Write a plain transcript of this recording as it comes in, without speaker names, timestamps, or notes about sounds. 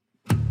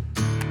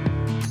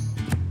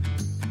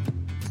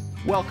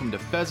Welcome to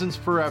Pheasants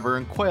Forever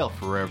and Quail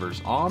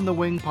Forever's On the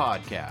Wing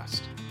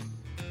podcast.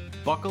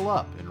 Buckle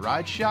up and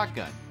ride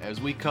shotgun as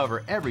we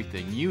cover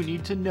everything you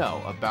need to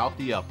know about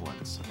the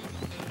uplands.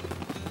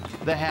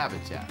 The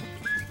habitat,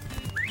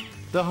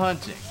 the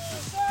hunting,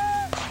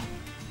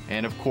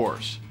 and of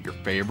course, your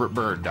favorite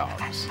bird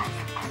dogs.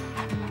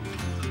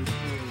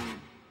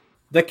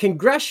 The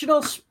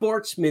Congressional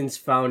Sportsmen's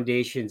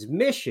Foundation's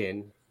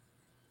mission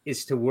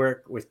is to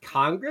work with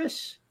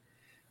Congress,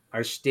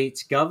 our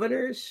state's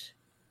governors,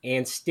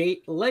 and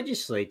state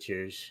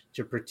legislatures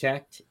to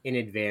protect and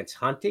advance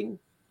hunting,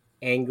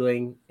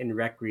 angling, and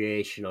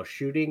recreational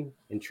shooting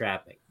and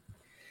trapping.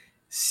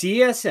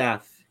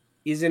 CSF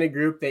isn't a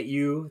group that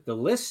you, the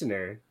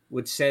listener,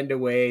 would send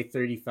away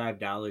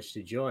 $35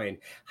 to join.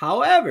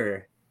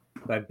 However,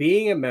 by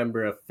being a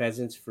member of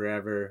Pheasants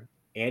Forever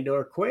and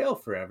or Quail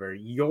Forever,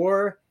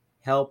 you're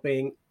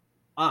helping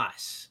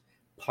us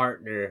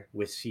partner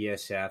with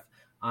CSF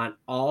on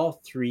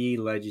all three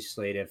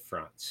legislative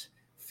fronts: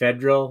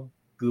 federal,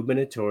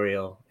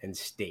 gubernatorial, and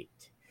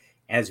state,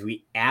 as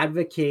we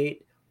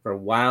advocate for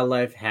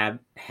wildlife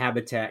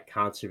habitat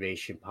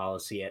conservation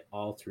policy at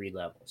all three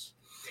levels.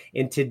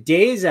 In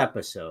today's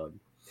episode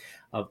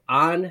of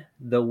On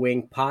the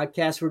Wing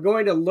podcast, we're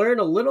going to learn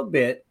a little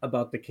bit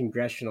about the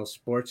Congressional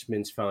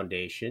Sportsmen's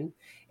Foundation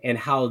and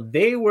how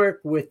they work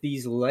with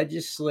these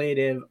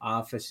legislative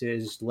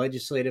offices,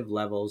 legislative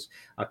levels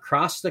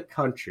across the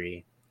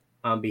country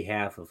on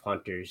behalf of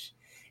hunters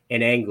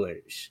and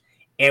anglers.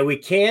 And we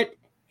can't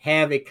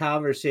have a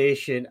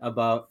conversation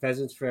about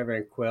Pheasants Forever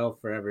and Quail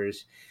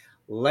Forever's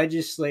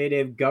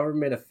legislative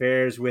government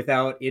affairs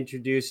without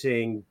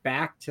introducing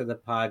back to the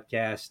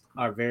podcast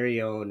our very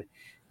own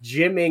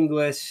Jim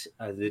Inglis,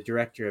 the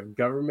Director of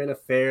Government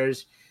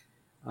Affairs.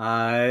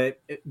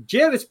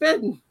 Jim,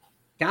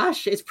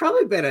 it's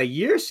probably been a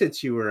year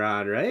since you were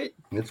on, right?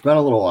 It's been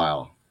a little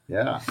while.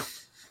 Yeah.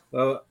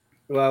 Well,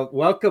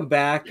 welcome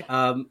back.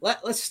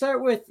 Let's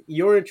start with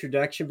your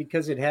introduction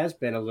because it has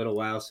been a little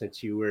while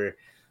since you were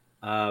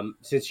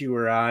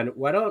on.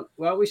 Why don't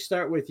we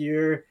start with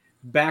your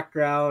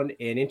background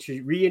and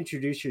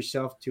reintroduce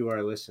yourself to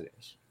our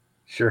listeners?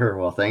 Sure.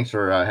 Well, thanks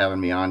for having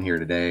me on here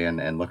today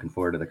and looking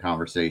forward to the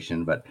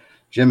conversation. But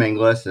Jim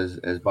Inglis,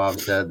 as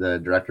Bob said, the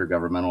Director of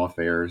Governmental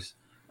Affairs.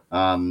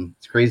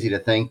 It's crazy to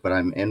think, but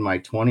I'm in my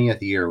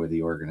 20th year with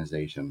the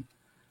organization.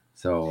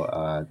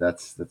 So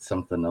that's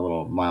something, a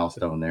little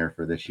milestone there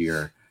for this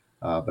year.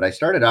 But I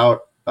started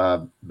out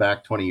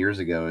back 20 years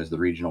ago as the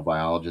regional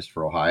biologist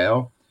for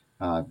Ohio.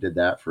 Did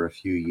that for a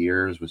few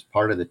years, was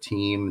part of the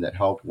team that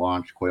helped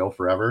launch Quail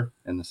Forever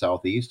in the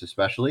Southeast,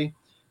 especially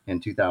in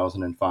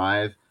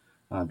 2005.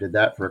 Did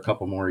that for a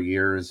couple more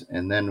years.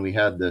 And then we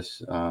had this,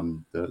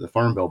 the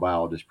Farm Bill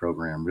Biologist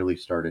program really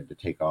started to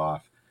take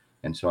off.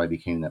 And so I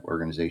became that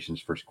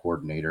organization's first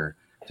coordinator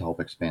to help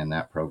expand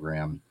that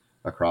program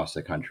across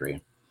the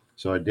country.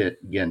 So I did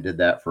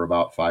that for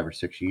about 5 or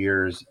 6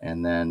 years.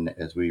 And then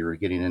as we were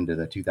getting into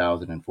the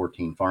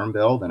 2014 Farm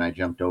Bill, then I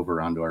jumped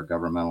over onto our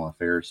governmental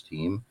affairs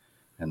team.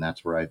 And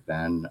that's where I've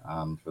been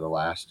for the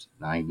last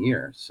 9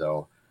 years.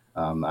 So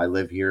I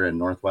live here in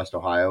Northwest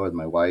Ohio with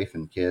my wife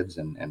and kids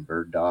and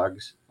bird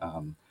dogs.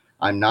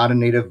 I'm not a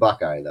native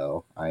Buckeye,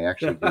 though. I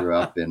actually grew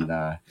up in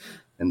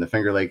the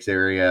Finger Lakes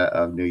area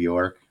of New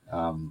York.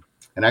 And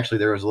actually,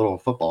 there was a little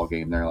football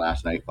game there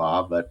last night,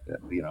 Bob. But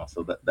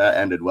so that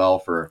ended well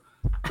for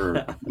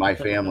my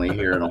family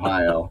here in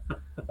Ohio.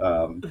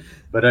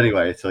 But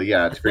anyway, so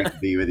yeah, it's great to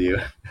be with you.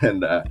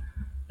 And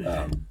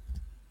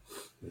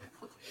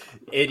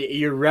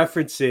you're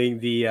referencing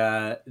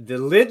the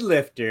lid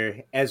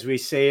lifter, as we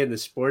say in the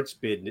sports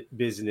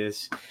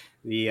business,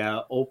 the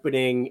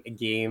opening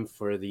game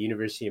for the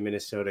University of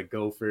Minnesota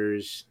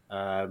Gophers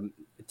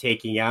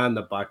taking on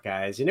the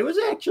Buckeyes, and it was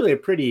actually a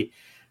pretty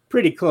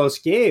close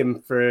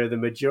game for the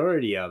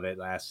majority of it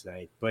last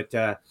night. But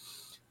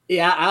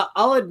yeah,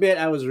 I'll admit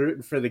I was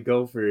rooting for the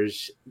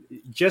Gophers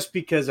just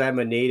because I'm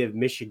a native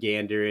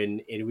Michigander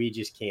and we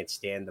just can't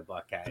stand the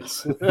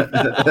Buckeyes.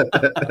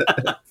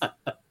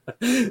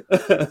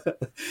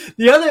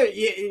 The other,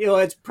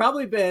 it's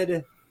probably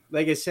been,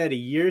 like I said, a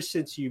year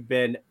since you've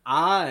been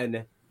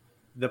on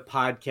the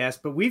podcast,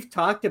 but we've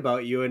talked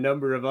about you a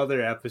number of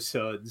other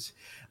episodes.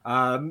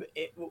 And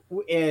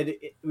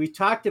we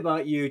talked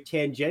about you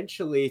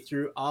tangentially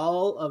through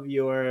all of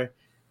your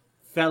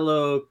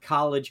fellow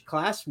college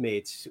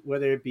classmates,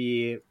 whether it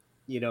be,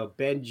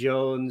 Ben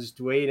Jones,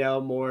 Dwayne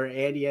Elmore,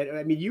 Andy.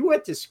 I mean, you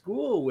went to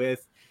school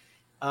with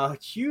a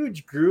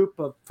huge group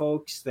of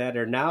folks that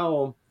are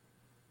now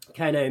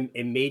kind of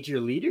in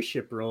major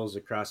leadership roles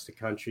across the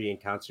country in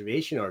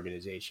conservation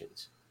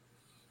organizations.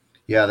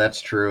 Yeah, that's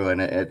true. And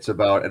it's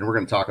about, and we're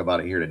going to talk about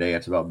it here today.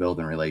 It's about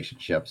building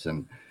relationships.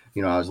 And,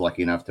 I was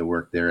lucky enough to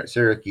work there at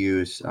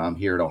Syracuse,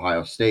 here at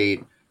Ohio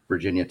State,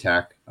 Virginia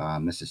Tech,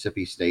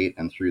 Mississippi State,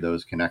 and through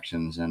those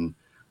connections and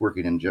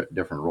working in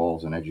different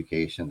roles in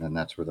education. And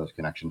that's where those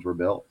connections were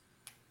built.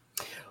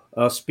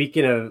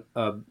 Speaking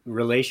of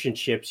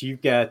relationships,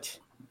 you've got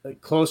a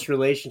close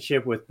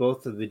relationship with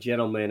both of the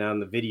gentlemen on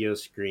the video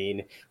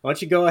screen. Why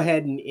don't you go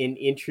ahead and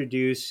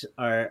introduce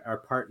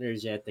our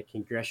partners at the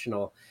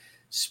Congressional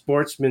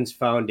Sportsmen's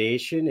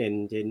Foundation,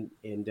 and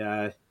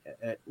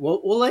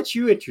we'll let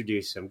you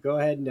introduce them. Go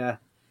ahead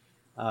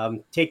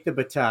and take the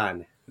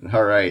baton.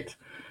 All right.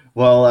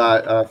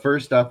 Well,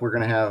 first up, we're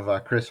going to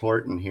have Chris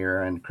Horton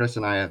here, and Chris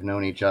and I have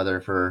known each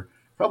other for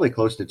probably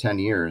close to 10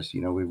 years.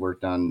 We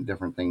worked on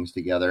different things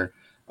together.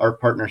 Our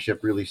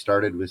partnership really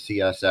started with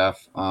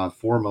CSF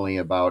formally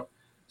about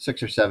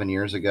 6 or 7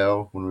 years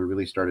ago when we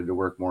really started to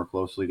work more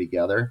closely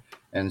together.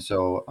 And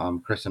so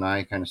Chris and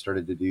I kind of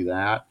started to do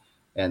that.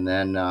 And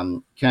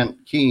then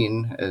Kent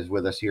Keene is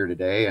with us here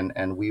today,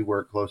 and we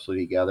work closely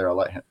together. I'll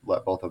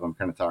let both of them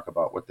kind of talk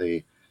about what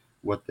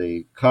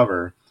they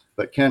cover.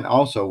 But Kent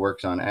also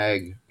works on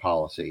ag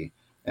policy.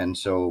 And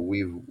so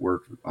we've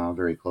worked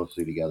very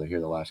closely together here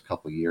the last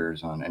couple of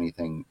years on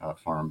anything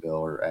farm bill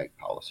or ag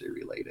policy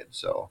related.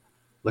 So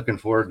looking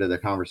forward to the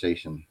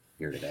conversation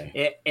here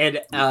today.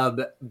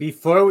 And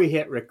before we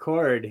hit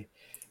record,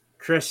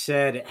 Chris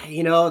said,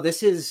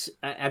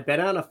 I've been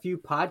on a few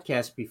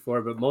podcasts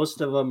before, but most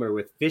of them are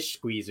with fish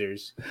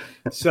squeezers.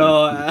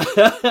 So,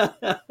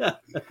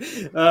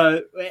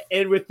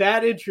 and with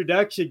that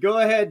introduction, go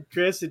ahead,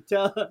 Chris, and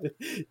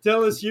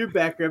tell us your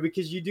background,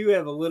 because you do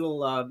have a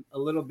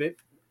little bit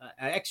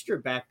extra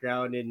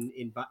background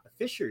in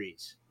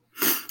fisheries.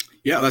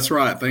 Yeah, that's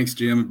right. Thanks,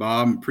 Jim and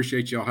Bob.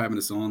 Appreciate y'all having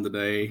us on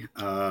today.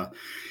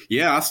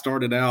 I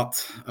started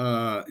out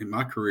in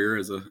my career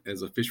as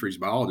a fisheries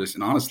biologist,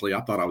 and honestly,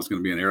 I thought I was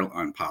going to be an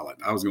airline pilot.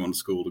 I was going to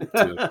school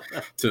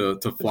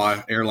to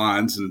fly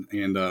airlines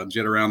and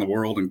jet around the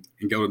world and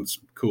go to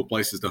some cool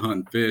places to hunt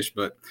and fish.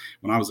 But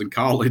when I was in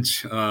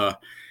college,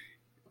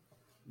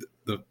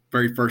 the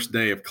very first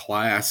day of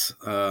class,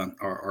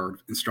 our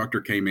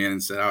instructor came in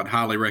and said, I would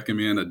highly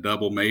recommend a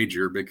double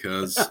major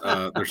because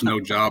there's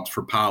no jobs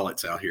for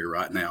pilots out here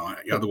right now.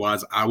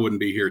 Otherwise, I wouldn't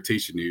be here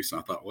teaching you. So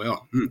I thought,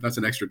 well, that's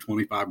an extra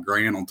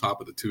 $25,000 on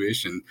top of the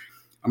tuition.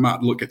 I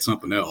might look at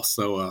something else.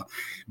 So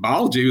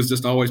biology was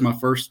just always my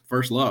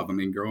first love. I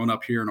mean, growing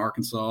up here in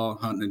Arkansas,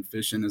 hunting and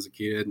fishing as a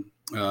kid,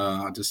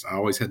 I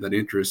always had that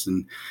interest,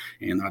 and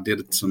I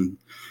did some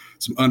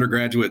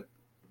undergraduate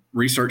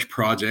research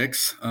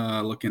projects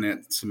looking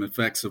at some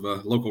effects of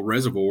a local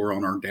reservoir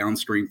on our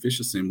downstream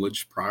fish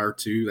assemblage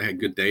they had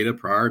good data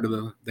prior to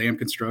the dam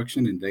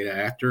construction and data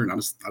after. And I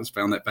just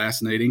found that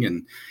fascinating.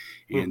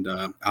 And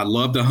I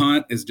love to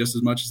hunt just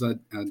as much as I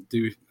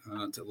do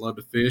to love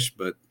to fish.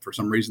 But for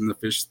some reason, the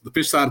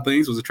fish side of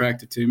things was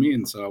attracted to me.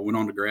 And so I went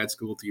on to grad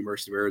school at the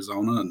University of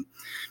Arizona. And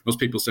most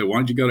people say, why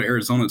don't you go to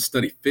Arizona and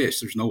study fish?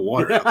 There's no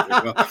water out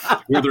there.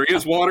 Well, where there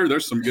is water,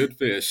 there's some good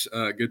fish,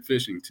 good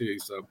fishing too.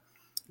 So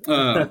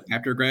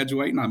after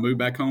graduating, I moved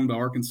back home to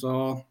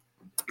Arkansas,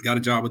 got a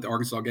job with the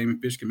Arkansas Game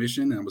and Fish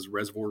Commission, and I was a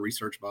reservoir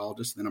research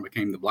biologist. Then I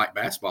became the black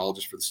bass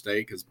biologist for the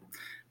state because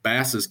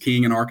bass is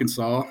king in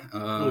Arkansas,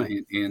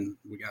 and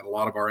we got a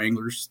lot of our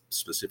anglers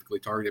specifically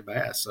targeted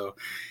bass.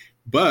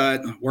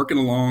 But working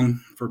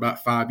along for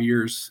about 5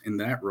 years in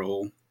that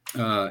role,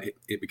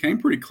 it became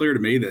pretty clear to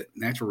me that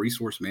natural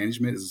resource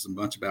management is as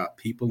much about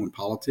people and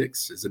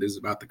politics as it is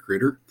about the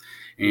critter.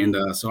 And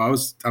so I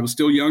was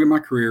still young in my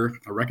career.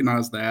 I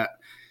recognized that.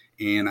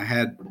 And I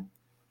had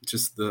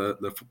just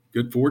the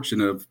good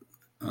fortune of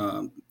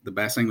the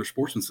Bass Angler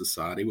Sportsman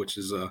Society, which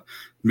is a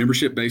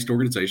membership-based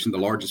organization, the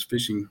largest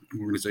fishing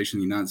organization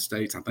in the United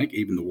States, I think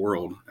even the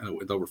world,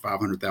 with over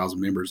 500,000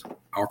 members,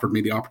 offered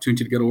me the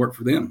opportunity to go to work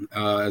for them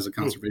as a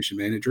conservation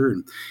manager,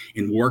 and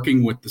in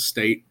working with the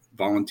state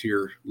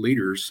volunteer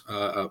leaders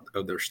of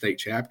their state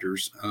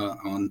chapters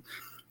on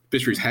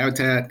fisheries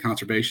habitat,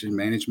 conservation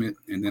management.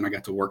 And then I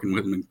got to working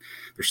with them in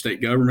their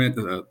state government,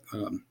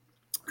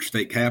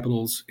 state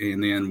capitals,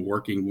 and then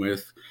working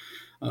with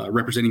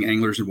representing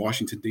anglers in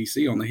Washington,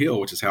 D.C. on the Hill,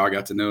 which is how I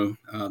got to know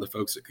the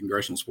folks at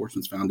Congressional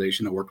Sportsmen's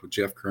Foundation. I worked with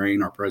Jeff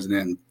Crane, our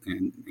president,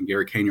 and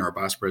Gary Kania, our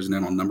vice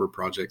president, on a number of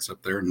projects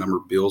up there, a number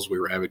of bills we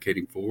were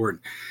advocating for. And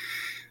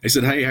they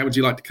said, hey, how would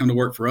you like to come to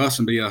work for us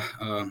and be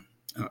a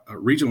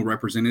regional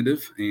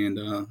representative?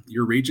 And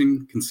your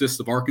region consists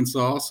of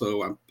Arkansas,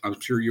 so I'm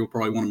sure you'll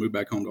probably want to move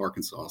back home to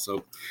Arkansas.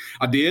 So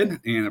I did,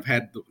 and I've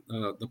had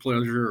the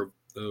pleasure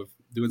of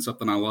doing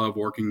something I love,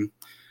 working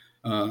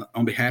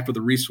on behalf of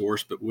the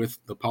resource, but with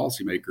the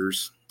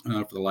policymakers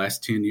for the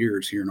last 10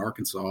 years here in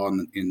Arkansas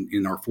and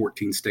in our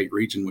 14-state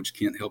region, which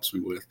Kent helps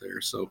me with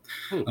there. So,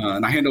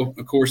 and I handle,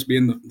 of course,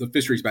 being the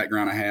fisheries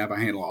background I have, I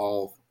handle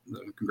all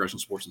the Congressional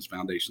Sportsmen's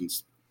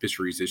Foundation's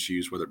fisheries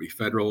issues, whether it be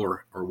federal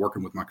or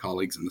working with my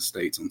colleagues in the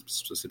states on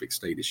specific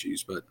state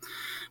issues.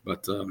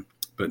 But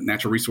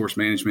natural resource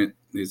management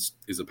is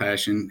a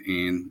passion,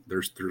 and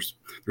there's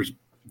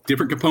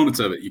different components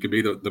of it. You could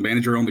be the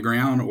manager on the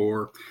ground,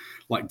 or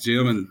like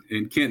Jim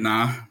and Kent and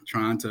I,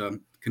 trying to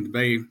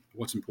convey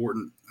what's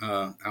important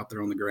out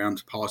there on the ground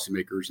to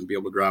policymakers and be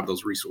able to drive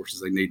those resources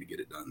they need to get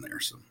it done there.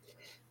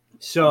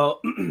 So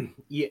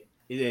yeah,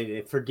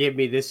 forgive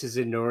me, this is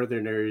a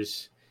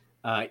Northerner's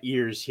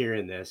ears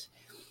hearing this.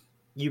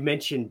 You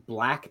mentioned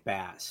black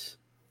bass.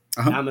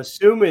 I'm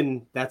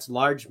assuming that's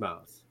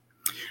largemouth.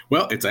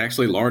 Well, it's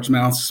actually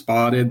largemouth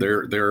spotted.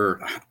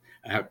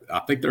 I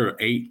think there are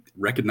 8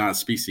 recognized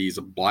species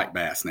of black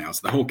bass now. It's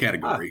the whole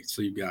category.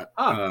 So you've got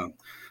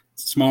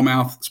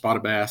smallmouth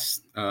spotted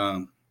bass,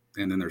 and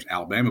then there's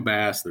Alabama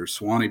bass, there's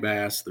Swanee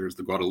bass, there's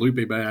the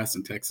Guadalupe bass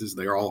in Texas.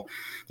 They're all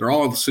the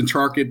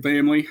centrarchid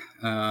family,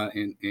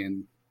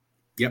 and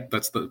yep,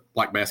 that's the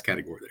black bass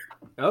category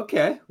there.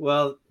 Okay,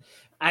 well,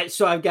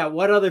 I've got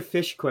one other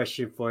fish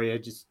question for you.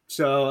 Just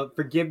so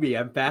forgive me,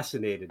 I'm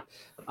fascinated.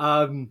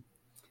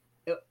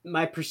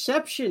 My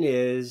perception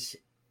is,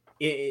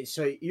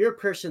 so you're a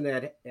person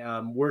that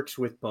works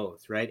with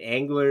both, right?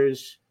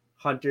 Anglers,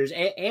 hunters,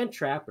 and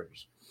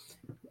trappers.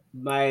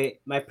 My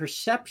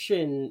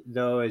perception,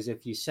 though, is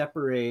if you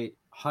separate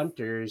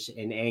hunters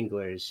and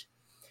anglers,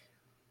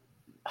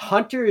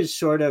 hunters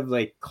sort of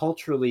like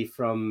culturally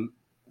from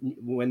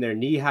when they're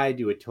knee high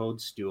to a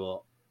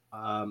toadstool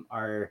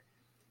are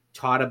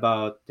taught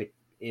about the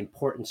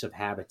importance of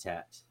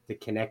habitat, the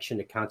connection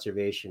to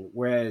conservation,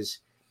 whereas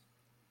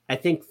I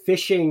think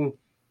fishing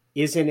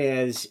isn't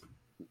as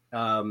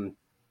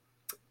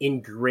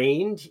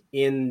ingrained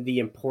in the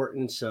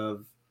importance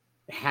of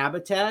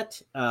habitat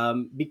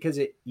because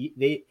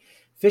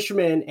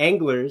fishermen,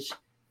 anglers,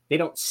 they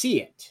don't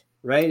see it,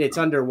 right? It's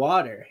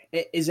underwater.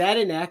 Is that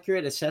an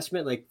accurate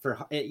assessment? Like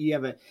you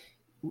have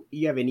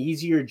an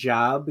easier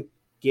job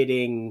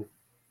getting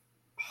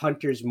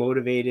hunters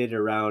motivated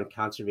around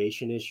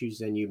conservation issues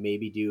than you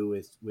maybe do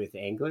with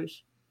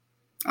anglers?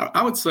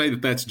 I would say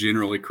that that's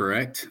generally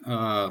correct.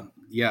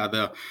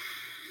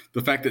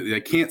 The fact that they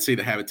can't see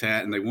the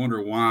habitat and they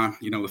wonder why,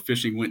 the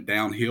fishing went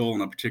downhill in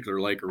a particular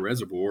lake or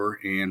reservoir,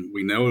 and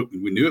we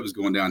knew it was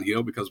going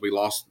downhill because we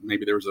lost.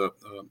 Maybe there was a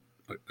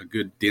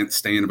good dense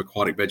stand of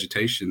aquatic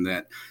vegetation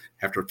that,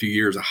 after a few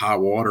years of high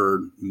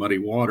water, muddy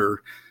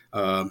water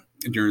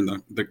during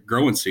the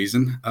growing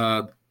season,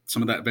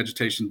 some of that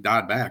vegetation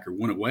died back or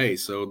went away.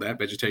 So that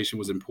vegetation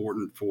was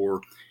important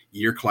for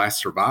year class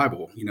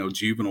survival,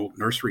 juvenile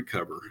nursery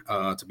cover,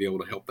 to be able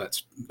to help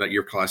that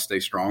year class stay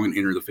strong and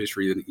enter the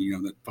fishery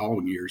the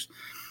following years.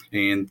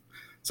 And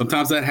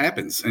sometimes that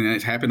happens, and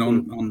it happened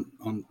on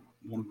one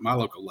of my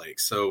local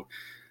lakes. So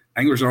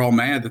anglers are all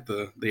mad that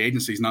the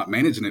agency's not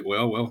managing it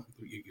well. Well,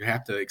 you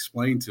have to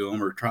explain to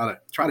them or try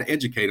to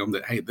educate them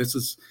that, hey,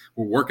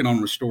 we're working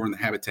on restoring the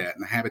habitat,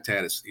 and the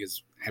habitat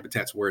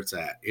habitat's where it's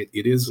at.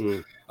 It is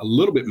a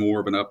little bit more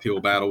of an uphill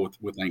battle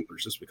with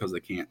anglers, just because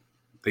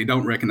they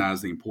don't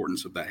recognize the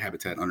importance of that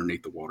habitat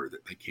underneath the water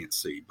that they can't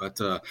see. But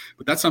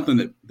that's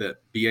something that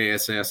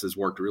BASS has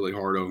worked really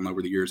hard on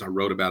over the years. I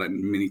wrote about it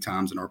many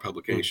times in our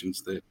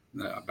publications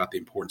about the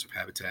importance of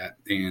habitat,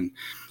 and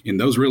in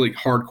those really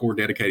hardcore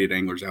dedicated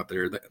anglers out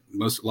there,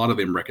 a lot of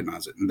them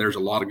recognize it. And there's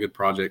a lot of good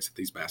projects that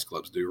these bass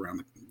clubs do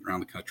around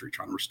the country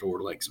trying to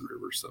restore lakes and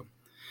rivers. So,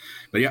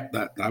 but yeah,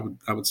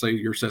 I would say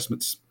your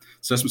assessment's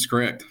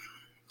correct.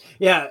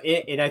 Yeah,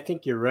 and I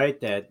think you're right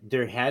that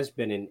there has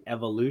been an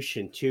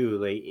evolution too.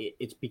 Like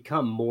it's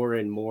become more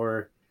and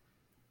more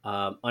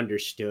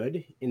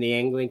understood in the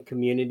angling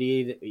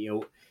community.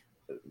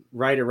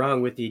 Right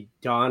around with the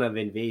dawn of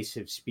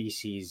invasive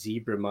species,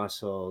 zebra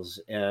mussels,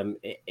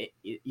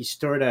 you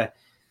sort of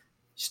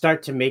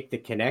start to make the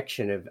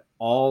connection of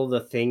all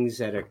the things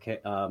that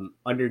are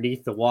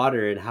underneath the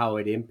water and how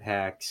it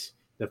impacts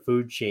the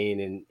food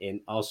chain and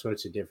all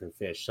sorts of different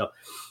fish. So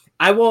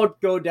I won't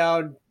go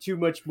down too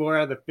much more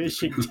on the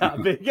fishing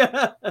topic.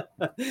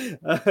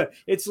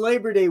 It's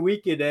Labor Day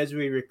weekend as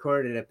we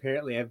record, and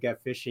apparently I've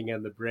got fishing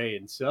on the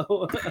brain.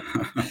 So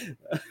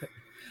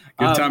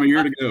good time of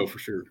year to go for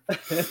sure.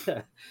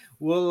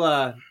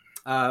 We'll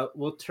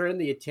turn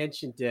the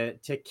attention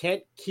to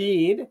Kent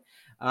Keene,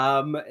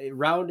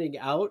 rounding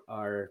out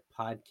our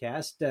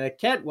podcast.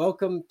 Kent,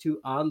 welcome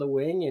to On the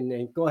Wing,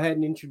 and go ahead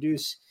and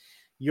introduce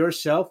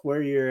yourself,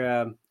 where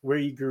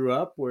you grew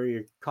up, where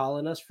you're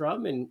calling us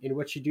from, and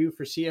what you do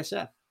for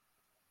CSF.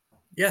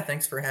 Yeah,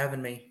 thanks for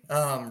having me.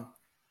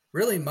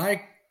 Really,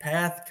 my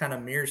path kind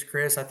of mirrors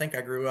Chris. I think I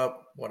grew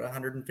up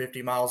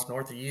 150 miles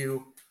north of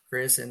you,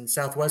 Chris, in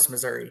Southwest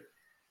Missouri,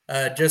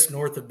 just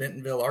north of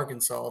Bentonville,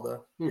 Arkansas,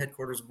 the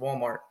headquarters of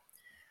Walmart.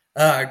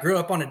 I grew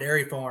up on a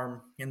dairy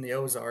farm in the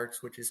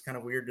Ozarks, which is kind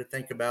of weird to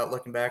think about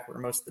looking back where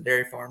most of the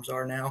dairy farms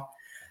are now.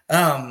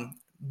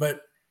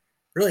 But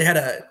really had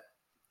a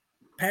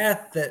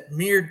path that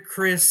mirrored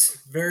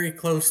Chris very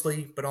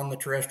closely, but on the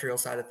terrestrial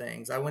side of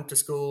things. I went to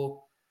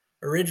school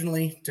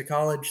originally to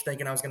college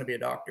thinking I was going to be a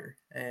doctor.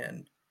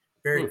 And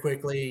very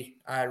quickly,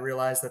 I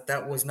realized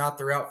that was not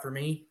the route for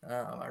me.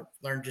 I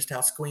learned just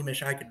how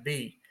squeamish I could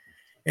be.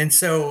 And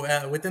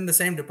so within the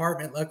same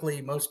department, luckily,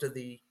 most of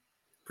the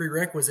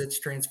prerequisites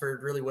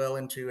transferred really well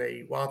into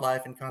a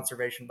wildlife and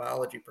conservation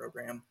biology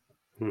program.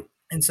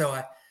 And so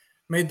I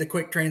made the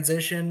quick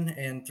transition,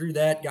 and through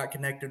that got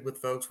connected with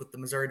folks with the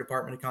Missouri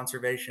Department of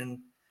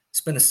Conservation,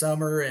 spent a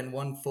summer and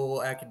one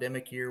full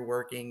academic year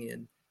working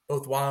in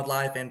both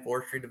wildlife and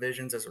forestry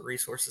divisions as a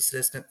resource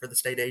assistant for the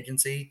state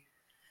agency.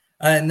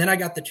 And then I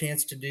got the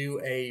chance to do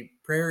a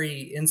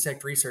prairie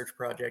insect research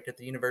project at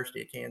the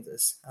University of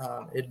Kansas.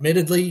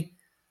 Admittedly,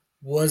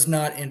 was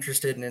not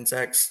interested in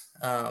insects.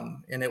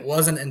 And it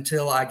wasn't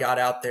until I got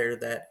out there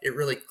that it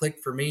really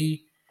clicked for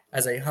me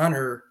as a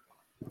hunter,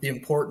 the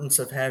importance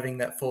of having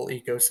that full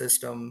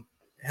ecosystem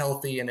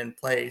healthy and in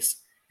place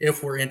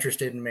if we're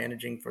interested in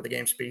managing for the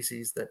game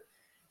species that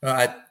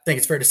I think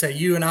it's fair to say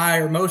you and I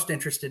are most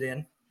interested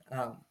in.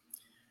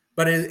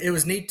 But it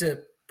was neat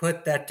to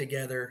put that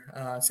together.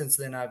 Since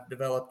then, I've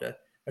developed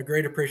a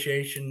great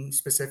appreciation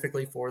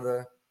specifically for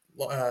the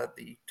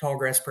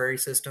tallgrass prairie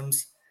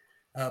systems.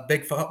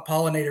 Big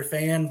pollinator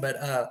fan,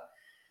 but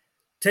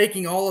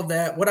taking all of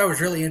that, what I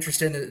was really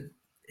interested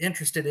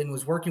in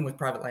was working with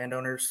private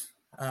landowners,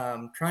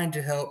 trying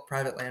to help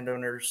private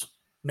landowners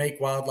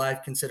make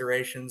wildlife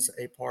considerations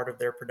a part of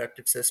their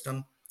productive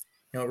system.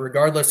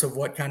 Regardless of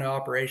what kind of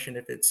operation,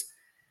 if it's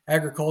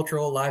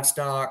agricultural,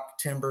 livestock,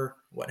 timber,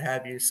 what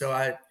have you. So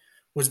I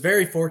was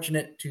very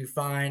fortunate to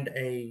find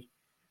a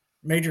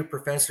major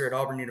professor at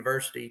Auburn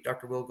University,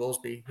 Dr. Will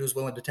Goolsby, who was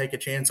willing to take a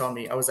chance on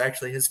me. I was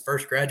actually his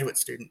first graduate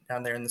student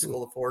down there in the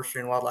School of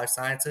Forestry and Wildlife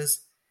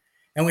Sciences.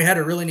 And we had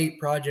a really neat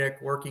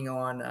project working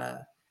on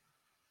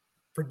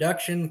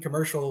production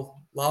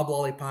commercial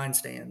loblolly pine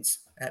stands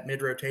at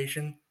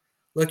mid-rotation,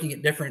 looking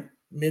at different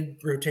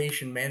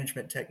mid-rotation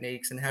management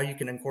techniques and how you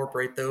can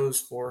incorporate those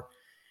for,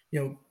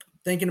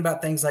 thinking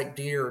about things like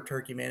deer or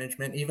turkey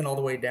management, even all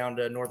the way down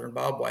to northern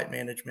bobwhite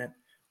management,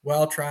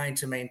 while trying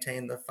to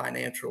maintain the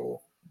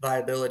financial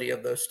viability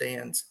of those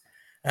stands.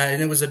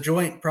 And it was a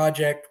joint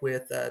project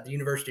with the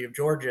University of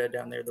Georgia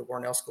down there, the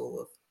Warnell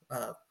School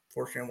of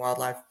Forestry and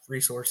Wildlife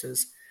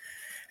Resources.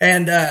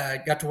 And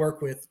got to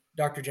work with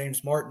Dr.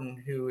 James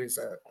Martin, who is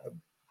a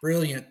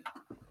brilliant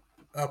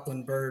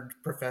upland bird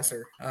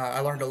professor. I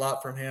learned a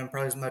lot from him,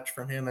 probably as much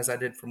from him as I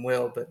did from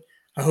Will, but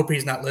I hope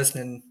he's not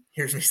listening,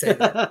 hears me say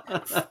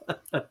that.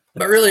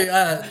 But really,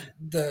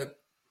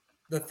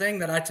 the thing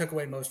that I took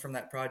away most from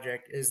that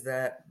project is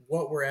that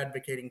what we're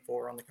advocating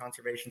for on the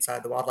conservation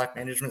side, the wildlife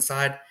management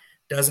side,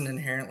 doesn't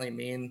inherently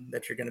mean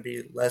that you're going to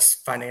be less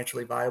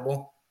financially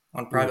viable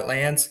on private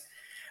lands.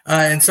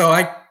 And so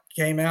I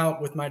came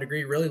out with my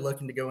degree really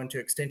looking to go into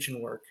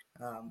extension work,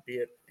 be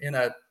it in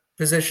a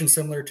position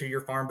similar to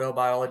your farm bill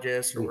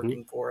biologist or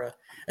working for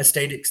a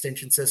state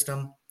extension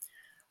system.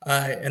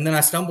 And then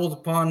I stumbled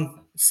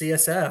upon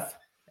CSF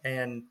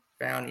and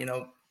found,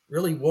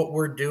 really what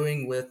we're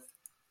doing with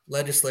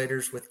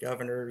legislators, with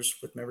governors,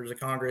 with members of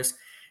Congress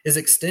is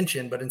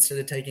extension, but instead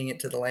of taking it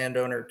to the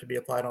landowner to be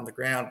applied on the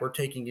ground, we're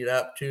taking it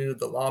up to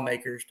the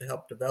lawmakers to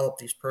help develop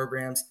these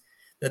programs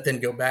that then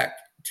go back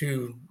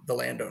to the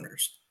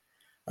landowners.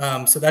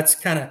 So that's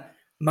kind of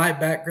my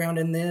background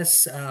in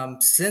this.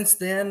 Since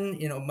then,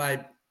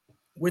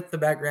 with the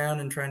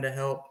background and trying to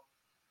help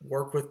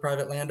work with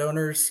private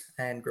landowners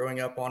and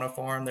growing up on a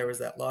farm, there was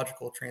that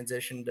logical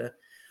transition to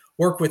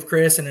work with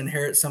Chris and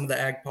inherit some of the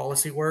ag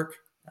policy work.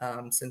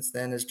 Since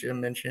then, as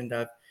Jim mentioned,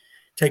 I've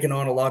taken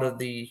on a lot of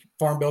the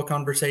farm bill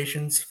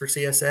conversations for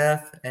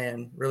CSF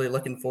and really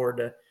looking forward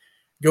to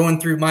going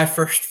through my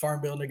first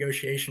farm bill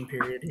negotiation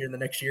period here in the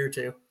next year or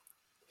two.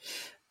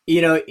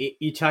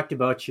 You talked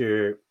about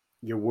your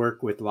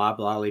work with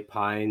loblolly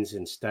pines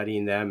and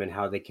studying them and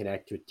how they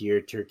connect with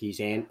deer, turkeys,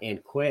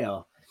 and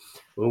quail.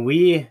 When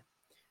we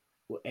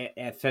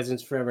at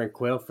Pheasants Forever and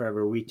Quail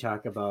Forever, we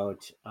talk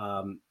about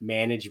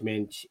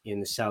management in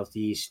the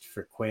Southeast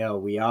for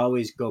quail. We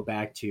always go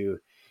back to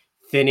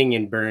thinning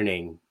and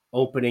burning,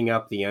 opening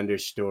up the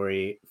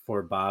understory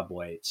for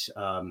bobwhites.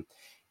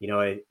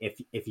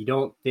 If you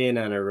don't thin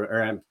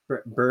or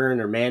burn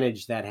or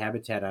manage that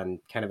habitat on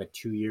kind of a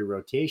 2-year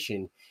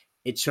rotation,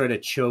 it sort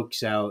of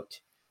chokes out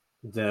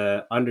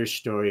the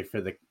understory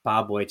for the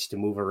bobwhites to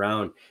move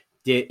around.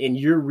 In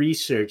your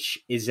research,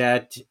 is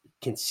that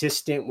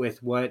consistent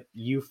with what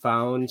you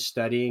found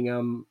studying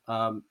them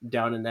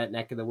down in that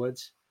neck of the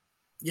woods?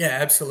 Yeah,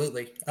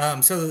 absolutely.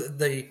 So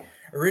the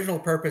original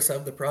purpose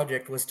of the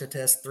project was to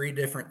test 3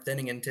 different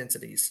thinning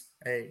intensities,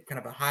 a kind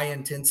of a high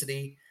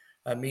intensity,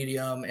 a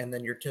medium, and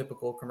then your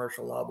typical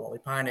commercial loblolly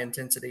pine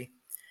intensity.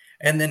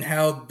 And then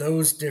how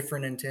those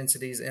different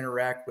intensities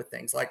interact with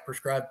things like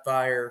prescribed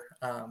fire,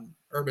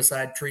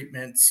 herbicide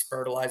treatments,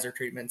 fertilizer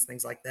treatments,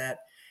 things like that,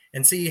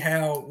 and see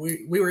how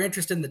we were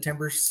interested in the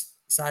timber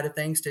side of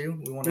things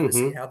too. We wanted to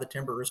see how the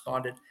timber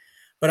responded,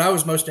 but I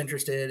was most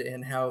interested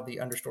in how the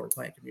understory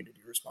plant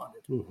community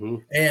responded.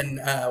 And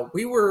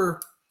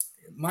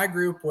my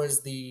group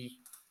was the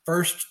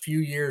first few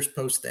years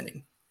post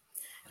thinning.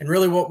 And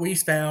really what we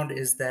found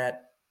is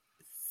that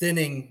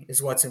thinning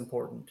is what's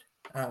important.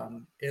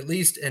 At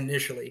least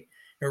initially,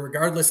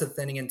 regardless of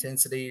thinning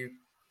intensity,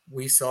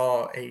 we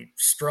saw a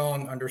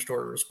strong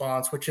understory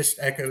response, which just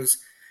echoes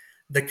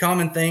the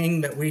common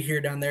thing that we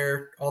hear down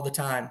there all the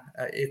time.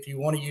 If you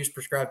want to use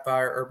prescribed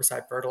fire,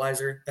 herbicide,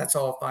 fertilizer, that's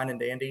all fine and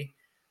dandy,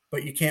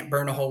 but you can't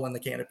burn a hole in the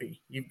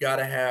canopy. You've got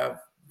to have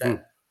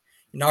that,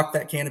 knock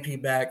that canopy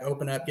back,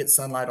 open up, get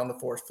sunlight on the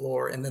forest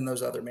floor, and then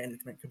those other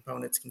management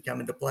components can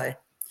come into play.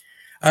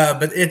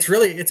 But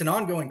it's an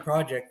ongoing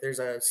project. There's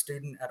a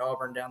student at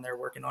Auburn down there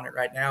working on it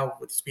right now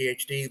with his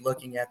PhD,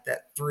 looking at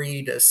that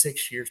 3 to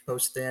 6 years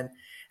post thin.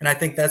 And I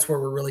think that's where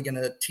we're really going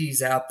to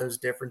tease out those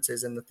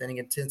differences in the thinning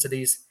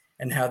intensities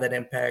and how that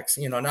impacts,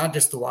 not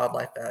just the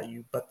wildlife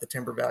value, but the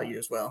timber value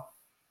as well.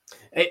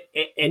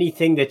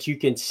 Anything that you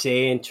can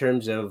say in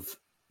terms of,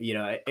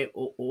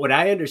 what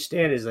I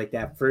understand is like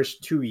that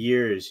first 2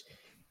 years,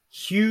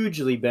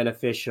 hugely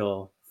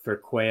beneficial for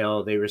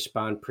quail. They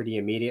respond pretty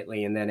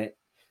immediately, and then it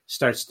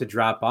starts to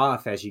drop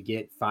off as you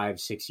get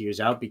 5-6 years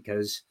out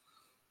because,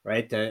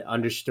 right, the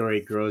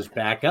understory grows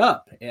back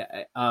up.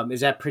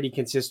 Is that pretty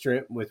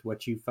consistent with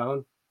what you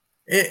found?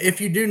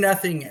 If you do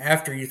nothing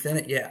after you thin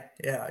it, yeah.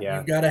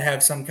 You've got to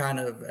have some kind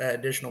of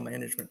additional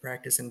management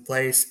practice in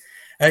place.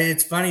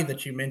 It's funny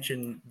that you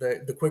mentioned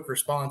the quick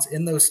response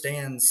in those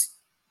stands.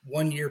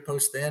 1 year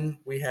post thin,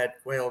 we had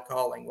quail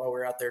calling while we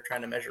were out there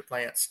trying to measure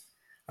plants.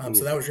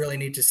 So that was really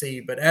neat to see.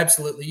 But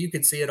absolutely, you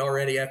could see it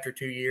already after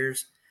 2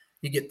 years.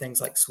 You get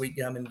things like sweet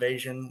gum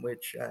invasion,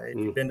 which if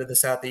you've been to the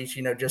Southeast,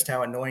 you know just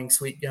how annoying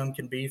sweet gum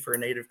can be for a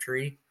native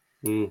tree.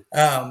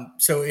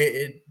 So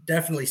it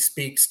definitely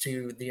speaks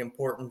to the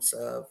importance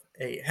of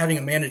having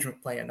a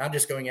management plan, not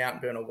just going out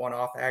and doing a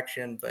one-off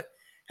action, but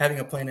having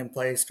a plan in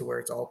place to where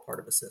it's all part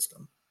of a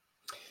system.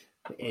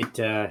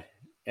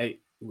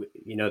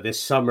 This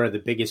summer, the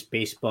biggest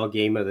baseball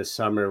game of the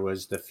summer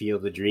was the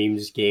Field of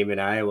Dreams game in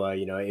Iowa.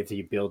 If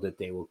you build it,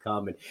 they will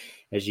come. And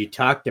as you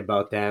talked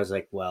about that, I was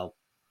like, well,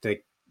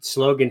 the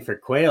slogan for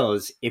quail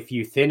is if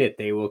you thin it,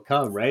 they will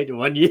come, right?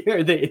 1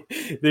 year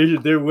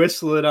they're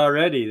whistling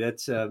already.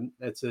 That's a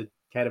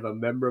kind of a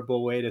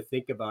memorable way to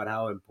think about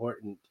how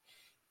important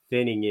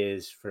thinning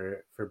is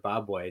for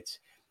bobwhites.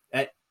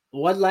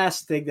 One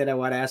last thing that I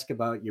want to ask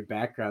about your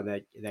background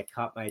that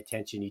caught my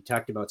attention. You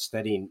talked about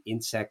studying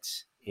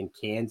insects in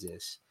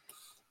Kansas,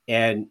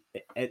 and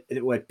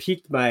what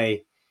piqued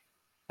my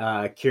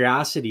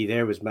curiosity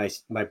there was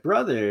my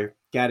brother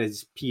got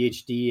his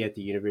PhD at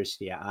the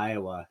University of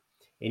Iowa,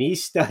 and he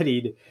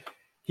studied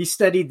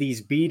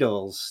these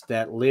beetles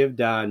that lived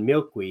on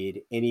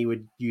milkweed, and he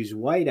would use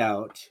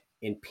whiteout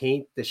and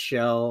paint the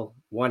shell,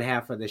 one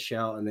half of the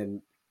shell, and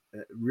then a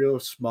real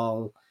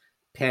small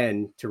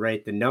pen to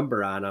write the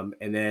number on them,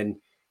 and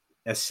then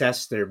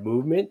assess their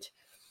movement.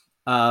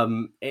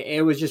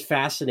 It was just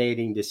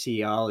fascinating to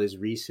see all his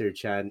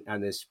research on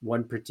this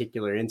one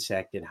particular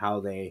insect and how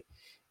they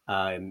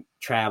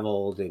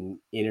traveled and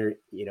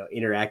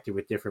interacted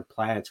with different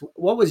plants.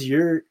 What was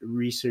your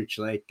research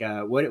like?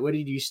 What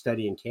did you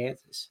study in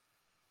Kansas?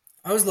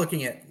 I was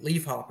looking at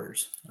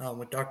leafhoppers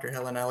with Dr.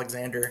 Helen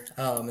Alexander,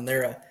 and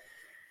they're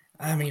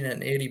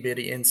an itty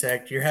bitty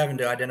insect. You're having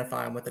to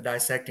identify them with a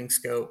dissecting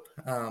scope.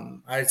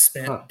 I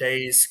spent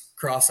days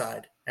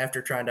cross-eyed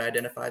after trying to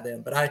identify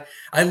them, but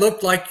I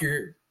looked like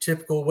your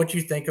typical, what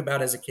you think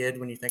about as a kid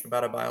when you think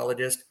about a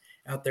biologist,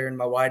 out there in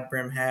my wide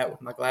brim hat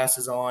with my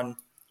glasses on,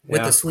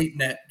 with a sweep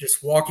net,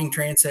 just walking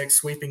transects,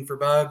 sweeping for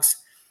bugs.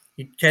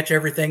 You catch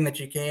everything that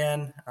you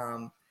can,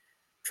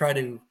 try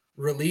to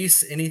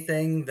release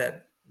anything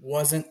that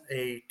wasn't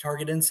a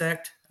target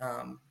insect,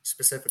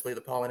 specifically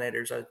the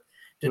pollinators. I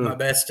did my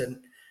best to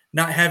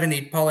not have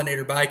any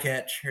pollinator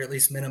bycatch, or at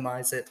least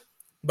minimize it.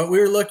 But we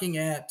were looking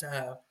at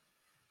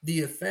the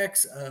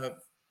effects of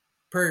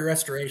prairie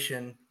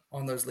restoration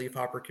on those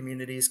leafhopper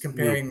communities,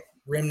 comparing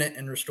remnant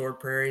and restored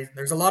prairie.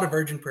 There's a lot of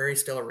virgin prairie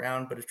still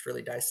around, but it's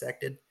really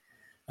dissected.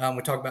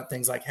 We talk about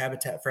things like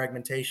habitat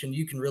fragmentation.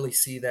 You can really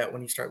see that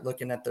when you start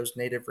looking at those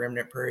native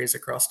remnant prairies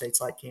across states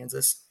like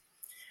Kansas.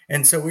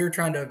 And so we were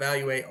trying to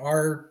evaluate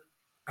our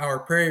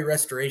prairie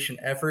restoration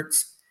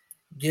efforts,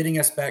 getting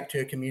us back to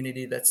a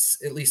community that's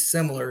at least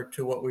similar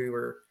to what we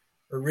were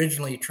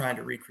originally trying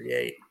to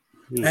recreate.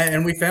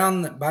 And we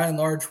found that by and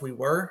large we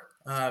were.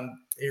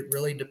 It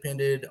really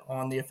depended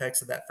on the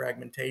effects of that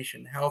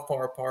fragmentation. How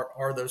far apart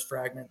are those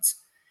fragments?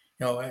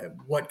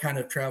 What kind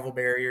of travel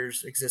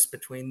barriers exist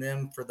between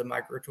them for the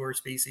migratory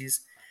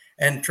species,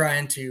 and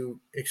trying to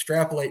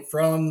extrapolate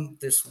from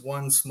this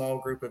one small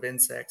group of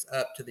insects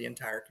up to the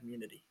entire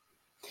community.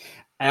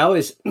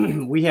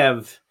 We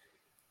have,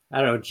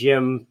 I don't know,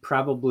 Jim,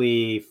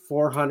 probably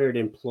 400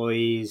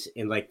 employees,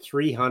 and like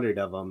 300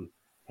 of them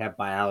have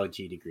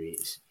biology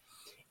degrees.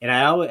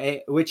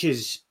 And which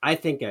is, I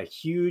think, a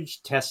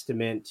huge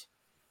testament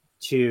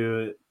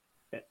to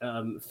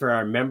for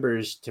our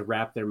members to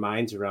wrap their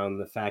minds around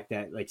the fact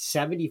that like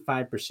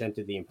 75%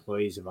 of the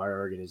employees of our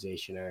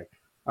organization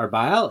are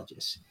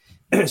biologists.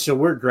 So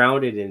we're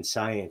grounded in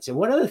science. And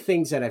one of the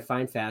things that I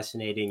find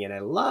fascinating and I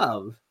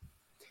love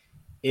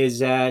is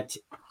that,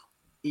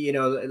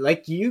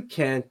 like you,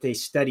 Kent, they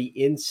study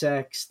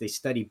insects, they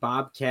study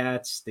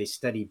bobcats, they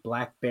study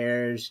black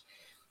bears,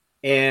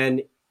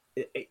 and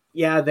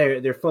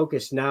their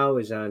focus now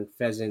is on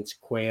pheasants,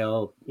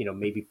 quail,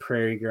 maybe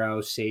prairie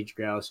grouse, sage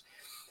grouse,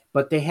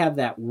 but they have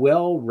that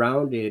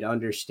well-rounded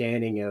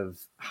understanding of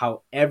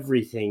how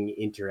everything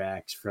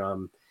interacts,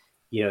 from,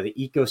 the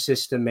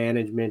ecosystem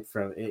management,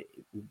 from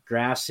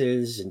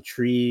grasses and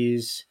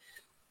trees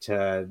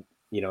to,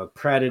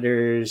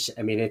 predators.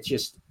 I mean, it's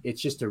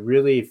just a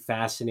really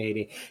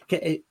fascinating,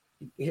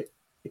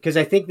 because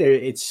I think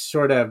it's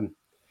sort of,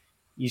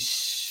 you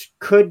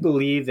could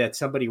believe that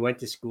somebody went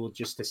to school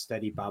just to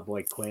study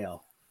bobwhite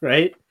quail,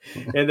 right?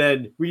 And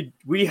then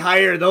we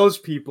hire those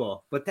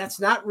people, but that's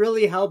not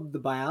really how the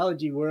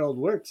biology world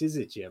works, is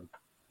it, Jim?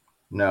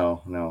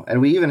 No. And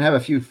we even have a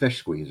few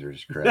fish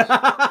squeezers, Chris.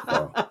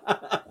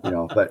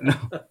 So, but no,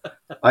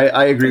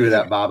 I agree with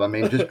that, Bob. I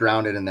mean, just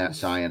grounded in that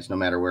science, no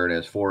matter where it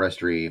is,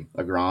 forestry,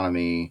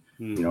 agronomy,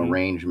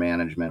 range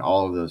management,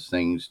 all of those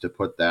things to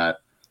put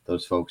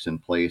those folks in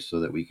place so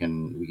that we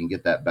can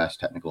get that best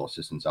technical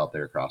assistance out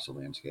there across the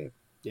landscape.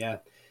 Yeah.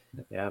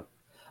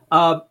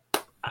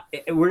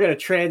 We're going to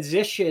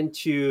transition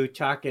to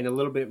talking a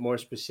little bit more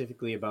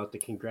specifically about the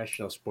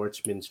Congressional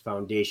Sportsmen's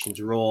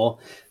Foundation's role.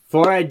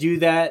 Before I do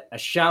that, a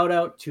shout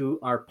out to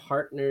our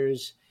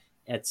partners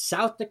at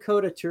South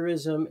Dakota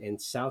Tourism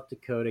and South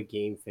Dakota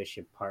Game Fish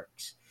and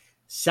Parks.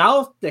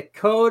 South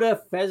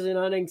Dakota pheasant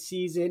hunting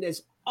season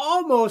is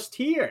almost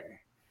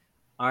here.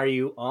 Are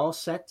you all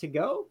set to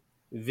go?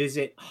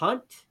 Visit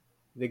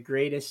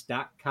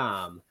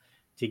huntthegreatest.com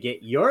to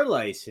get your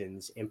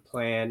license and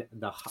plan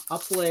the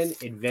upland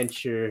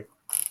adventure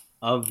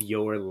of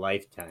your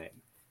lifetime.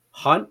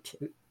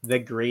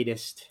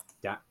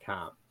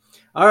 Huntthegreatest.com.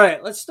 All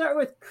right, let's start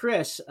with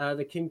Chris.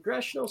 The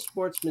Congressional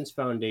Sportsmen's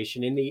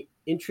Foundation. In the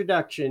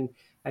introduction,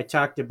 I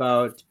talked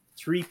about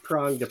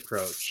three-pronged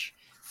approach: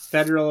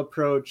 federal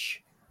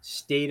approach,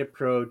 state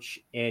approach,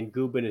 and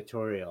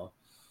gubernatorial,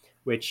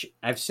 which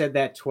I've said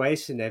that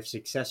twice and I've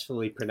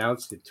successfully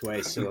pronounced it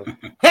twice. So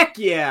heck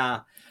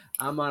yeah,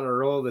 I'm on a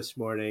roll this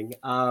morning.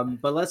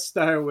 But let's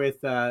start with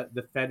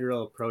the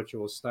federal approach, and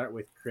we'll start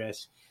with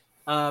Chris.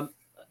 How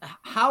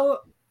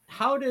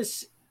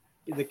does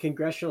the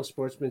Congressional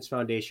Sportsmen's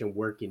Foundation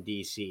work in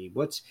DC?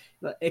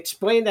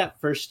 Explain that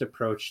first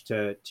approach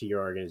to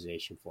your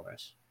organization for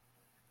us.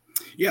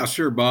 Yeah,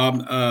 sure,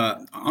 Bob.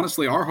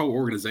 Honestly, our whole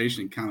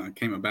organization kind of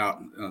came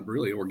about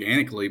really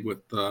organically with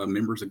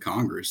members of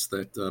Congress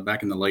that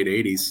back in the late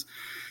 80s,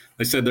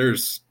 they said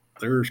there's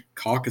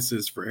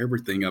caucuses for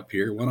everything up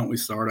here. Why don't we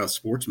start a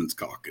sportsman's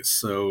caucus?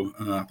 So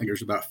I think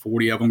there's about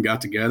 40 of them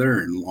got together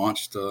and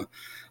launched a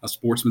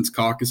sportsman's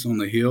caucus on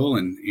the Hill,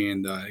 and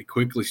it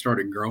quickly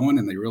started growing.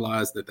 And they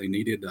realized that they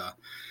needed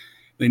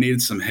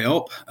some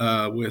help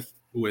with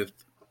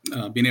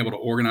being able to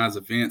organize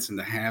events and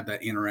to have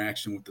that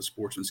interaction with the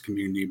sportsman's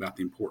community about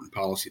the important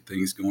policy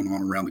things going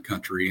on around the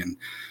country. And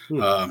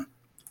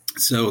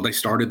so they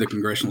started the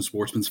Congressional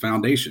Sportsmen's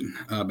Foundation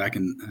back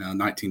in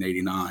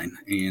 1989,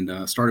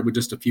 and started with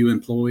just a few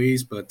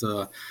employees. But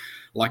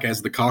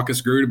as the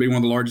caucus grew to be one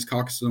of the largest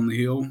caucuses on the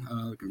Hill,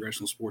 the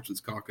Congressional Sportsmen's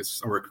Caucus,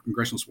 or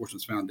Congressional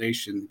Sportsmen's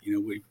Foundation,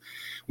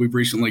 we've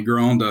recently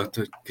grown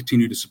to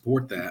continue to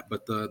support that.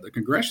 But the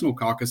Congressional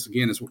Caucus,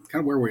 again, is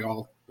kind of where we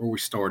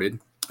started.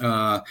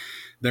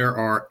 There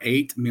are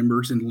 8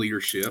 members in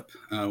leadership.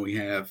 We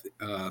have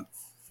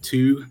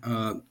 2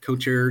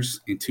 co-chairs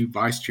and 2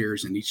 vice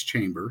chairs in each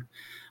chamber.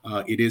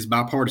 It is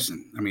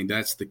bipartisan. I mean,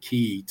 that's the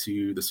key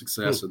to the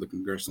success of the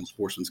Congressional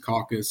Sportsmen's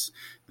Caucus,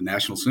 the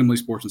National Assembly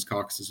Sportsmen's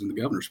Caucuses, and the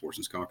Governor's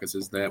Sportsmen's Caucus,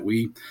 is that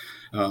we,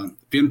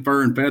 fin,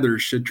 fur, and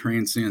feathers should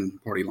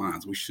transcend party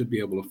lines. We should be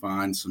able to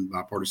find some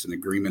bipartisan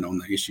agreement on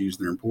the issues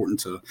that are important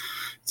to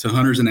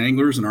hunters and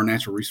anglers and our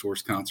natural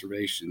resource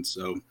conservation.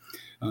 So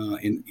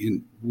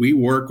we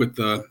work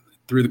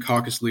through the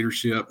caucus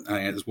leadership,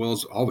 as well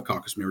as all the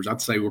caucus members.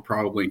 I'd say we're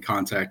probably in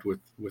contact with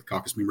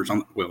caucus members.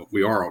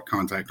 We are in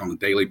contact on a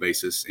daily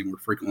basis, and we're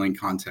frequently in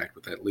contact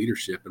with that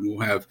leadership. And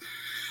we'll have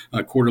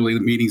quarterly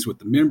meetings with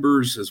the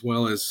members, as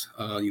well as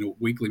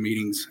weekly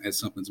meetings as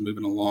something's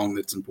moving along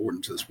that's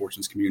important to the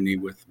sportsman's community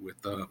with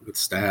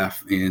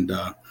staff. And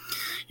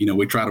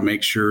we try to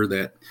make sure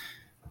that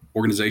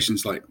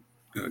organizations like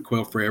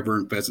Quail Forever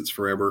and Pheasants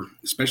Forever,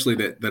 especially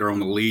that are on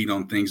the lead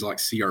on things like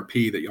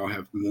CRP that y'all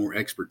have more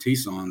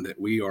expertise on,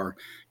 that we are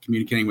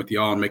communicating with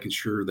y'all and making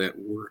sure that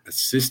we're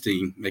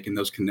assisting making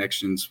those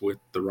connections with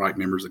the right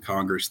members of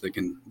Congress that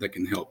can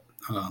help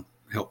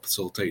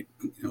facilitate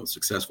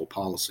successful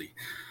policy.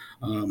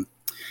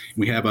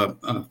 We have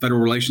a federal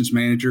relations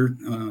manager,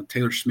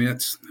 Taylor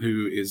Schmitz,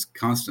 who is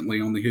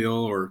constantly on the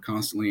Hill, or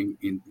constantly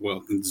in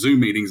Zoom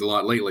meetings a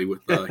lot lately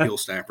with Hill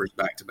staffers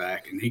back to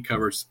back, and he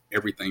covers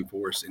everything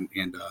for us. And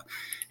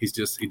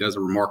he does a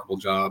remarkable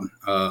job.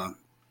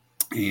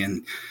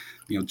 And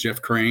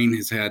Jeff Crane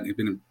has been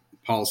in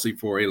policy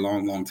for a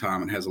long, long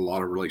time and has a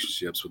lot of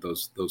relationships with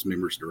those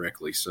members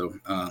directly. So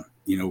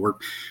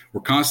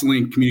we're constantly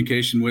in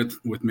communication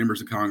with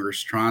members of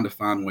Congress, trying to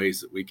find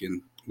ways that we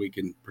can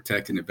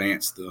protect and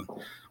advance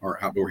our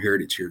outdoor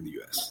heritage here in the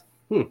U.S.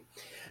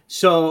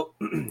 So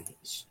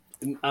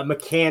a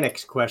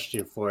mechanics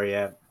question for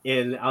you,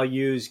 and I'll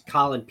use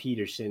Colin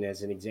Peterson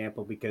as an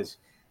example because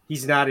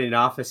he's not in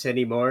office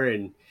anymore,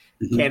 and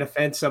can't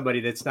offend somebody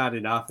that's not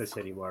in office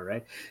anymore,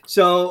 right?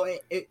 So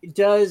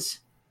does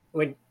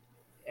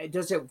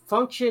it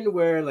function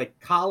where, like,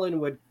 Colin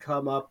would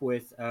come up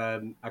with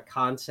a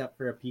concept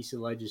for a piece of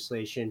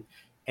legislation,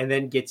 and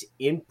then gets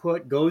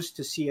input, goes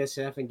to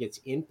CSF and gets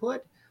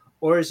input?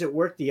 Or does it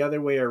work the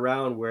other way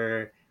around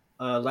where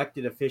an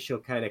elected official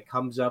kind of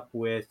comes up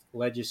with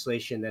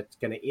legislation that's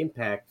going to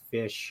impact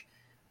fish,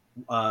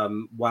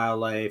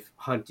 wildlife,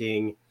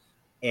 hunting,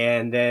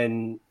 and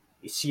then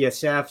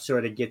CSF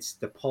sort of gets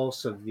the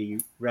pulse of the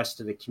rest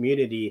of the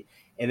community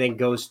and then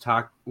goes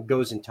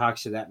and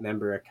talks to that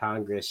member of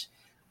Congress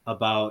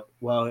about,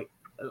 well,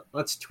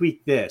 let's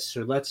tweak this,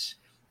 or let's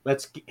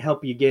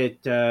help you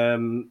get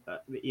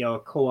a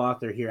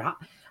co-author here.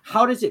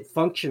 How does it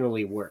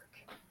functionally work?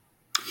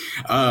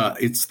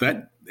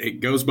 It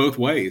goes both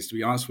ways, to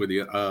be honest with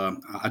you.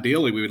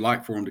 Ideally, we would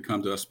like for them to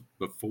come to us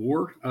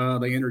before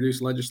they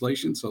introduce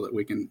legislation so that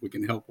we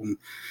can help them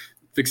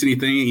fix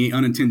any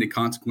unintended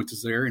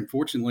consequences there. And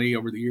fortunately,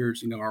 over the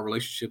years, our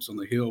relationships on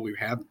the Hill, we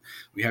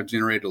have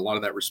generated a lot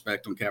of that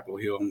respect on Capitol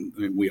Hill,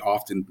 and we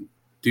often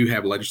do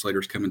have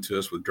legislators coming to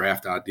us with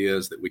draft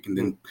ideas that we can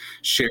then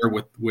share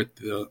with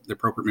the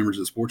appropriate members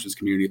of the sportsman's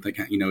community. Think,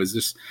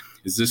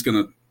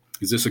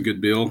 is this a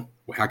good bill?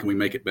 How can we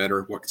make it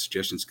better? What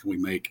suggestions can we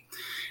make?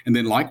 And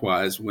then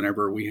likewise,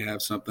 whenever we have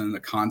a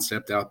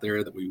concept out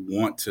there that we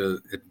want to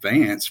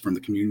advance from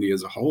the community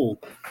as a whole,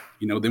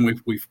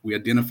 then we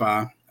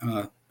identify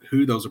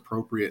who those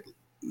appropriate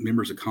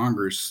members of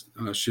Congress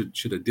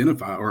should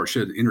identify or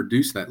should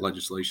introduce that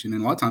legislation.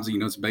 And a lot of times,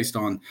 it's based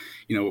on,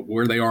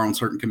 where they are on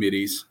certain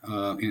committees.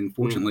 And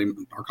fortunately,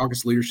 our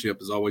caucus leadership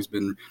has always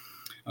been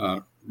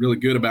really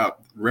good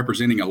about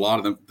representing a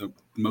lot of the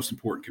most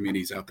important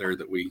committees out there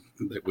that we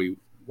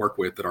work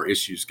with, that our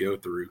issues go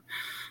through.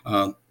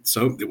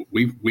 So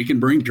we can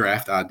bring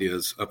draft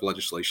ideas of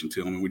legislation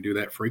to them, and we do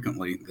that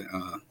frequently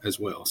as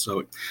well. So,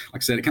 like I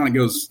said, it kind of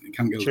goes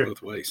Sure.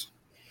 both ways.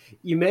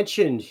 You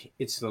mentioned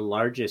it's the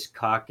largest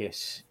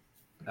caucus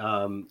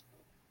in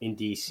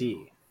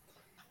DC,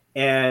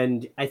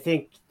 and I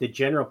think the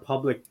general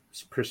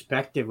public's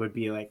perspective would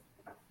be like,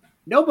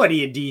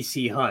 nobody in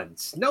DC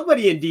hunts.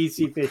 Nobody in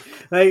DC fish.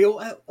 Like,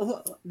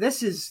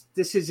 this is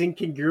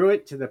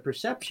incongruent to the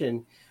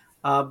perception,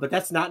 but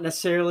that's not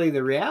necessarily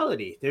the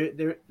reality.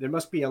 There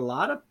must be a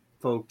lot of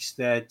folks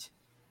that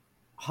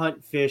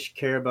hunt, fish,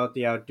 care about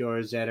the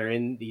outdoors that are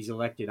in these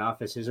elected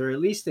offices, or at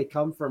least they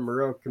come from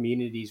rural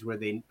communities where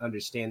they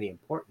understand the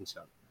importance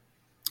of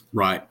it.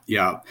 Right.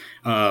 Yeah.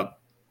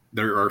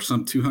 There are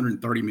some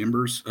 230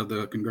 members of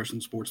the Congressional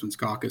Sportsmen's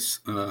Caucus,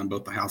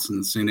 both the House and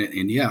the Senate.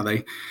 And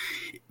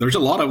there's a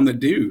lot of them that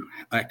do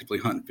actively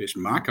hunt and fish.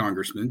 My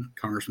Congressman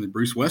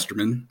Bruce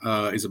Westerman,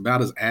 is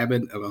about as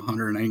avid of a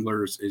hunter and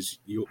angler as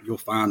you'll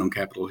find on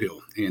Capitol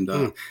Hill. And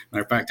matter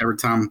of fact, every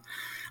time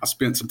I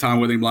spent some time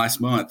with him last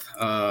month,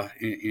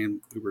 and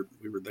we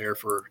were there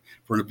for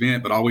an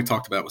event, but all we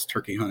talked about was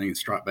turkey hunting and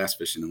striped bass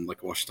fishing in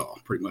Lake Ouachita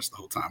pretty much the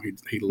whole time.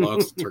 He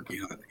loves turkey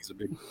hunting. He's a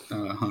big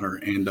hunter.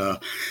 And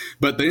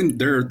but then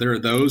there are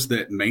those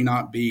that may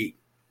not be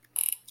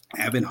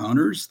avid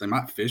hunters. They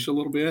might fish a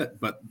little bit,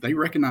 but they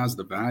recognize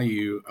the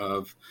value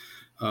of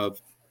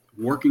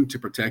working to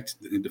protect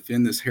and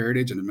defend this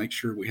heritage and to make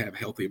sure we have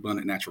healthy,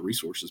 abundant natural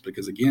resources.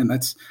 Because again,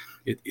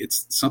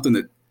 it's something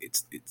that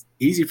it's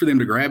easy for them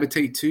to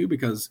gravitate to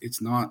because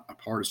it's not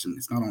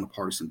on a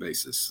partisan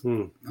basis.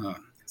 And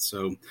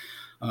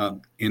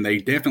they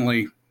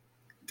definitely,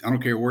 I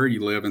don't care where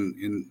you live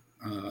in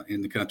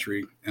the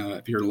country,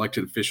 if you're an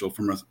elected official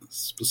from a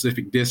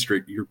specific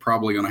district, you're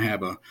probably going to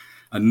have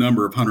a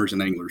number of hunters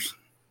and anglers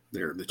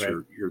there that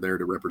you're there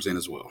to represent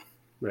as well.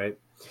 Right.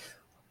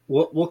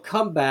 We'll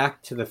come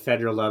back to the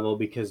federal level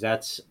because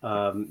that's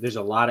there's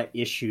a lot of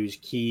issues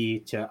key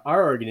to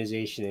our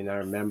organization and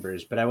our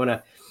members. But I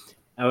want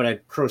to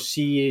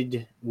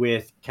proceed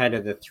with kind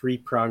of the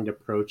three-pronged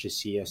approach of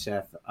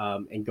CSF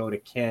and go to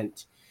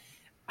Kent.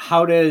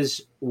 How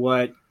does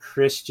what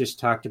Chris just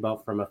talked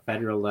about from a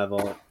federal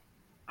level,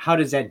 how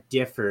does that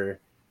differ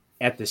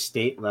at the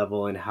state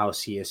level and how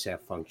CSF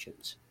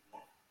functions?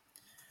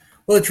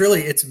 Well,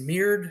 it's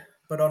mirrored,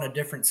 but on a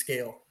different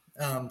scale.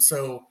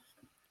 So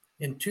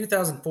in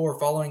 2004,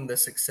 following the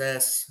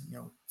success,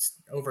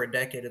 over a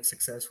decade of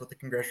success with the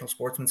Congressional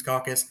Sportsmen's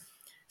Caucus,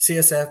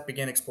 CSF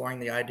began exploring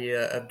the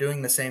idea of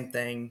doing the same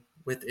thing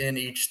within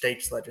each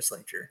state's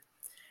legislature.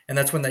 And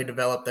that's when they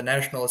developed the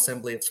National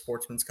Assembly of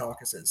Sportsmen's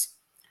Caucuses.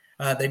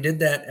 They did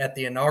that at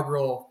the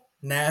inaugural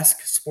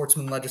NASC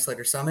Sportsman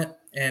Legislator Summit.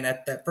 And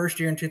at that first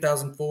year in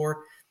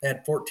 2004, they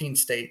had 14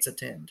 states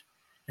attend.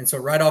 And so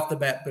right off the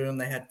bat, boom,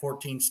 they had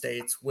 14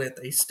 states with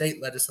a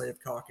state legislative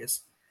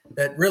caucus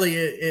that really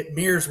it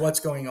mirrors what's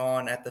going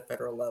on at the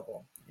federal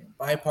level.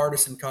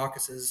 Bipartisan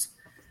caucuses,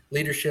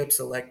 leaderships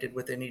elected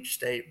within each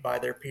state by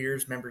their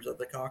peers, members of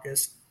the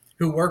caucus,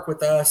 who work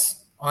with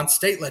us on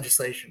state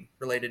legislation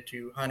related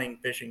to hunting,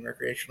 fishing,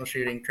 recreational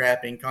shooting,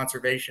 trapping,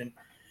 conservation,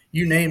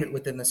 you name it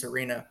within this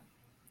arena.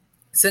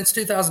 Since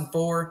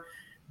 2004,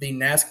 the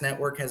NASC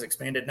network has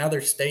expanded. Now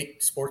there's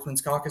state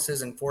sportsmen's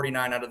caucuses in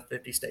 49 out of the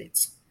 50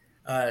 states.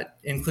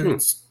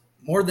 Includes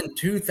more than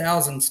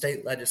 2,000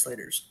 state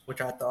legislators,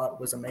 which I thought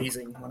was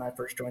amazing when I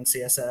first joined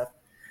CSF.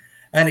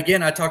 And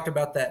again, I talked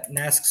about that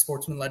NASC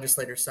Sportsman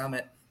Legislator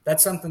Summit.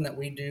 that's something that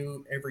we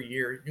do every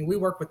year. We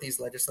work with these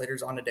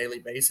legislators on a daily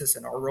basis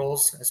in our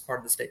roles as part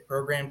of the state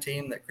program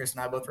team that Chris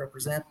and I both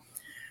represent.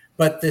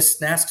 But this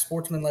NASC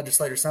Sportsman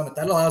Legislator Summit,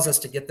 that allows us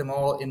to get them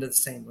all into the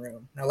same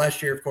room. Now,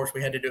 last year, of course,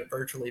 we had to do it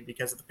virtually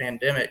because of the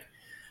pandemic.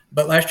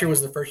 But last year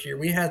was the first year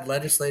we had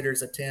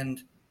legislators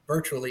attend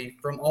virtually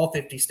from all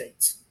 50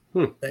 states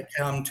that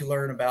come to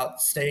learn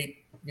about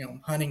state,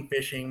 hunting,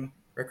 fishing,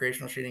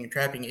 recreational shooting, and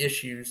trapping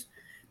issues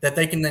that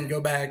they can then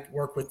go back,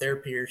 work with their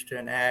peers to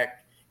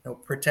enact,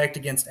 protect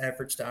against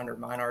efforts to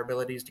undermine our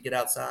abilities to get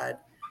outside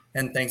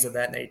and things of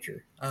that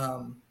nature.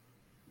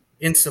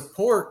 In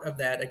support of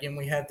that, again,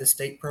 we have the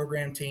state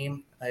program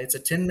team. It's a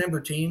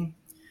 10-member team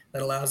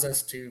that allows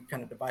us to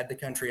kind of divide the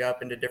country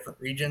up into different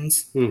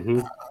regions.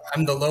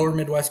 I'm the lower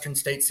Midwestern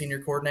state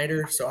senior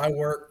coordinator, so I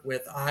work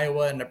with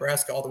Iowa and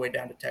Nebraska all the way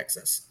down to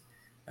Texas.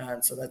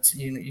 So that's,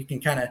 you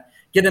can kind of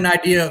get an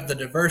idea of the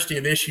diversity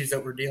of issues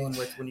that we're dealing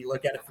with when you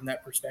look at it from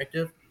that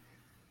perspective.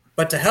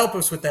 But to help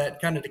us with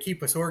that, kind of to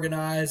keep us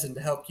organized and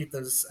to help keep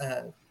those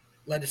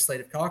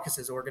legislative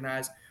caucuses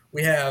organized,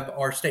 we have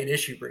our state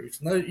issue briefs.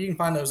 And you can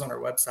find those on our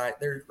website.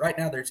 Right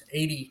now there's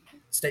 80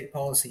 state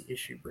policy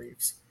issue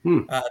briefs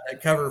that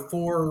cover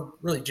 4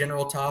 really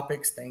general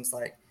topics, things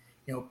like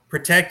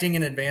protecting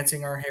and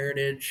advancing our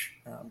heritage,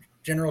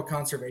 general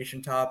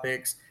conservation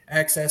topics,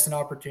 access and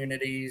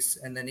opportunities,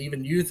 and then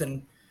even youth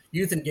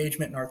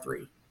engagement in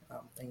R3,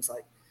 things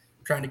like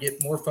trying to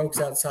get more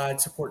folks outside,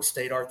 support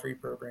state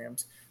R3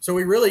 programs. So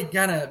we really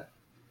kind of,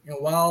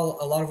 while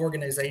a lot of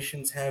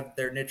organizations have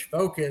their niche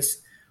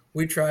focus,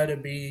 we try to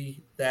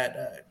be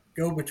that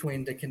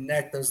go-between to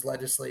connect those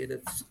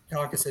legislative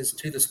caucuses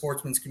to the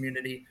sportsman's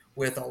community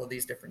with all of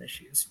these different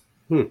issues.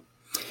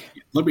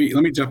 Let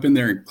me jump in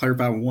there and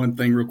clarify one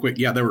thing real quick.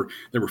 Yeah, there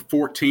were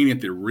 14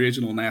 at the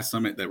original NASS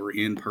Summit that were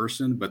in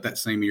person, but that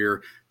same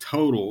year,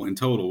 in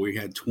total, we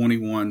had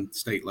 21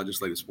 state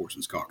legislative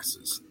sportsmen's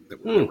caucuses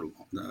that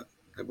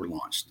were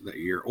launched that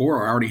year,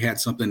 or already had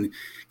something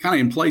kind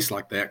of in place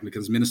like that,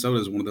 because Minnesota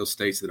is one of those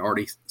states that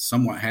already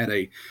somewhat had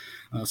a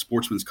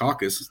sportsman's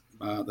caucus.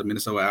 The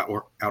Minnesota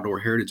Outdoor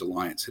Heritage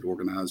Alliance had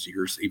organized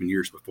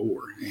years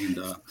before, and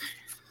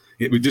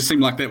it would just seem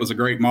like that was a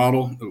great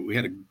model. We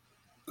had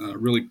a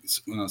really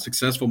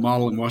successful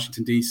model in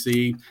Washington,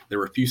 D.C. There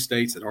were a few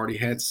states that already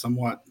had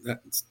somewhat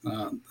that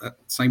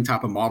same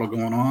type of model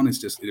going on.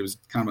 It was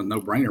kind of a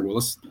no-brainer. Well,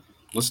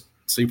 let's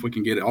see if we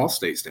can get all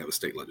states to have a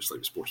state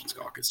legislative sportsman's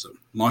caucus. So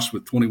launched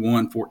with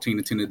 21, 14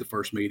 attended the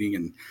first meeting,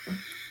 and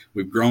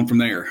we've grown from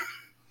there.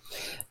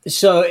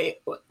 So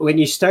when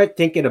you start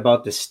thinking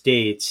about the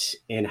states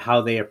and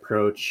how they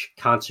approach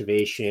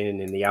conservation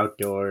and the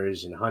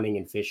outdoors and hunting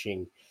and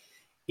fishing,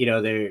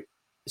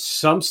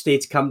 some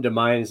states come to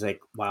mind as like,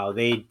 wow,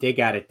 they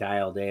got it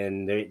dialed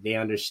in. They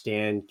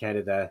understand kind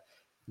of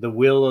the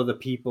will of the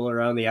people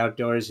around the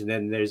outdoors. And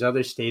then there's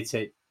other states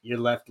that you're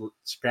left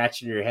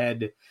scratching your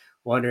head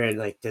wondering,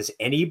 like, does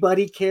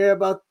anybody care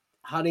about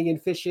hunting and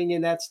fishing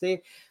in that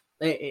state?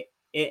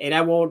 And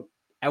I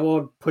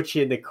won't put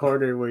you in the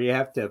corner where you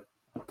have to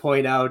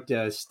point out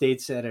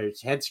states that are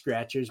head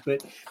scratchers,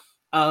 but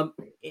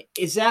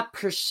is that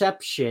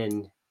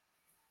perception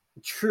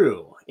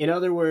true? In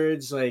other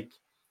words, like,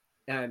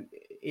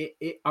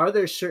 are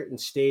there certain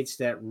states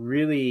that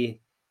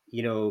really,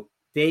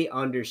 they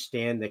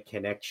understand the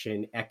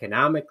connection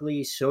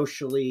economically,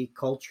 socially,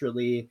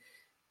 culturally,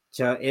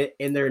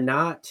 and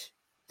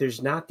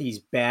there's not these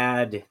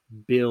bad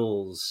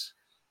bills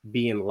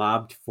being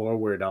lobbed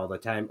forward all the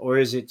time? Or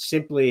is it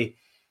simply,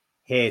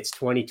 hey, it's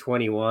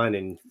 2021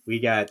 and we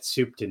got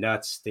soup to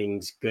nuts,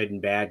 things good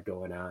and bad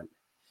going on?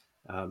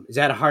 Is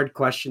that a hard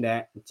question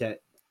to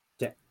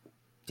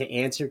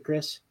answer,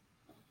 Chris?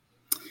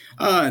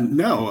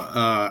 No,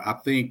 I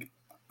think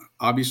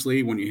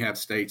obviously when you have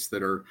states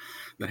that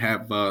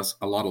have a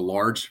lot of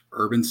large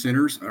urban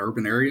centers,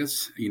 urban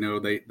areas,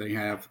 they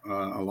have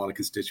a lot of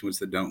constituents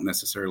that don't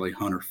necessarily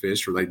hunt or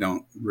fish, or they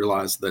don't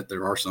realize that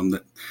there are some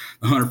that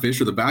hunt or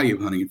fish, or the value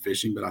of hunting and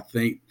fishing. But I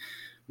think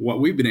what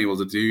we've been able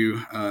to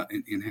do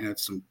and have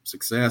some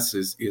success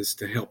is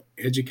to help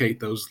educate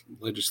those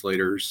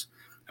legislators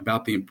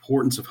about the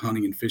importance of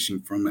hunting and fishing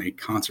from a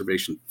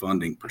conservation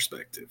funding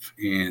perspective.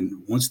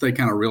 And once they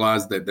kind of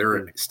realize that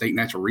they're a state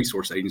natural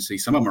resource agency,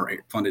 some of them are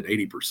funded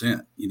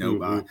 80%,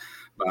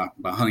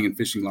 by hunting and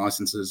fishing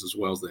licenses, as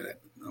well as the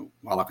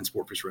wildlife and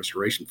sport fish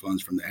restoration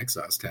funds from the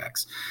excise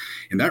tax.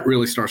 And that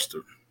really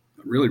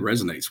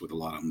resonates with a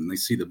lot of them. They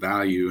see the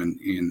value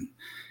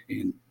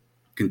in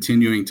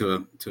continuing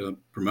to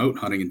promote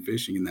hunting and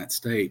fishing in that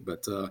state.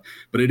 But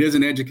it is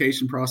an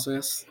education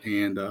process,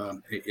 and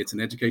it's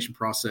an education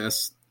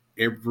process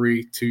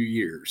every 2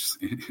 years.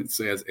 It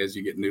says as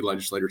you get new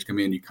legislators come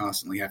in, you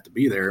constantly have to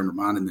be there and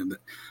reminding them that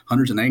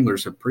hunters and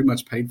anglers have pretty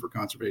much paid for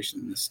conservation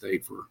in this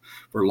state for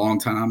a long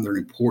time. They're an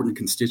important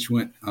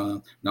constituent,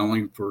 not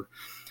only for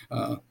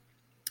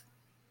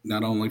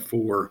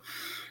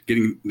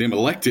getting them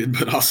elected,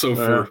 but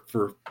also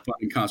for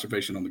funding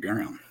conservation on the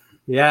ground.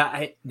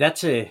 Yeah,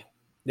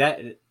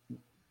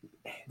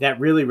 that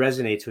really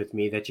resonates with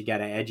me, that you got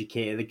to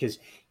educate, because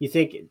you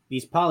think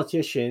these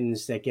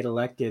politicians that get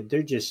elected,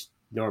 they're just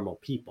normal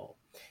people.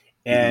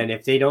 And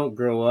if they don't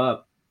grow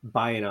up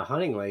buying a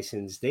hunting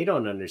license, they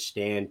don't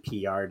understand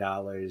PR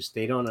dollars.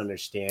 They don't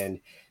understand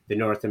the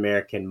North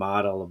American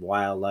model of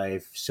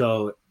wildlife.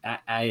 So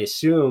I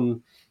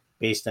assume,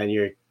 based on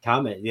your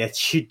comment,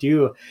 that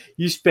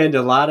you spend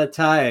a lot of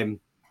time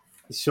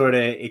sort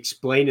of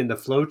explaining the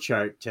flow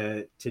chart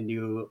to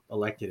new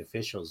elected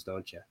officials,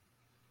 don't you?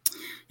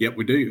 Yep,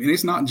 we do. And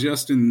it's not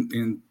just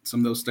in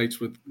some of those states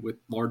with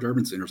large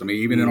urban centers. I mean,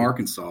 even in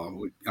Arkansas,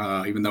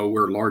 even though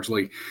we're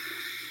largely,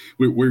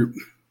 we've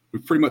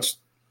pretty much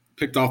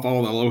picked off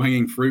all the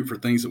low-hanging fruit for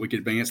things that we could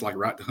advance, like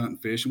right to hunt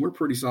and fish. And we're a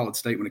pretty solid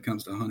state when it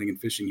comes to hunting and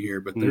fishing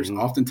here. But there's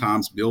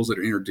oftentimes bills that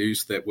are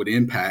introduced that would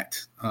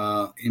impact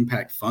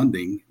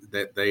funding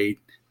that they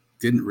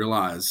didn't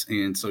realize.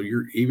 And so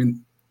you're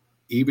even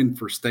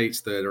for states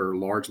that are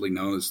largely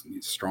known as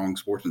strong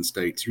sportsman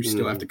states, you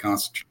still have to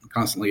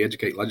constantly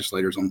educate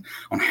legislators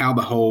on how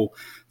the whole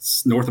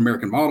North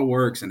American model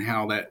works and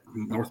how that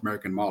North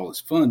American model is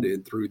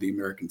funded through the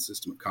American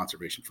System of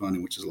Conservation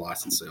Funding, which is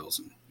license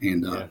sales,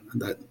 and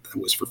that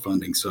was for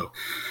funding. So,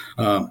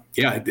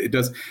 it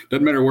doesn't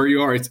matter where you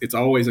are. It's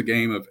always a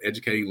game of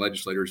educating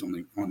legislators on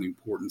the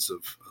importance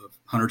of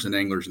hunters and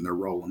anglers and their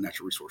role in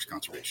natural resource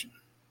conservation.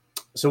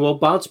 So we'll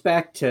bounce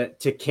back to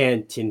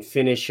Kent and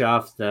finish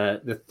off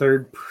the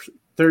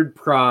third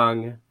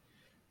prong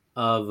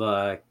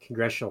of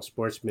Congressional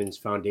Sportsmen's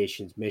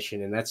Foundation's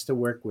mission, and that's to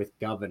work with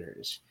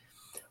governors,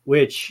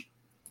 which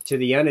to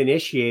the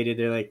uninitiated,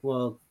 they're like,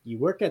 well, you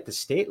work at the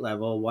state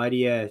level. Why do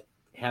you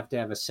have to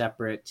have a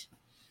separate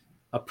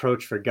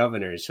approach for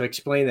governors? So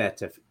explain that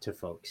to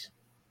folks.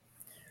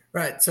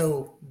 Right.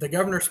 So the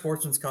Governor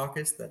Sportsman's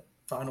Caucus, that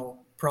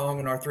final prong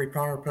in our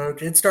three-prong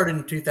approach, it started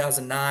in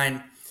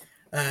 2009.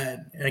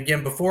 And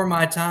again, before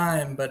my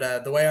time,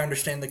 but the way I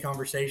understand the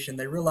conversation,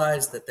 they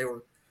realized that they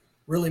were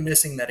really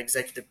missing that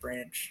executive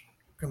branch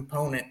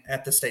component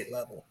at the state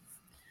level.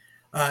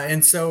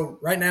 And so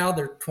right now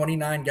there are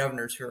 29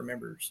 governors who are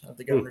members of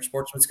the Governor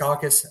Sportsman's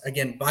Caucus.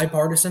 Again,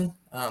 bipartisan.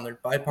 They're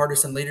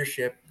bipartisan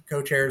leadership.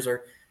 Co-chairs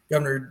are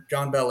Governor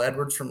John Bel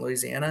Edwards from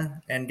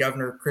Louisiana and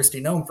Governor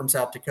Kristi Noem from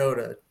South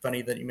Dakota.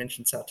 Funny that you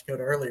mentioned South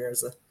Dakota earlier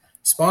as a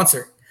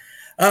sponsor.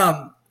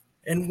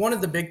 And one of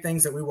the big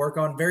things that we work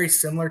on, very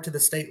similar to the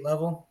state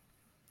level,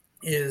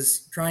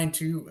 is trying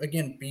to,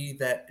 again, be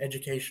that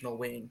educational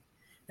wing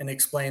and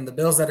explain the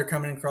bills that are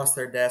coming across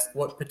their desk,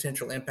 what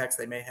potential impacts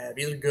they may have,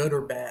 either good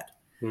or bad.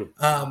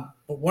 But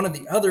one of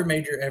the other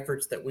major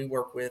efforts that we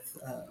work with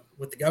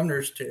the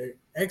governors to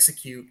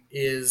execute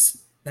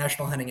is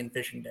National Hunting and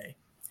Fishing Day.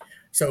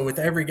 So with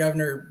every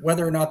governor,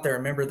 whether or not they're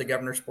a member of the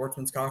Governor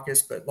Sportsman's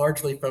Caucus, but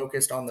largely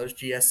focused on those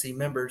GSC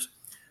members,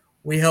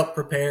 we help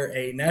prepare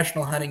a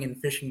National Hunting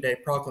and Fishing Day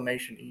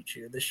proclamation each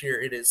year. This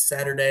year it is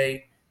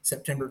Saturday,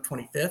 September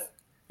 25th.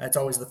 That's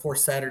always the fourth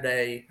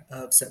Saturday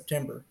of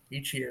September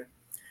each year.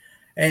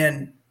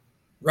 And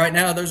right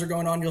now those are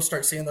going on. You'll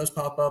start seeing those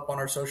pop up on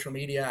our social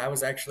media. I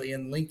was actually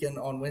in Lincoln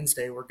on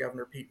Wednesday where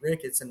Governor Pete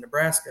Ricketts in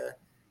Nebraska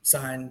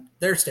signed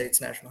their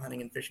state's National Hunting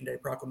and Fishing Day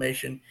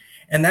proclamation.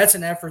 And that's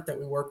an effort that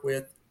we work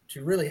with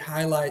to really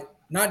highlight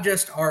not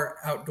just our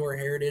outdoor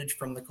heritage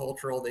from the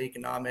cultural, the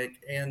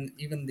economic, and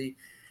even the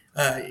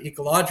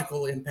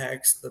ecological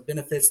impacts, the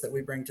benefits that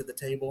we bring to the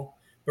table,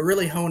 but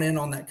really hone in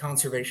on that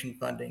conservation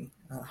funding,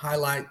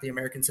 highlight the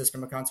American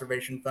System of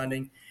Conservation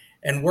Funding,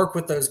 and work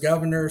with those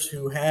governors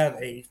who have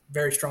a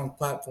very strong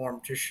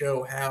platform to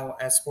show how,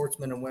 as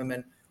sportsmen and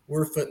women,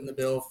 we're footing the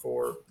bill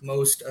for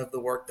most of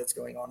the work that's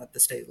going on at the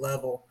state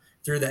level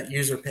through that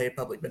user pay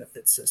public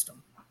benefits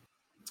system.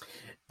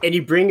 And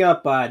you bring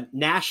up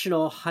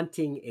National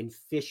Hunting and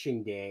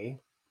Fishing Day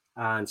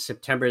on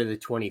September the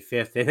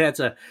 25th, and that's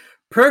a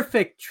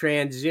perfect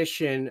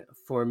transition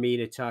for me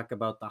to talk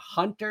about the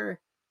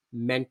Hunter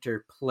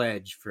Mentor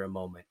Pledge for a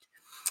moment.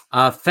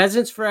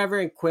 Pheasants Forever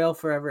and Quail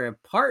Forever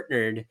have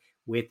partnered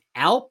with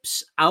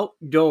Alps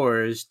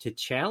Outdoors to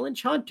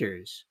challenge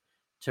hunters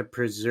to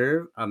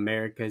preserve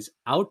America's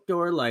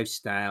outdoor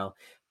lifestyle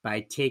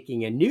by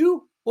taking a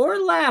new or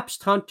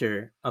lapsed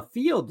hunter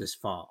afield this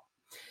fall.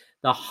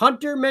 The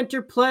Hunter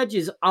Mentor Pledge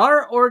is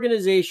our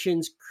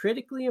organization's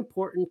critically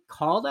important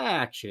call to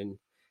action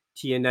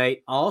to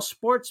unite all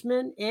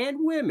sportsmen and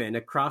women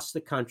across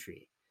the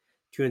country.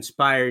 To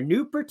inspire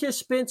new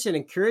participants and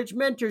encourage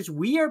mentors,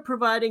 we are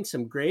providing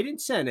some great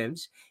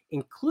incentives,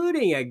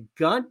 including a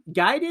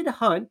guided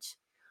hunt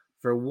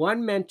for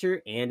one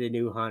mentor and a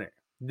new hunter.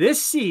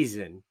 This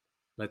season,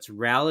 let's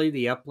rally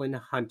the upland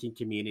hunting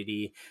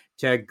community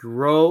to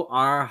grow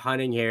our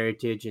hunting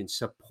heritage and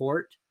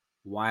support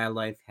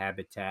wildlife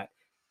habitat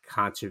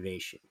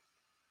conservation,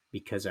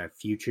 because our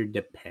future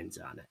depends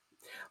on it.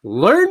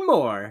 Learn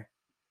more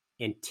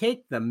and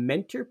take the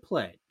Mentor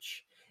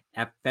Pledge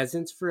at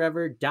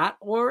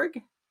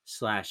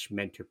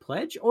pheasantsforever.org/mentor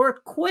pledge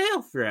or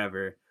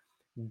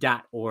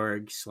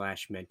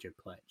quailforever.org/mentor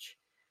pledge.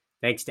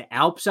 Thanks to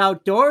Alps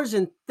Outdoors,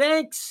 and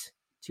thanks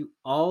to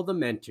all the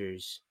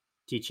mentors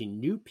teaching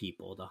new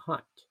people to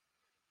hunt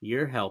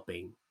you're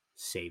helping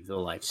save the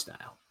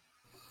lifestyle.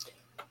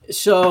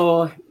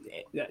 So,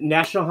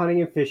 National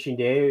Hunting and Fishing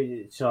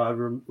Day. So, I'll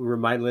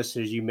remind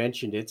listeners, you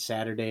mentioned it,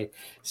 Saturday,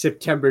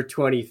 September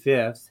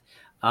 25th.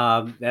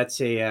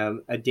 That's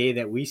a day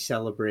that we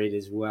celebrate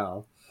as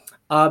well.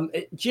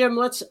 Jim,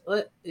 let's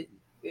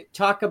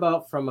talk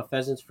about from a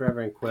Pheasants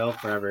Forever and Quail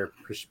Forever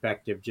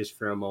perspective just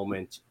for a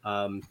moment,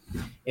 and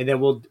then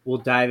we'll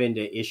dive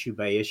into issue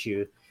by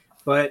issue.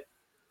 But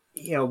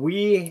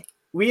we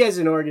as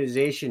an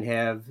organization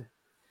have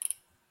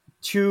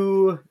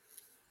two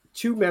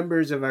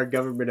members of our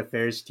government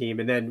affairs team,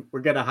 and then we're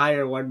going to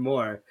hire one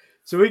more.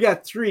 So we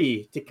got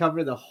 3 to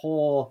cover the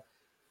whole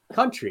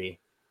country.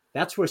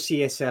 That's where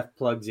CSF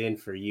plugs in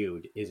for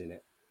you, isn't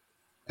it?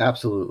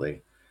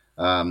 Absolutely.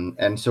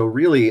 And so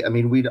really, I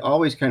mean, we'd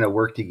always kind of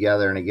work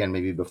together. And again,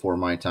 maybe before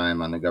my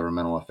time on the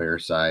governmental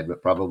affairs side,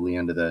 but probably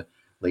into the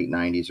late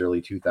 90s,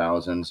 early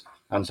 2000s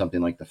on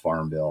something like the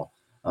Farm Bill.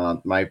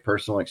 My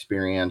personal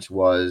experience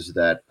was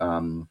that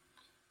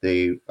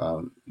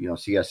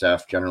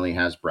CSF generally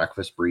has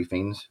breakfast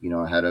briefings,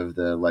 ahead of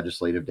the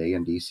legislative day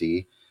in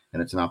DC.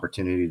 And it's an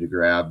opportunity to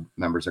grab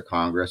members of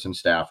Congress and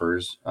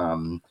staffers,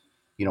 an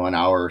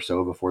hour or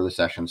so before the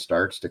session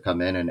starts to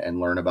come in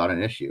and learn about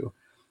an issue.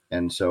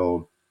 And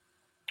so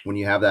when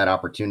you have that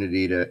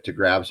opportunity to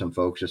grab some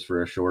folks just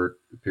for a short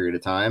period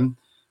of time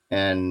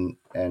and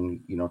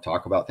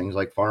talk about things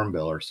like Farm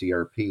Bill or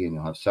CRP, and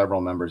you'll have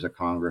several members of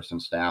Congress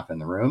and staff in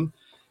the room.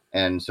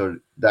 And so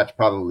that's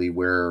probably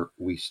where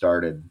we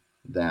started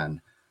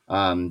then.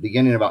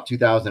 Beginning about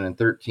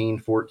 2013,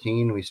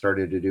 14, we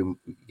started to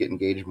get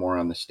engaged more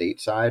on the state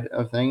side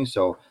of things.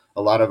 So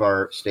a lot of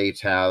our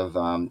states have,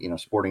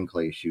 sporting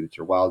clay shoots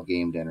or wild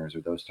game dinners or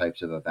those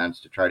types of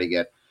events to try to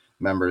get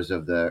members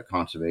of the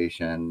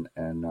conservation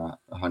and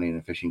hunting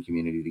and fishing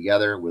community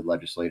together with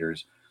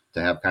legislators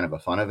to have kind of a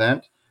fun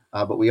event.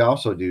 But we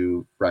also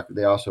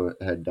they also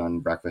had done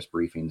breakfast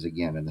briefings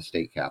again in the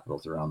state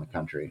capitals around the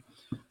country.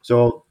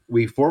 So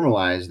we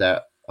formalized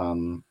that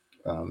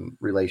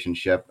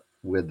relationship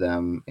with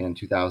them in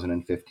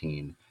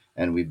 2015,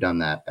 and we've done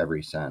that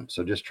ever since.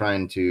 So just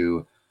trying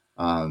to,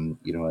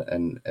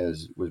 and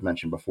as was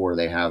mentioned before,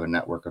 they have a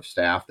network of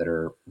staff that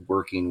are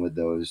working with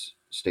those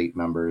state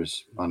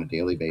members on a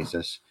daily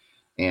basis,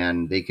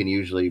 and they can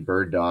usually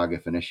bird dog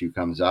if an issue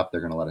comes up.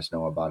 They're going to let us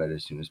know about it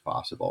as soon as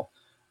possible.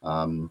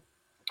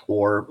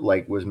 Or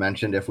like was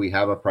mentioned, if we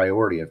have a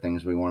priority of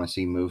things we want to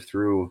see move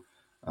through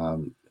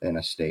in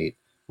a state,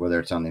 whether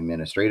it's on the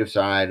administrative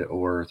side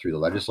or through the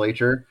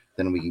legislature,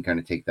 then we can kind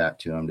of take that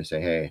to them to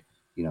say, hey,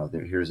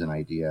 here's an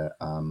idea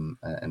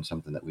and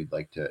something that we'd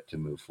like to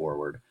move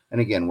forward. And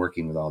again,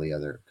 working with all the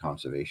other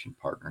conservation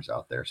partners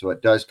out there. So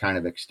it does kind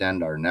of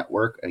extend our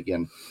network.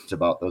 Again, it's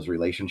about those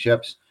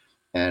relationships.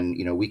 And,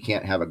 we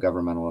can't have a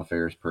governmental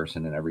affairs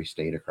person in every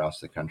state across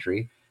the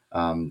country.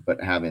 But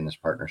having this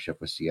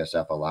partnership with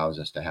CSF allows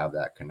us to have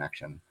that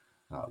connection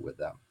with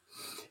them.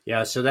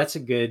 Yeah, so that's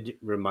a good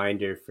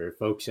reminder for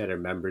folks that are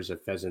members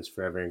of Pheasants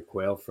Forever and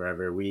Quail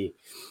Forever. We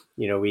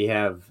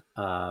have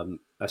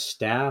a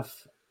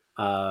staff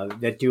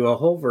that do a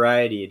whole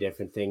variety of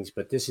different things,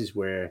 but this is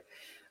where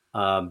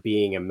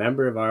being a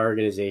member of our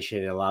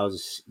organization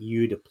allows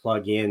you to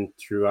plug in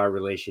through our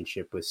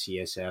relationship with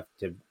CSF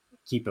to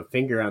keep a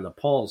finger on the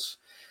pulse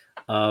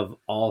of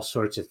all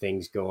sorts of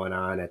things going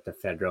on at the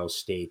federal,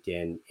 state,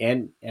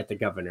 and at the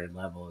governor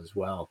level as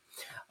well.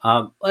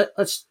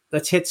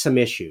 Let's hit some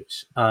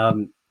issues.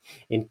 And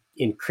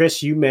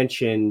Chris, you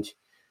mentioned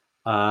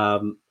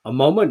a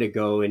moment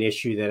ago an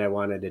issue that I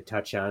wanted to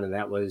touch on, and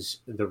that was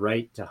the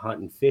right to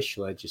hunt and fish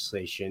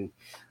legislation.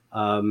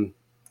 And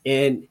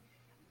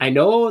I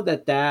know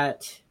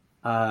that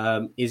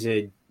is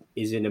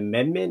an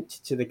amendment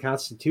to the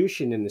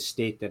Constitution in the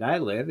state that I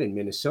live in,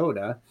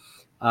 Minnesota.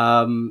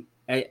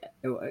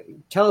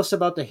 Tell us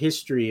about the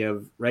history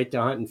of right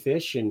to hunt and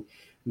fish, and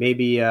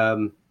maybe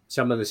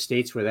some of the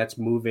states where that's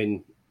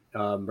moving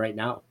right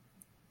now.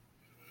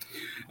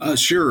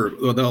 Sure.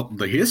 Well,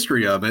 the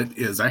history of it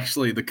is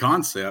actually the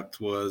concept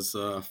was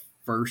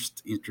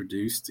first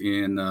introduced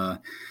in,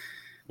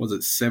 was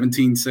it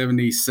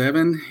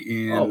 1777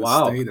 in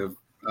the state of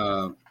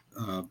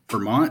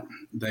Vermont.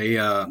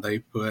 They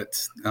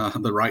put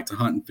the right to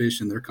hunt and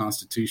fish in their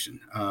constitution.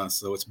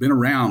 So it's been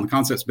around. The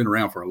concept's been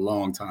around for a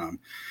long time.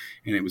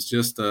 And it was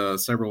just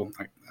several,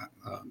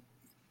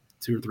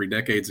 2 or 3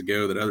 decades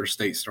ago that other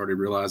states started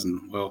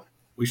realizing, well,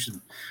 we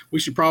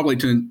should probably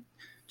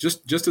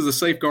just as a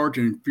safeguard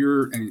to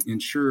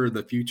ensure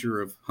the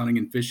future of hunting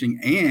and fishing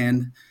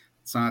and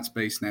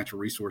science-based natural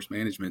resource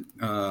management,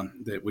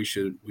 that we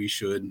should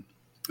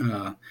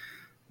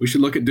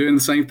look at doing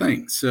the same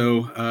thing.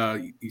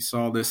 So you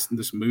saw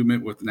this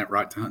movement with that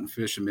right to hunt and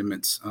fish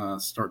amendments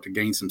start to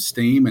gain some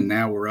steam, and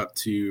now we're up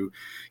to.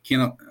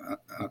 Ken,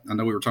 I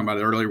know we were talking about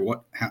it earlier.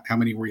 How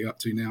many were you up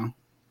to now?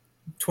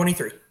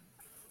 23.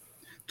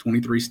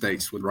 23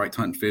 states with right to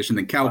hunt and fish, and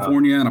then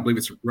California and I believe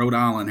it's Rhode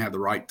Island have the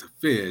right to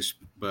fish.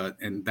 I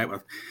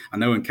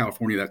know in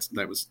California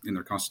that was in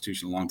their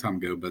constitution a long time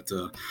ago. But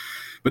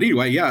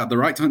anyway, yeah, the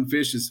right to hunt and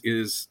fish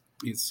is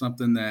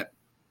something that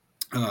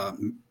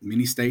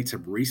Many states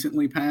have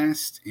recently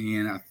passed,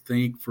 and I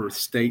think for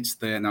states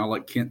that, and I'll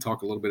let Kent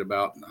talk a little bit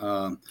about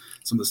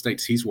some of the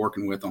states he's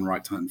working with on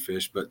right to hunt and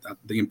fish, but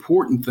the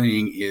important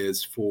thing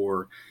is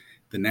for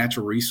the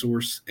Natural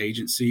Resource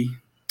Agency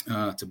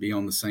to be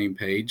on the same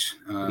page,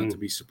 to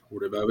be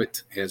supportive of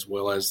it, as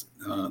well as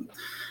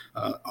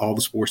all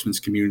the sportsman's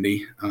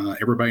community.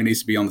 Everybody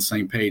needs to be on the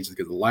same page,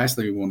 because the last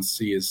thing we want to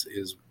see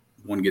is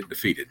one get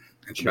defeated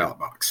at the ballot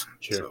box.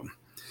 Sure. So,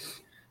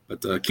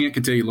 but Kent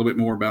can tell you a little bit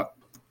more about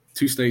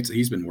 2 states that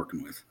he's been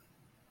working with.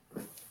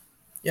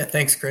 Yeah,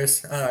 thanks,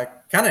 Chris.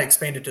 Kind of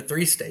expanded to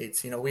 3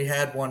 states. We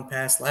had one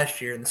passed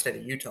last year in the state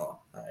of Utah.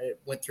 It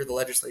went through the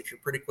legislature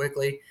pretty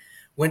quickly,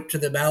 went to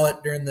the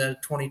ballot during the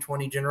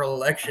 2020 general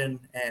election,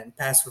 and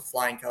passed with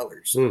flying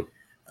colors. So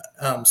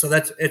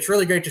it's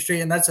really great to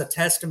see, and that's a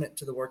testament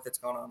to the work that's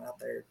gone on out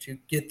there to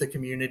get the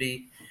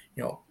community,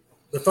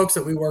 the folks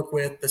that we work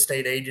with, the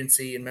state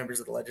agency, and members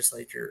of the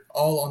legislature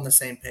all on the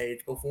same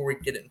page before we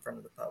get it in front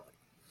of the public.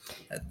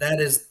 That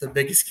is the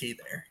biggest key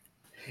there.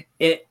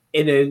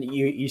 And then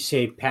you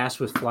say pass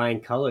with flying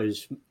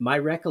colors. My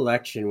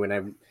recollection when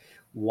I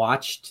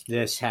watched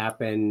this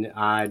happen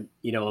on,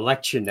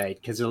 election night,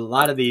 because a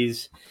lot of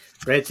these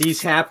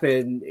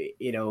happen,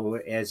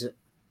 as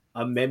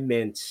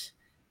amendments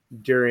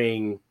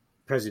during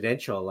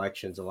presidential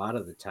elections a lot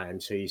of the time.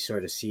 So you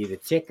sort of see the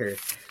ticker.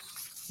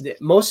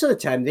 Most of the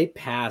time they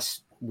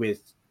pass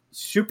with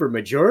super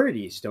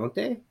majorities, don't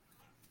they?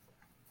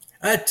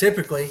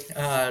 Typically,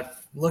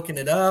 looking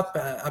it up,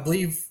 I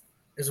believe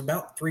is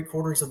about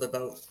 3/4 of the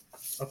vote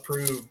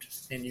approved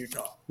in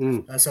Utah.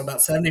 So about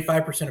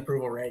 75%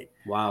 approval rate.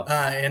 Wow.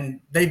 And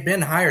they've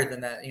been higher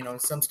than that. In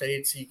some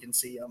states you can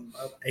see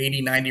up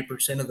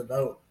 80-90% of the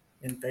vote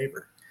in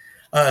favor.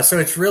 So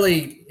it's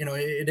really,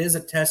 it is a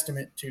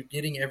testament to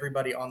getting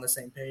everybody on the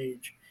same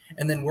page,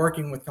 and then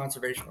working with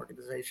conservation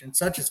organizations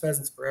such as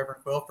Pheasants Forever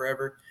and Quail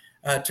Forever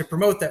to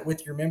promote that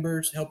with your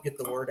members, help get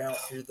the word out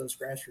through those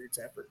grassroots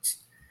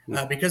efforts.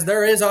 Because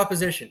there is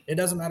opposition. It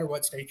doesn't matter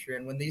what state you're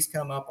in. When these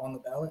come up on the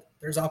ballot,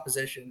 there's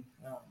opposition.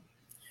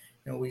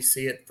 We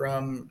see it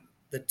from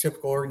the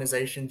typical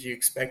organizations you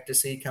expect to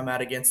see come out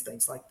against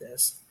things like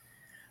this.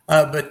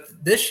 But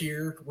this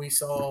year, we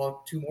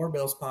saw 2 more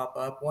bills pop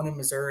up, one in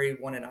Missouri,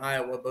 one in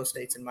Iowa, both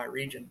states in my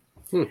region.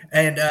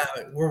 And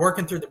we're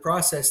working through the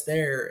process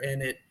there.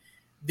 And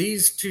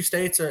these 2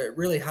 states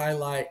really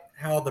highlight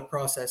how the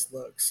process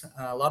looks.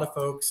 A lot of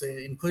folks,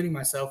 including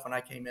myself when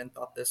I came in,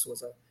 thought this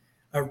was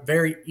a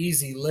very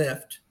easy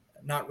lift,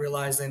 not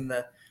realizing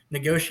the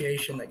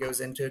negotiation that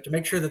goes into it to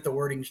make sure that the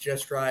wording's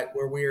just right,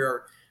 where we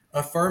are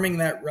affirming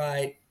that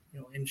right,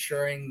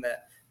 ensuring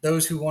that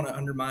those who want to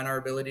undermine our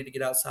ability to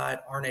get outside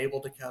aren't able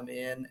to come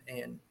in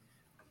and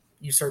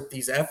usurp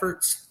these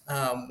efforts,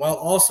 while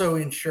also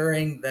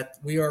ensuring that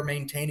we are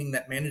maintaining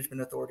that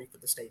management authority for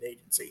the state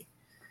agency.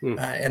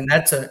 And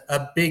that's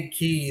a big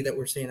key that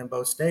we're seeing in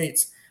both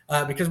states,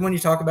 because when you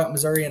talk about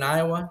Missouri and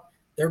Iowa,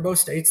 they're both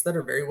states that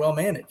are very well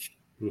managed.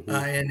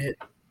 And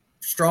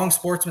strong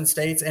sportsman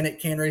states, and it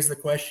can raise the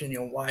question,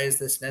 why is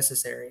this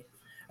necessary?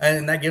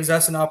 And that gives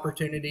us an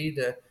opportunity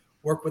to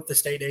work with the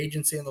state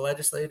agency and the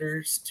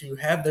legislators to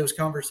have those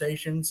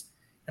conversations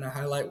and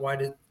highlight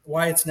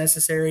why it's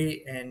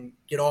necessary and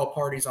get all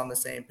parties on the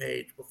same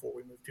page before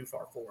we move too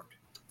far forward.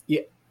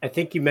 Yeah, I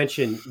think you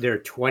mentioned there are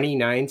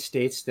 29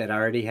 states that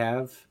already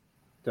have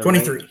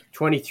 23.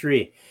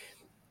 23.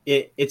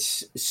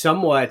 It's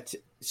somewhat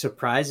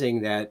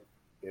surprising that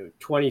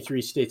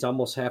 23 states,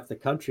 almost half the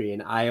country,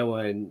 in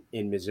Iowa and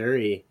in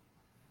Missouri,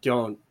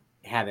 don't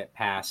have it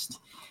passed.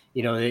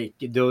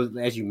 Those,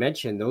 as you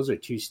mentioned, those are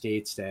 2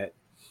 states that,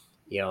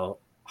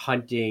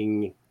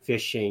 hunting,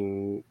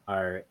 fishing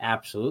are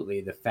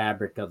absolutely the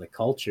fabric of the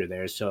culture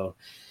there. So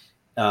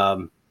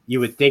you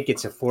would think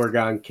it's a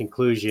foregone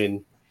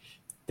conclusion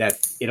that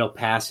it'll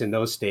pass in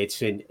those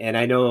states. And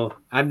I know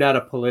I'm not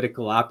a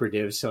political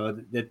operative, so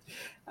that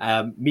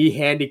me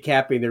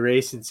handicapping the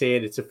race and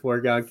saying it's a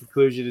foregone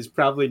conclusion is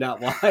probably not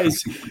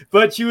wise.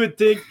 But you would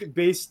think,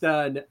 based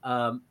on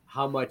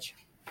how much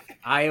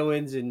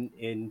Iowans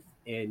and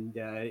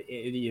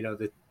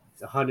the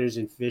hunters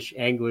and fish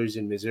anglers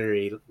in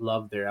Missouri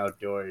love their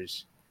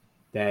outdoors,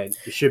 that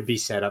it should be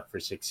set up for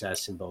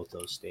success in both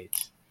those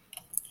states.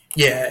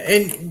 Yeah,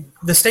 and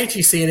the states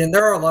you see it in,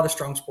 there are a lot of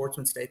strong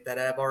sportsman states that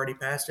have already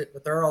passed it,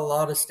 but there are a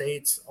lot of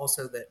states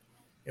also that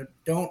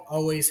don't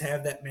always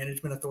have that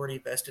management authority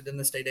vested in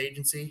the state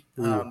agency.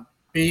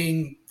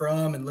 Being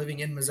from and living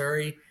in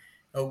Missouri,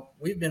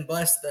 we've been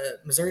blessed. The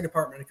Missouri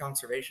Department of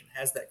Conservation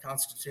has that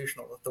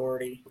constitutional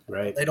authority.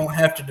 Right. They don't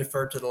have to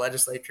defer to the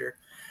legislature.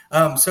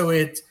 So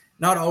it's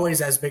not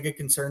always as big a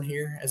concern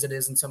here as it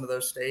is in some of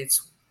those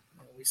states.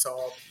 We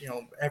saw,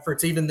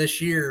 efforts even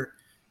this year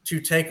to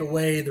take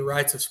away the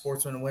rights of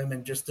sportsmen and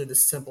women just through the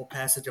simple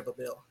passage of a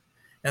bill.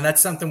 And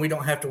that's something we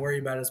don't have to worry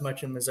about as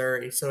much in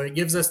Missouri. So it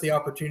gives us the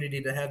opportunity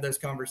to have those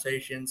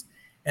conversations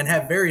and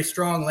have very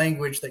strong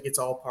language that gets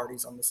all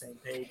parties on the same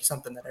page,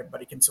 something that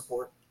everybody can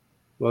support.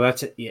 Well,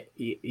 that's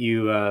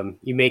you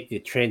make the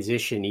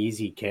transition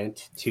easy,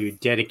 Kent, to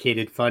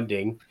dedicated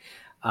funding.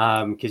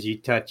 because you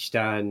touched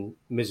on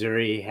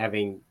Missouri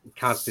having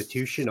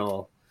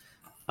constitutional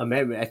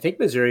amendment. I think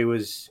Missouri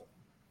was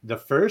the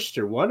first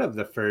or one of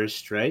the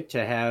first, right,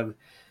 to have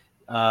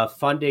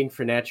funding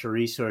for natural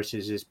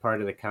resources as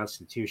part of the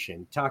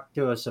Constitution. Talk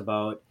to us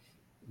about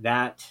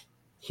that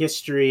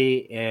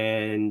history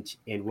and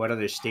what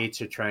other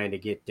states are trying to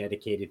get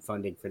dedicated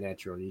funding for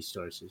natural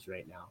resources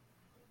right now.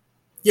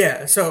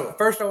 Yeah. So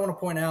first, I want to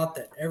point out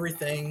that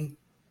everything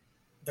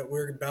that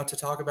we're about to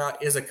talk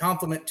about is a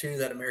complement to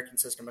that American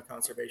system of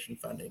conservation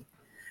funding.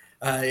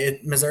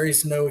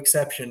 Missouri's no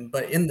exception,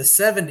 but in the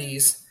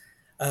 70s,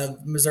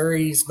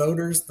 Missouri's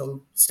voters, the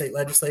state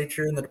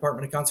legislature, and the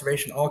Department of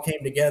Conservation all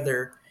came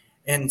together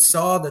and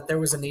saw that there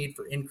was a need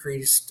for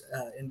increased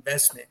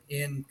investment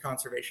in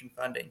conservation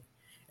funding.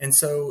 And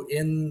so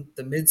in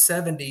the mid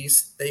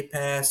 70s, they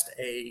passed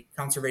a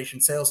conservation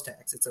sales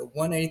tax. It's a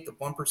 1/8 of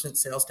 1%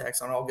 sales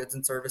tax on all goods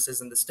and services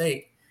in the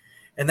state.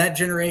 And that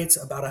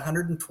generates about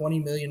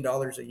 $120 million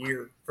a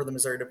year for the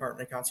Missouri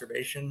Department of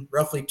Conservation,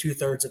 roughly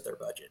 2/3 of their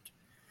budget.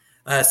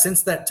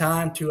 Since that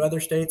time, 2 other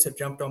states have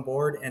jumped on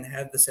board and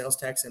have the sales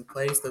tax in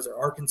place. Those are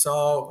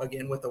Arkansas,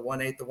 again, with the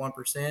 1/8 of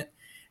 1%.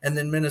 And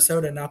then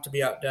Minnesota, not to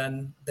be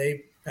outdone,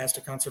 they passed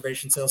a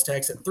conservation sales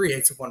tax at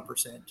 3/8 of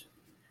 1%.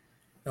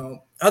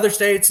 Other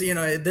states,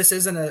 this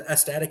isn't a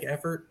static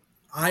effort.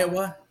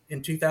 Iowa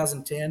in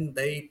 2010,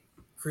 they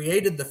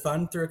created the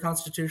fund through a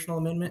constitutional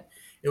amendment.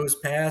 It was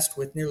passed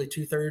with nearly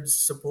 2/3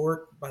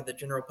 support by the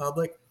general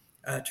public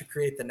to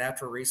create the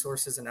Natural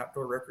Resources and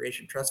Outdoor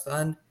Recreation Trust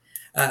Fund.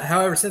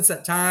 However, since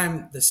that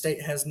time, the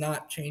state has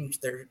not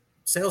changed their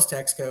sales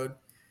tax code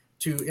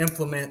to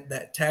implement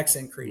that tax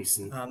increase.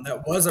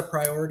 That was a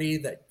priority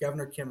that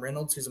Governor Kim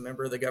Reynolds, who's a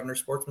member of the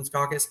Governor's Sportsman's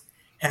Caucus,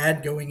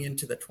 had going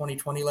into the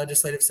 2020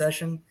 legislative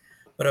session.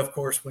 But of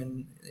course,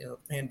 when the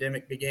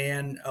pandemic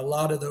began, a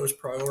lot of those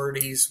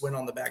priorities went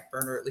on the back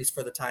burner, at least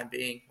for the time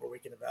being, where we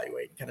can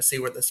evaluate and kind of see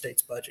where the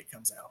state's budget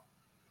comes out.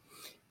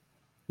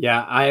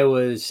 Yeah,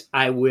 Iowa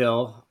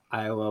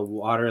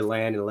Water,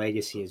 Land, and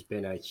Legacy has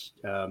been a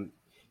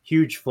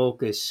huge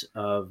focus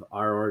of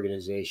our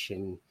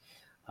organization.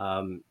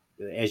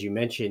 As you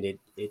mentioned,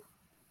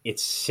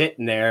 it's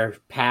sitting there,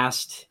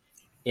 passed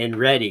and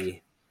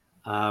ready.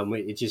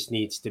 It just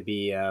needs to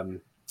be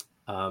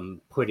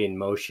put in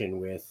motion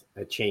with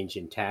a change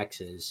in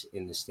taxes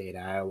in the state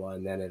of Iowa,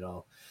 and then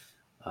it'll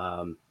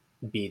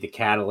be the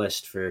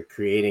catalyst for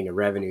creating a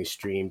revenue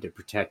stream to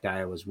protect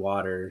Iowa's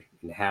water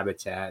and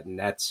habitat. And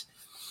that's,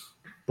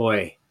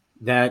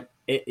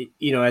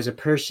 as a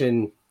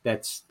person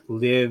that's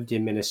lived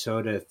in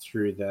Minnesota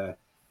through the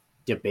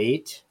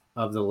debate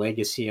of the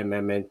Legacy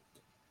Amendment,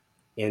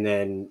 and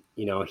then,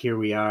 here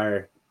we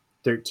are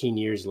 13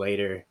 years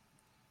later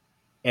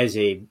as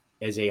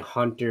a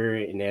hunter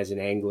and as an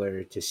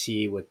angler, to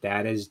see what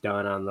that has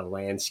done on the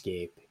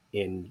landscape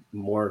in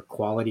more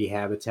quality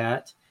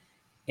habitat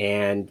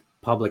and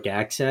public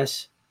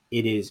access.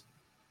 It is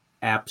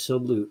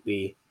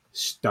absolutely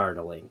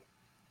startling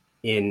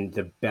in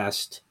the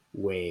best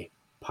way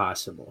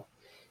possible.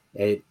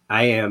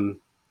 I'm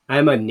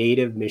a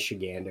native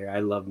Michigander. I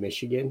love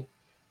Michigan,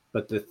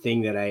 but the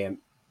thing that I am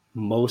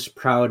most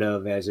proud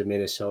of as a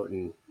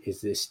Minnesotan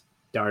is this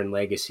darn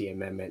Legacy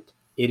Amendment.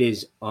 It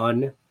is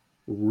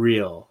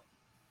unreal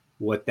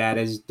what that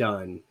has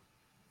done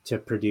to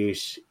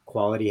produce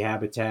quality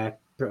habitat,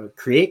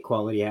 create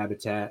quality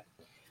habitat,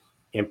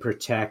 and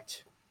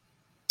protect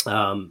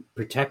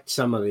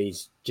some of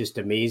these just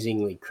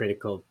amazingly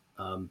critical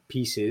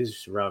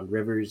pieces around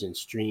rivers and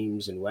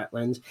streams and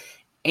wetlands,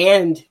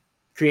 and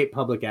create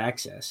public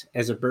access.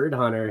 As a bird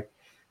hunter,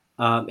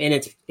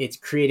 and it's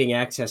creating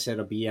access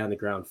that'll be on the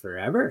ground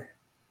forever.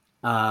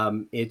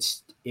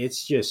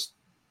 It's just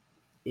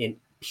a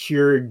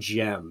pure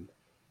gem.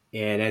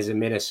 And as a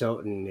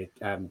Minnesotan,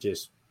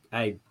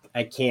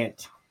 I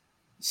can't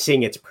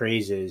sing its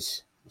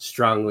praises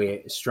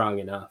strong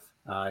enough.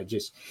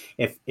 Just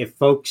if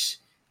folks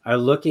are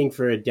looking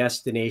for a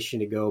destination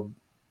to go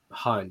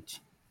hunt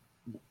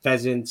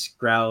pheasants,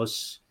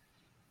 grouse,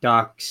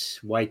 ducks,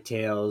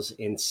 whitetails,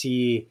 and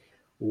see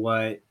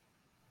what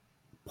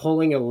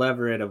pulling a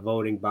lever at a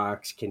voting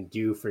box can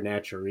do for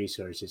natural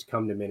resources,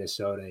 come to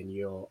Minnesota and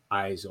your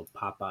eyes will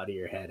pop out of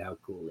your head how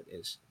cool it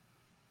is.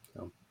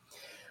 So,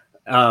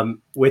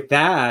 with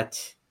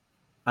that,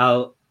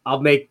 I'll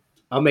make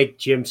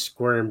Jim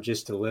squirm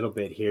just a little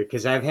bit here,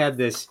 because I've had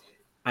this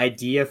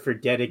idea for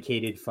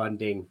dedicated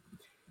funding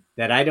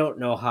that I don't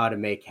know how to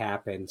make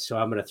happen. So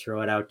I'm going to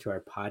throw it out to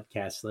our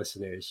podcast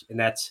listeners. And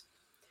that's,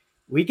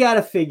 we got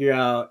to figure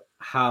out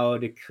how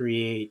to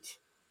create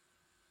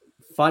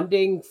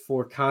funding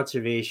for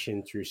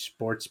conservation through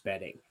sports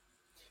betting.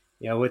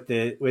 With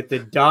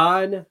the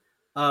dawn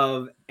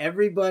of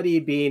everybody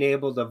being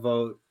able to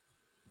vote,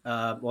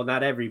 well,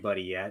 not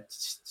everybody yet.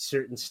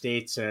 Certain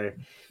states are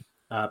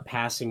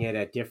passing it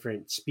at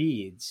different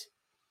speeds.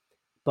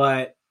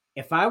 But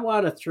if I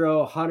want to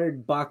throw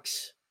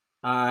 $100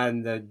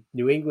 on the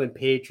New England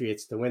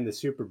Patriots to win the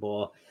Super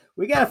Bowl,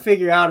 we got to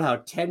figure out how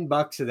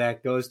 $10 of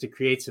that goes to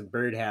create some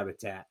bird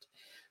habitat.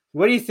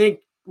 What do you think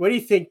what do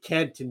you think,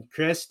 Kent and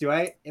Chris?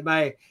 Am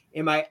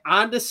I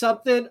onto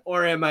something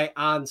or am I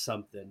on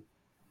something?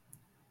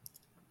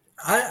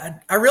 I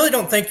really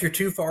don't think you're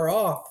too far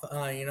off.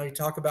 You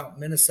talk about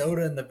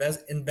Minnesota and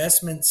the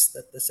investments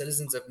that the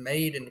citizens have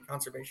made in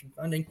conservation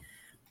funding.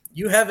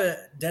 You have a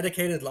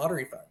dedicated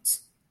lottery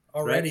funds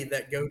already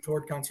that go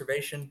toward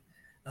conservation.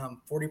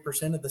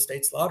 40% of the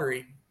state's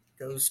lottery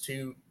goes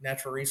to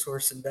natural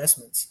resource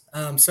investments.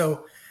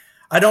 So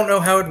I don't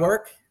know how it'd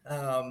work.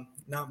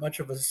 Not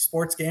much of a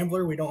sports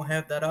gambler. We don't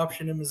have that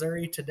option in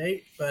Missouri to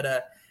date,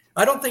 but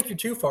I don't think you're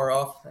too far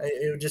off.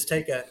 It would just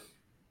take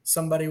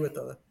somebody with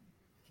a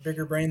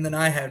bigger brain than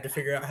I have to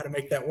figure out how to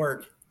make that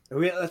work.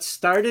 Let's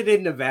start it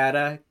in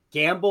Nevada.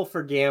 Gamble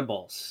for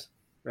gambles,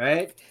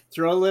 right?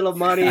 Throw a little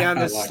money on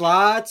the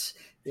slots.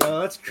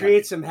 Let's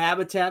create some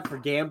habitat for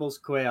Gamble's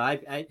quail.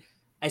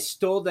 I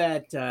stole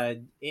that.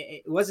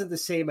 It wasn't the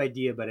same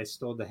idea, but I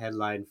stole the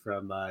headline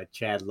from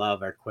Chad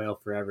Love, our Quail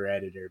Forever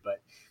editor.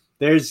 But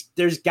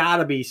there's got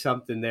to be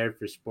something there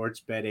for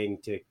sports betting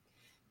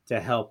to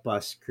help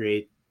us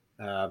create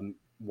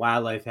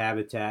wildlife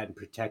habitat and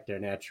protect our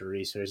natural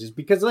resources.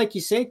 Because like you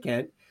say,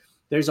 Kent,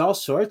 there's all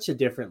sorts of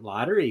different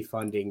lottery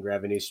funding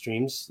revenue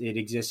streams. It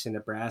exists in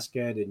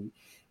Nebraska and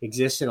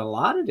exists in a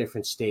lot of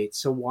different states.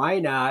 So why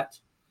not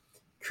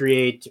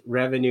create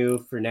revenue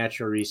for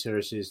natural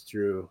resources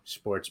through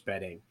sports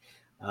betting?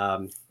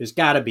 There's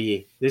got to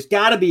be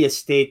a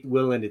state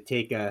willing to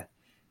take a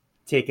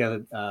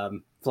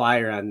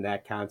flyer on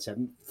that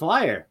concept.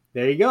 Flyer,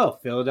 there you go,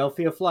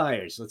 Philadelphia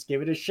Flyers. Let's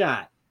give it a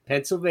shot.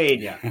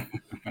 Pennsylvania.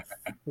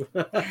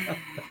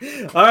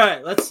 All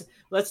right,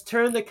 let's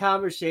turn the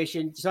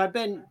conversation. So I've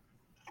been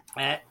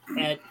at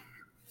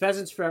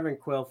Pheasants Forever and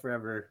Quail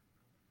Forever,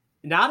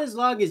 not as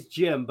long as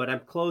Jim, but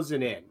I'm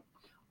closing in.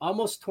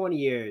 Almost 20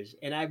 years,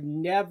 and I've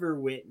never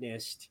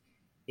witnessed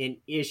an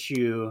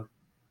issue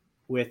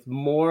with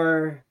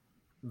more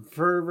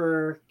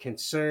fervor,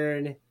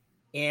 concern,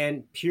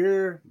 and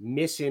pure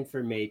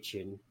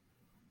misinformation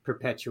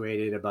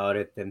perpetuated about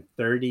it than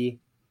 30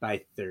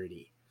 by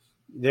 30.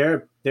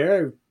 There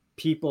are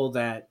people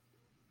that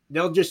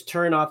they'll just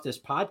turn off this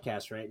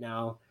podcast right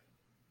now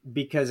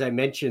because I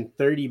mentioned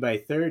 30 by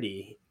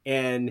 30,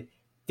 and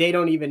they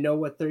don't even know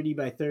what 30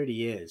 by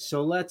 30 is.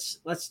 So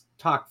let's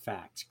talk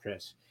facts,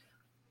 Chris.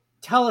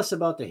 Tell us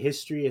about the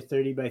history of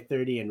 30 by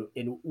 30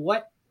 and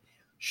what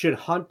should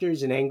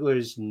hunters and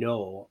anglers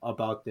know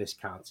about this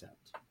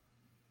concept?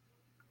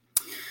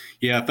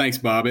 Yeah, thanks,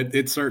 Bob.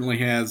 It certainly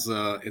has.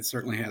 It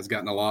certainly has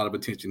gotten a lot of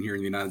attention here in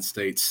the United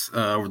States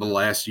over the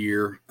last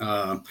year.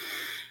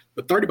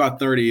 But 30 by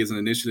 30 is an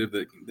initiative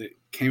that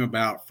came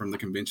about from the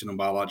Convention on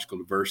Biological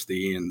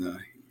Diversity and the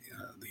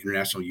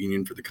International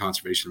Union for the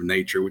Conservation of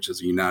Nature, which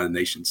is a United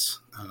Nations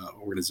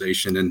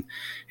organization.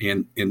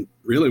 And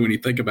really, when you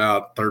think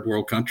about third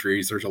world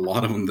countries, there's a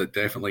lot of them that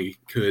definitely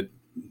could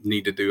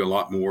need to do a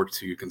lot more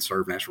to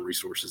conserve natural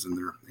resources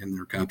in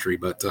their country.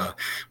 But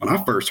when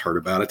I first heard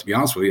about it, to be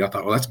honest with you, I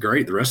thought, well, that's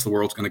great. The rest of the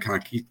world's going to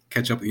kind of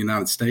catch up with the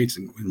United States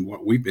and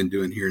what we've been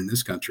doing here in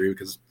this country,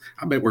 because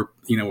I bet we're,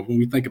 when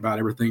we think about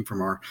everything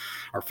from our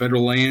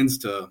federal lands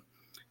to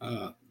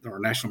our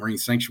national marine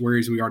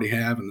sanctuaries we already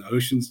have in the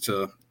oceans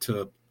to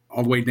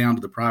all the way down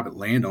to the private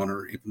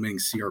landowner implementing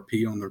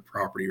CRP on their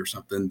property or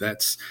something,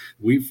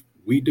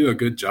 we do a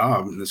good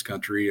job in this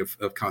country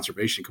of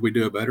conservation. Could we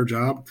do a better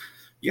job?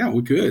 Yeah,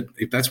 we could.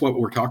 If that's what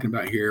we're talking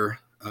about here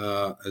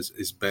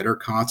is better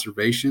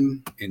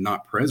conservation and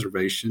not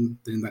preservation,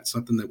 then that's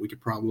something that we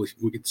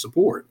could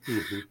support.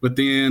 Mm-hmm. But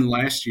then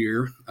last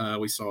year,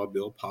 we saw a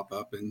bill pop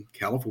up in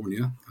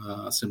California,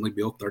 Assembly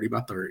Bill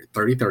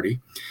 3030,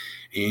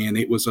 and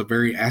it was a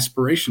very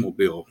aspirational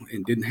bill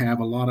and didn't have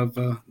a lot of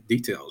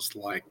details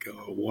like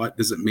what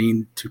does it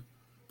mean to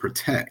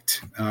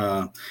protect.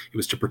 It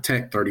was to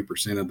protect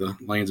 30% of the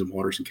lands and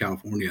waters in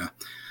California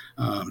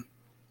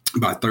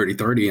by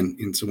 3030.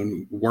 And so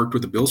when we worked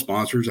with the bill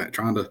sponsors at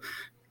trying to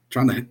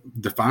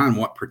define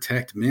what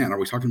protect meant, are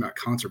we talking about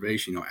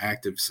conservation,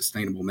 active,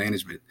 sustainable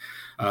management?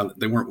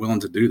 They weren't willing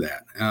to do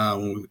that.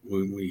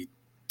 When we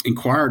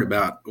inquired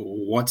about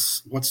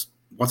what's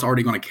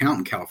already going to count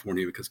in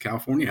California, because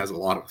California has a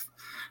lot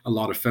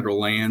of federal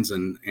lands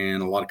and a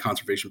lot of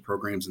conservation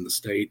programs in the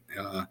state,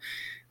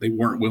 they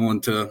weren't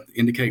willing to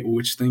indicate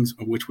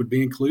which would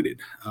be included.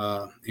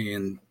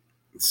 And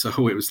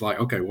so it was like,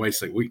 okay, wait a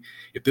second.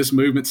 If this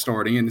movement's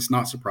starting, and it's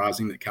not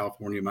surprising that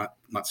California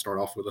might start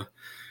off with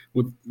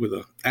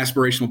a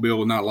aspirational bill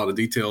with not a lot of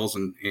details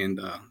and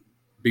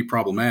be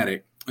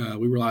problematic.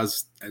 We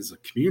realized as a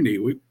community,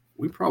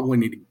 we probably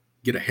need to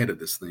get ahead of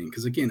this thing.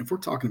 Because again, if we're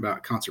talking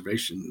about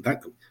conservation,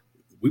 that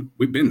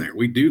we've been there.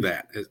 We do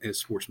that as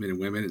sportsmen and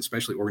women, and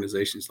especially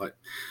organizations like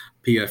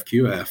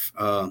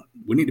PFQF.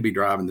 We need to be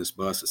driving this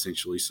bus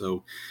essentially.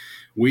 So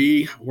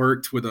we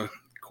worked with a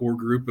core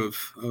group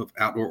of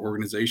outdoor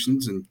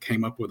organizations and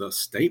came up with a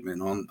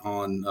statement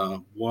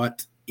on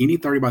what any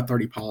 30 by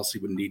 30 policy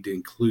would need to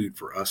include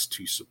for us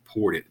to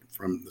support it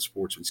from the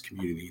sportsman's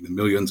community, the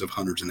millions of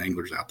hunters and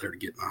anglers out there to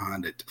get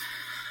behind it.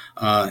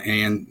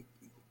 And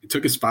it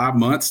took us 5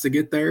 months to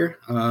get there.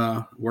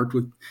 Worked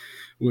with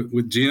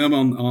with Jim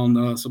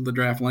on some of the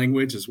draft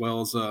language, as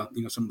well as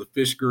some of the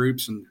fish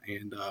groups,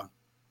 and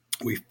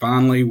we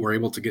finally were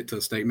able to get to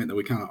a statement that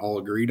we kind of all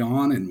agreed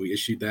on, and we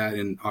issued that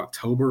in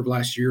October of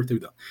last year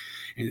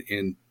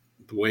and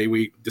the way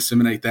we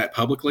disseminate that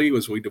publicly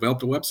was we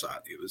developed a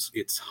website.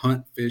 It's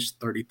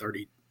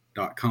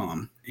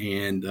huntfish3030.com.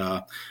 And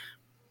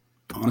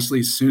honestly,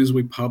 as soon as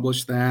we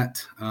published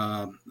that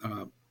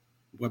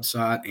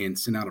website and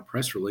sent out a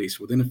press release,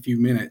 within a few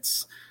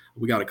minutes,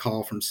 we got a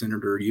call from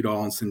Senator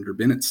Udall and Senator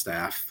Bennett's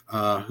staff,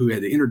 who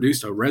had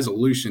introduced a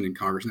resolution in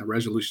Congress. Now,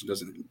 resolution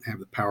doesn't have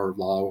the power of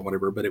law or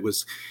whatever, but it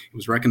was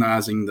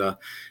recognizing it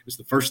was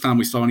the first time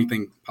we saw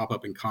anything pop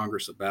up in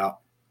Congress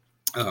about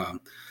the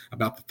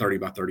 30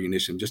 by 30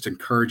 initiative, just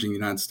encouraging the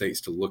United States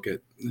to look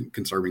at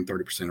conserving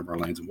 30% of our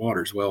lands and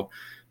waters. Well,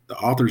 the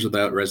authors of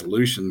that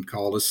resolution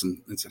called us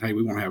and said, "Hey,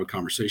 we want to have a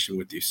conversation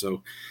with you."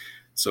 So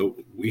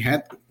we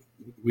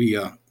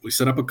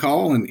set up a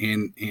call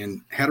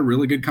and had a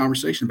really good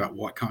conversation about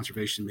what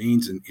conservation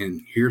means,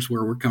 and here's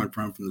where we're coming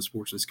from the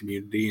sportsman's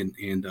community,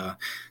 and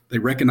they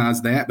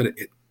recognized that, but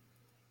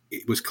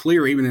it was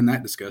clear even in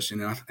that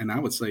discussion, and I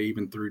would say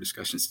even through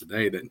discussions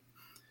today, that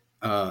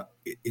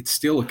it's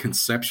still a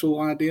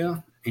conceptual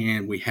idea,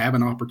 and we have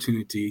an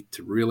opportunity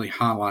to really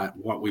highlight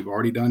what we've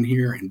already done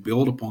here and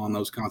build upon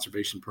those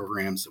conservation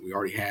programs that we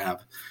already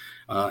have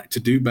to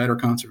do better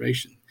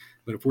conservation.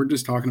 But if we're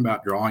just talking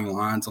about drawing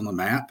lines on the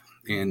map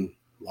and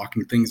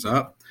locking things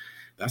up,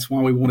 that's why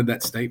we wanted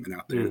that statement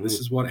out there. Mm-hmm. This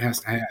is what it has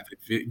to have.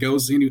 If it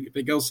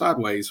goes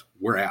sideways,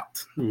 we're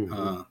out.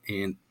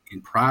 Mm-hmm.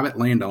 And private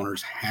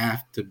landowners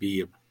have to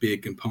be a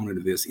big component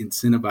of this,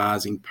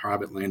 incentivizing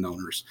private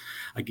landowners,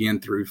 again,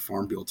 through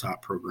farm bill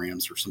type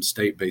programs or some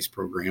state-based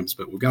programs.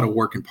 But we've got to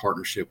work in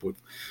partnership with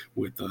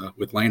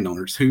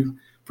landowners who,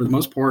 for the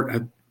most part,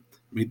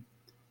 they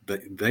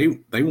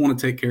want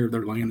to take care of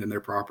their land and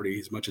their property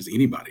as much as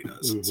anybody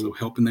does. Mm-hmm. So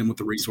helping them with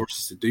the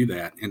resources to do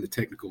that and the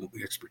technical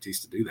expertise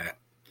to do that,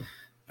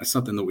 that's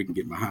something that we can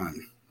get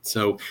behind.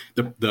 So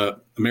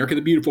the America the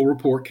Beautiful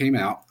report came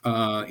out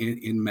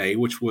in May,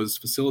 which was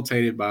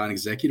facilitated by an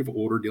executive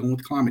order dealing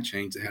with climate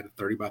change that had a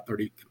 30 by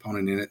 30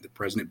 component in it that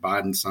President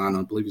Biden signed,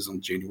 I believe it was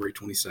on January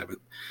 27th.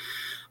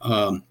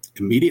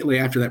 Immediately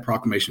after that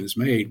proclamation was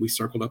made, we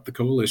circled up the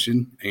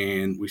coalition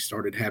and we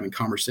started having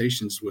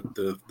conversations with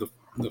the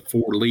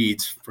four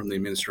leads from the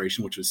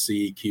administration, which was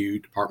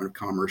CEQ, Department of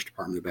Commerce,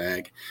 Department of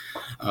Ag,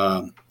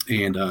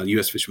 and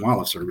U.S. Fish and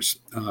Wildlife Service,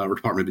 or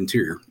Department of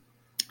Interior.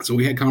 So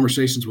we had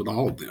conversations with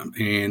all of them,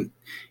 and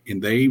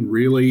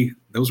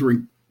those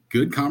were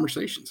good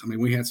conversations. I mean,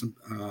 we had some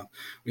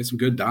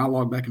good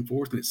dialogue back and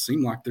forth, and it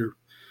seemed like they're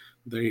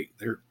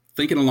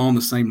thinking along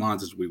the same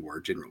lines as we were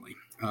generally.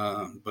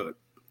 But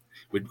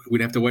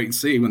we'd have to wait and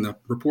see when the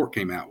report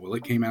came out. Well,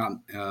 it came out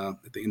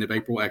at the end of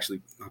April,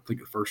 actually, I think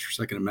the 1st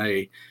or 2nd of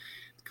May,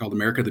 called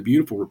America the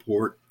Beautiful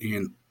Report,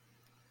 and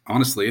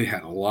honestly, it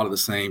had a lot of the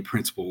same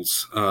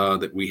principles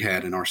that we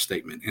had in our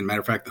statement. And matter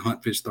of fact, the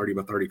Hunt Fish 30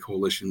 by 30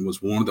 Coalition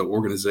was one of the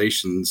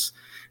organizations,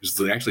 it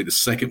was actually the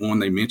second one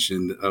they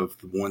mentioned of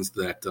the ones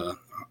that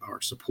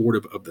are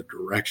supportive of the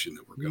direction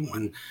that we're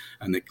going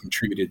and that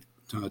contributed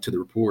to the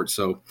report.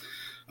 So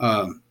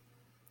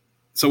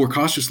we're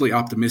cautiously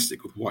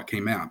optimistic with what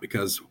came out,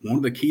 because one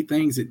of the key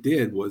things it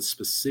did was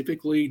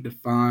specifically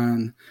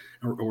define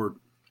or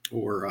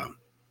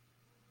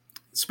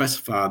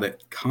specify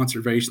that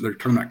conservation, they're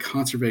talking about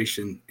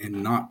conservation and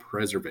not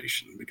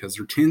preservation, because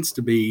there tends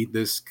to be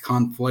this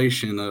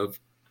conflation of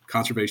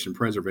conservation and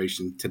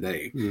preservation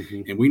today.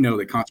 Mm-hmm. And we know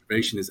that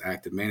conservation is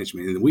active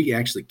management. And we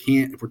actually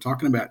can't, if we're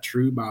talking about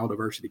true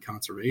biodiversity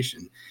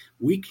conservation,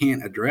 we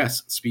can't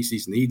address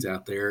species needs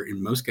out there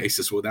in most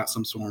cases without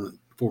some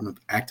form of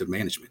active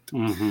management.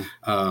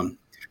 Mm-hmm.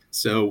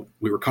 So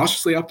we were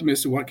cautiously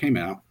optimistic what came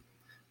out.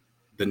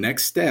 The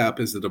next step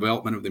is the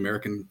development of the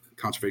American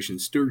Conservation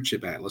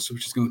Stewardship Atlas,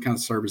 which is going to kind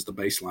of serve as the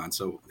baseline.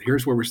 So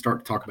here's where we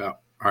start to talk about,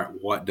 all right,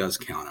 what does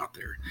count out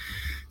there?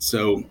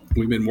 So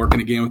we've been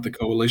working again with the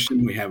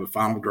coalition. We have a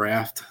final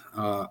draft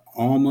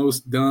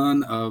almost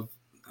done of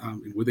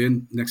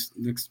within next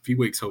few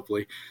weeks,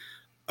 hopefully,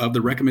 of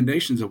the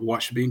recommendations of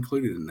what should be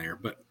included in there.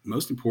 But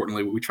most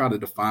importantly, we try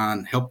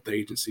to help the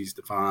agencies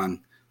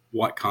define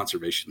what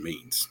conservation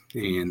means.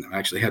 And I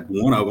actually had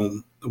one of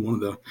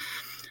the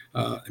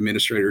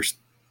administrators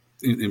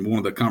in one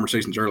of the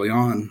conversations early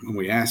on when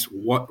we asked,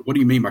 what do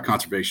you mean by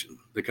conservation?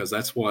 Because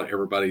that's what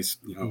everybody's,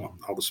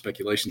 all the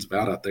speculations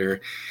about out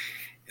there.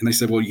 And they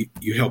said, well,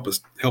 you help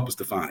us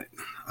define it.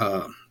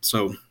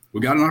 So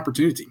we got an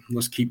opportunity.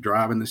 Let's keep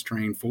driving this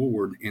train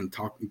forward and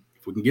talk.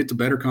 If we can get to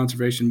better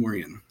conservation, we're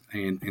in,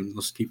 and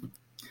let's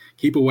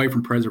keep away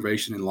from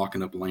preservation and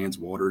locking up lands,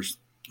 waters,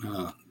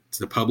 to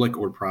the public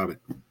or private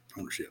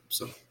ownership.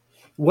 So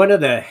one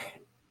of the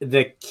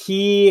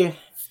key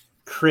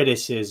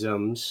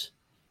criticisms,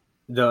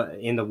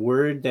 in the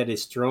word that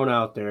is thrown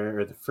out there,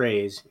 or the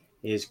phrase,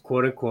 is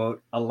quote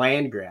unquote a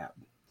land grab.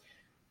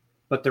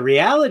 But the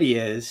reality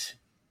is,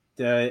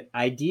 the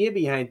idea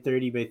behind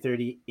 30 by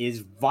 30 is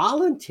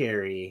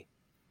voluntary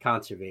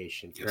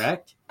conservation,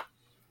 correct?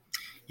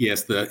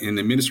 Yes, in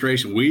the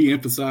administration, we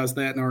emphasized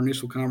that in our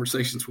initial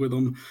conversations with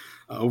them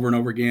over and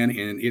over again,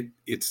 and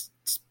it's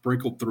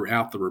sprinkled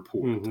throughout the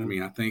report. Mm-hmm. I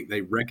mean, I think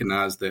they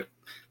recognize that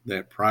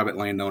private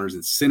landowners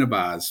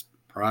incentivize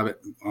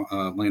private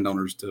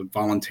landowners to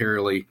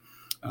voluntarily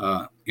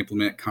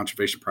implement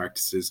conservation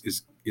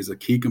practices is a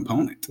key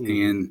component.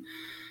 Mm-hmm. And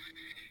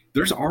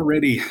there's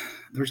already a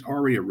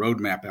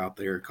roadmap out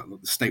there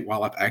called the State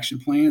Wildlife Action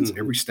Plans. Mm-hmm.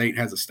 Every state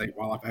has a State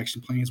Wildlife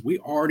Action Plans.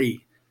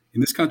 In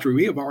this country,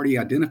 we have already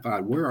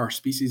identified where our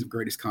species of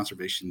greatest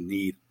conservation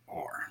need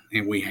are.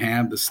 And we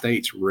have the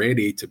states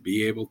ready to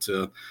be able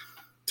to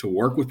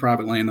work with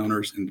private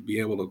landowners and to be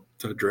able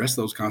to address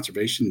those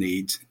conservation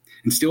needs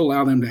and still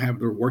allow them to have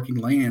their working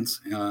lands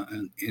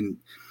and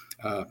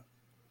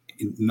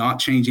not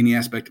change any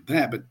aspect of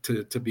that, but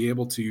to be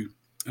able to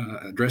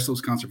address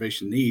those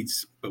conservation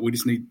needs. But we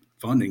just need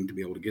funding to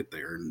be able to get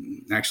there.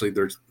 And actually,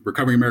 there's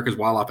Recovering America's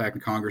Wildlife Act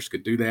in Congress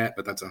could do that,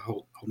 but that's a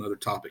whole nother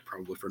topic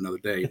probably for another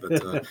day.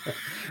 But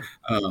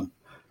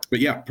but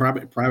yeah,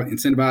 private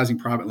incentivizing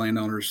private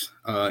landowners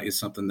is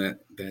something that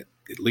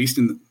at least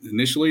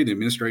initially the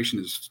administration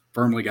has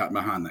firmly gotten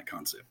behind that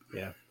concept.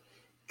 Yeah,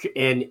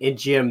 and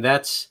Jim,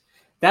 that's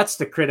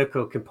the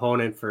critical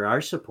component for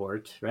our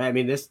support, right? I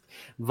mean, this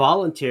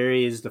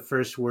voluntary is the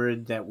first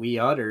word that we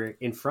utter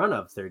in front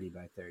of 30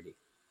 by 30.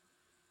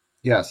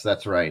 Yes,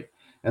 that's right.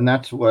 And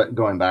that's what,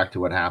 going back to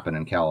what happened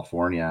in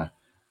California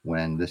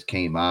when this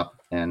came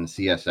up, and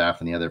CSF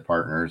and the other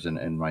partners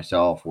and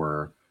myself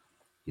were,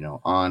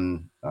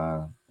 on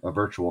a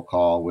virtual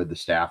call with the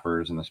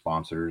staffers and the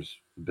sponsors,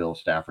 bill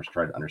staffers,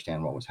 try to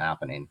understand what was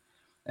happening.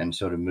 And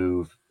so to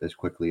move as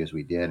quickly as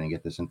we did and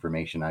get this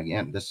information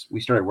again,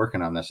 we started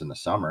working on this in the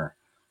summer,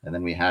 and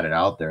then we had it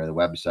out there, the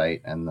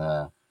website and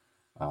the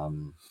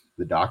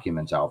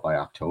documents out by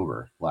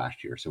October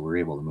last year. So we were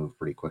able to move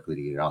pretty quickly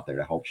to get it out there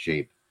to help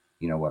shape,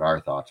 what our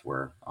thoughts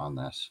were on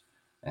this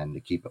and to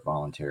keep it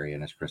voluntary.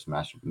 And as Chris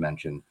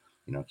mentioned,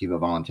 keep it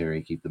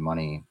voluntary, keep the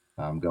money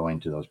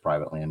going to those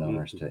private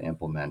landowners to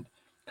implement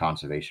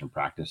conservation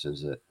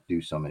practices that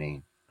do so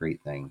many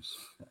great things,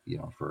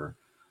 for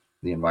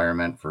the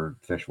environment, for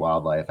fish,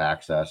 wildlife,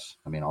 access.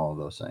 I mean, all of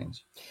those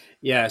things.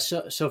 Yeah.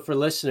 So for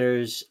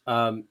listeners,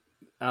 I'll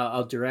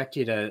direct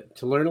you to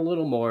learn a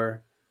little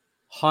more.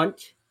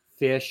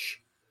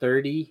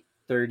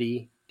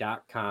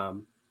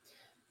 Huntfish3030.com.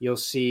 You'll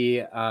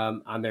see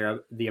on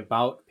the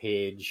About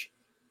page,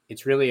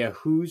 it's really a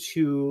who's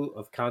who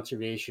of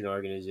conservation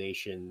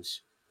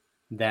organizations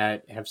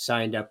that have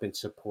signed up in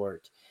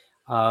support.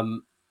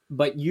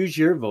 But use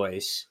your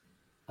voice.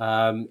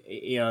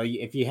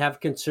 If you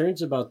have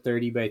concerns about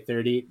 30 by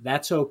 30,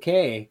 that's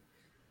okay.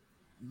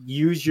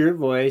 Use your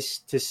voice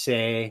to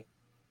say,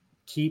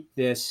 keep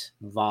this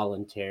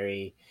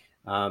voluntary.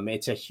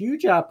 It's a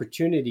huge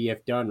opportunity,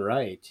 if done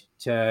right,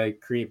 to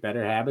create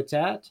better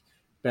habitat,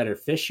 better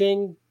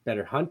fishing,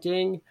 better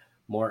hunting,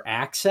 more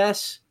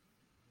access.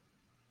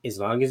 As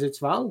long as it's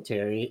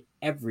voluntary,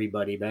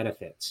 everybody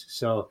benefits.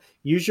 So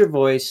use your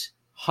voice,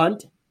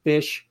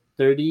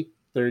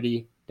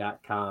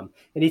 huntfish3030.com.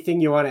 Anything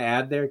you want to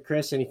add there,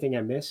 Chris? Anything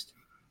I missed?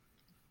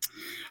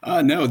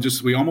 No,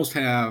 just we almost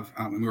have,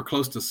 we're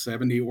close to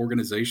 70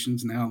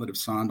 organizations now that have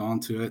signed on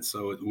to it.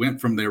 So it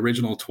went from the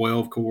original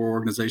 12 core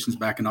organizations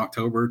back in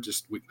October.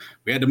 Just we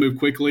had to move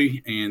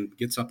quickly and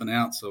get something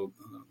out. So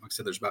like I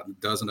said, there's about a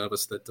dozen of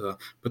us that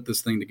put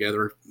this thing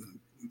together.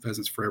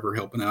 Pheasants Forever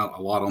helping out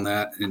a lot on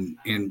that and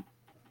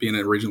being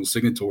an original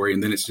signatory,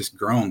 and then it's just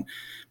grown.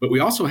 But we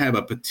also have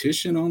a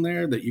petition on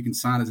there that you can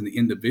sign as an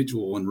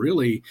individual, and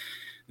really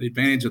the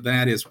advantage of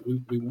that is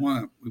we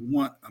want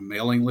a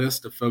mailing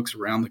list of folks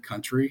around the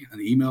country,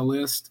 an email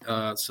list,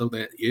 so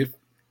that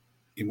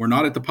and we're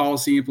not at the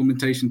policy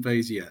implementation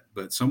phase yet,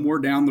 but somewhere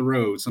down the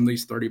road, some of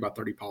these 30 by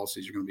 30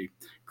 policies are going to be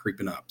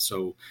creeping up.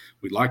 So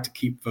we'd like to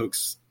keep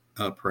folks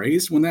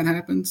praised when that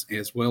happens,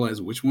 as well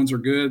as which ones are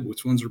good,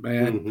 which ones are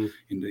bad, and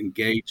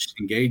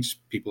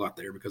engage people out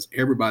there, because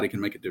everybody can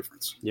make a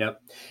difference.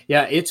 Yep.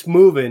 Yeah, it's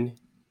moving.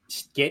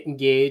 Get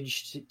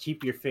engaged.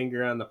 Keep your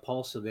finger on the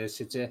pulse of this.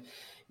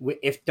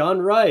 If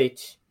done right,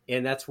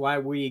 and that's why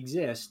we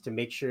exist, to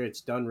make sure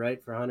it's done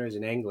right for hunters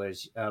and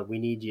anglers. We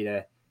need you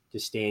to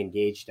stay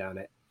engaged on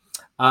it.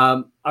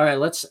 All right,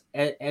 let's,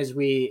 as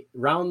we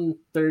round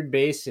third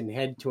base and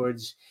head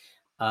towards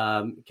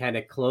kind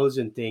of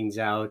closing things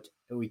out,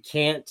 we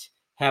can't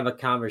have a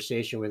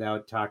conversation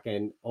without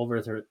talking over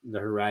the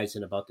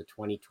horizon about the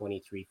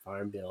 2023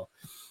 Farm Bill.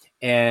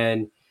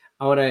 And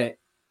I want to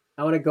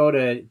go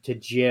to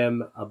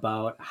Jim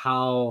about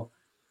how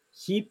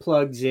he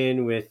plugs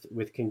in with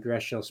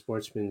Congressional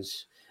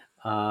Sportsmen's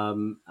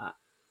on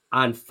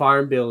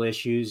Farm Bill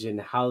issues and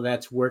how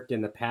that's worked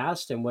in the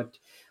past, and what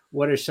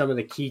are some of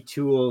the key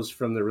tools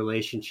from the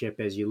relationship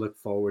as you look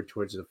forward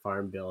towards the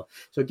Farm Bill.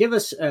 So give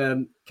us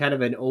kind of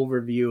an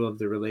overview of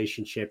the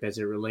relationship as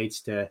it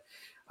relates to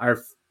our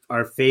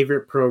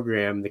favorite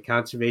program, the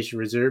Conservation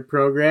Reserve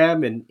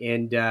Program,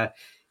 and the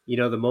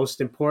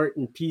most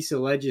important piece of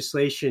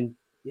legislation,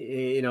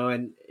 in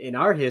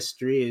our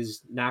history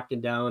is knocking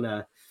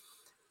down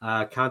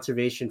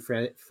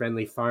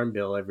conservation-friendly farm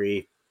bill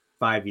every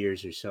 5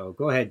 years or so.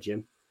 Go ahead,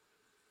 Jim.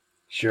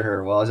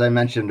 Sure. Well, as I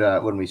mentioned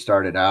when we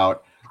started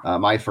out,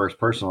 my first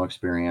personal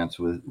experience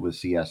with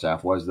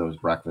CSF was those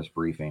breakfast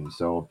briefings.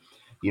 So,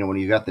 when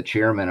you've got the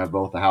chairman of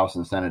both the House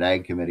and Senate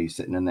Ag Committees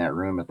sitting in that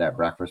room at that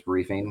breakfast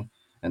briefing,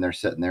 and they're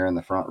sitting there in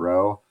the front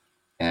row,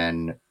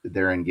 and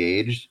they're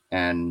engaged,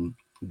 and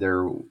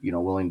they're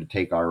willing to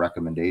take our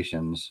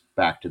recommendations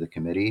back to the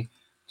committee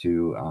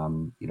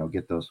to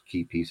get those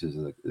key pieces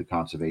of the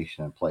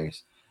conservation in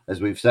place. As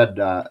we've said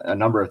a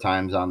number of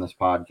times on this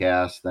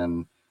podcast,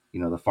 then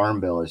the farm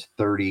bill is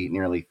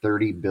nearly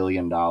 $30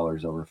 billion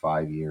over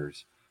 5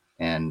 years.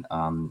 And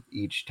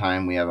each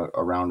time we have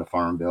a round of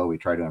farm bill, we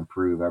try to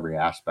improve every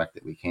aspect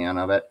that we can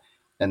of it.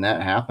 And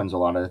that happens a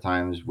lot of the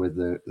times with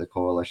the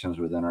coalitions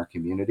within our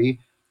community,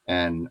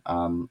 and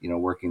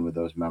working with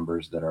those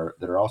members that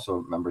are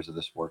also members of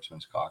the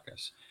Sportsman's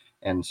Caucus.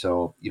 And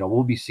so,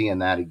 we'll be seeing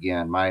that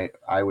again.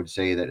 I would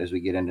say that as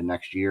we get into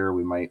next year,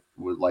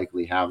 would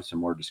likely have some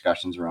more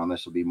discussions around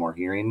this. Will be more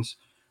hearings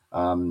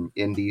in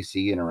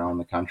DC and around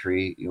the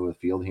country, with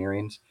field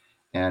hearings.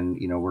 And,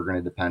 we're going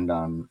to depend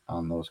on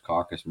those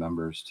caucus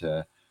members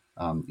to,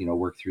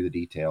 work through the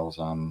details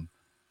on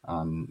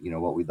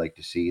what we'd like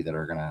to see that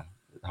are going to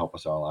help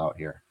us all out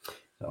here.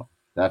 So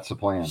that's the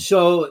plan.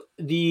 So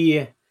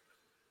the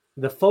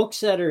folks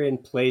that are in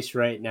place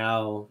right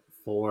now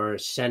for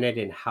Senate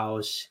and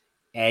House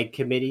Ag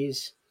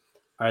committees,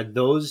 are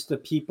those the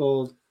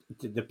people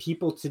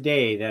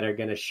today that are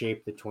going to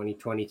shape the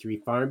 2023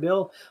 Farm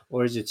Bill,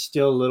 or is it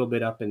still a little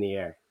bit up in the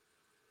air?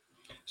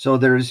 So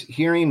there's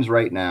hearings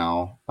right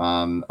now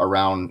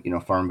around,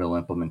 Farm Bill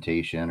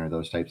implementation or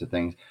those types of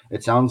things.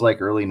 It sounds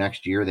like early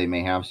next year they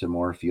may have some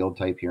more field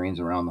type hearings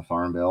around the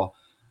Farm Bill,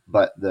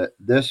 but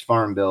this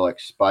Farm Bill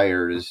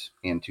expires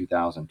in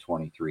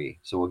 2023.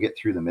 So we'll get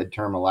through the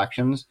midterm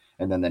elections,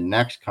 and then the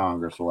next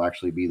Congress will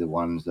actually be the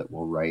ones that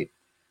will write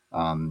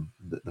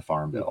the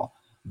Farm Bill.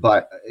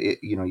 But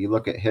you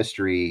look at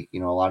history, a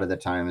lot of the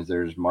times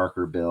there's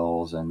marker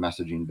bills and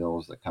messaging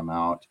bills that come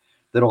out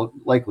that'll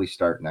likely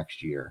start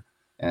next year.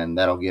 And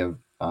that'll give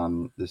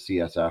the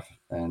CSF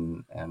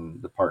and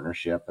the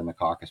partnership and the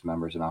caucus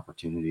members an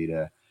opportunity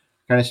to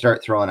kind of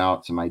start throwing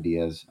out some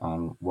ideas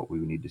on what we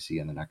would need to see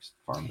in the next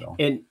Farm Bill.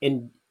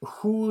 And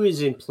who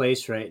is in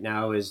place right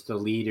now as the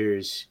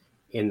leaders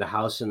in the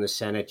House and the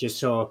Senate? Just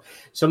so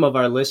some of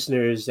our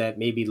listeners that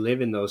maybe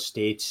live in those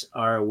states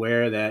are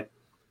aware that,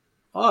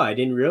 I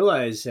didn't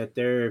realize that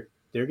they're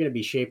going to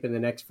be shaping the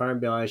next Farm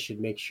Bill. I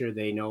should make sure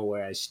they know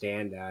where I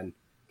stand on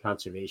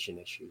conservation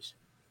issues.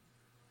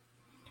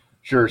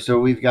 Sure. So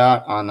we've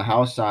got on the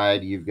House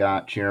side, you've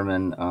got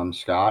Chairman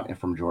Scott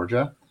from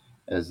Georgia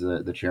as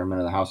the chairman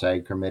of the House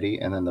Ag Committee.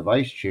 And then the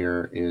vice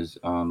chair is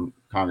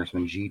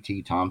Congressman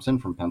G.T. Thompson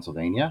from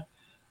Pennsylvania.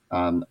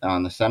 On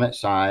the Senate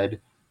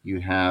side, you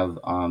have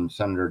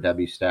Senator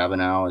Debbie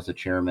Stabenow as the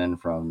chairman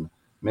from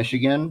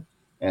Michigan.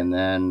 And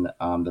then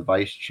the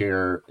vice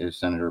chair is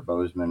Senator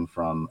Bozeman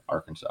from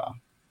Arkansas.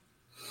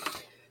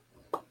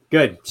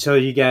 Good. So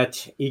you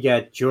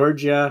got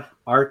Georgia,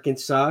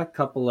 Arkansas, a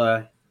couple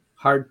of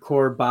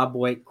hardcore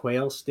bobwhite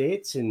quail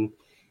states, and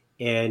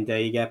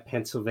you got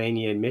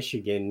Pennsylvania and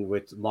Michigan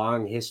with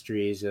long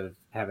histories of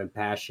having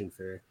passion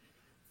for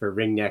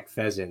ringneck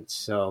pheasants.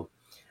 So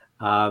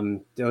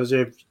those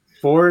are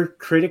 4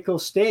 critical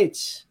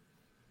states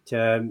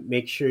to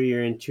make sure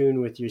you're in tune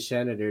with your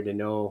senator to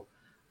know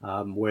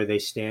where they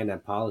stand on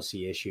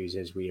policy issues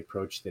as we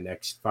approach the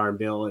next Farm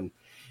Bill,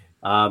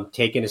 and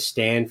taking a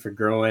stand for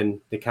growing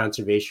the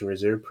Conservation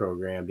Reserve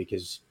Program,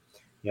 because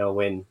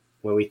when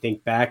we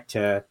think back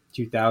to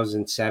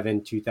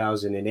 2007,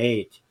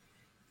 2008,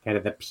 kind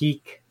of the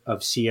peak of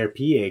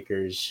CRP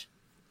acres,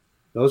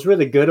 those were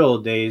the good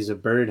old days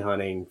of bird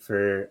hunting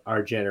for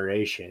our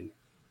generation.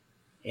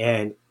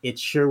 And it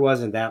sure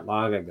wasn't that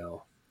long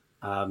ago.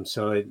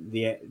 So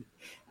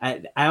I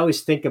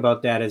always think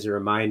about that as a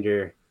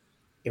reminder.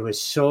 It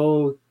was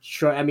so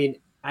short. I mean,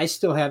 I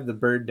still have the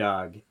bird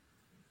dog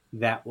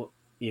that,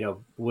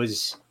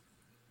 was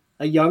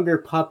a younger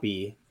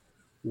puppy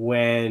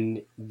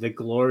when the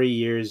glory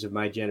years of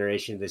my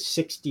generation, the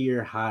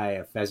 60-year high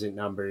of pheasant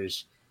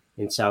numbers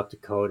in South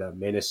Dakota,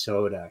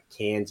 Minnesota,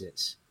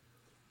 Kansas,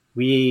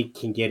 we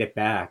can get it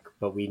back,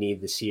 but we need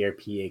the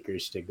CRP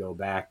acres to go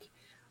back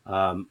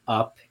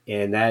up.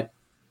 And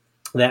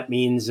that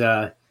means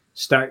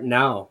starting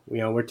now.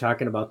 We're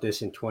talking about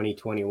this in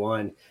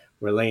 2021.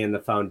 We're laying the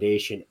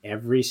foundation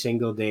every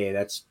single day.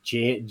 That's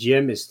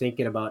Jim is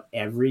thinking about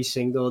every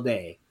single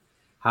day.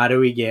 How do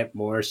we get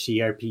more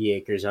CRP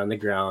acres on the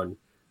ground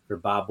for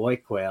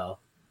bobwhite quail,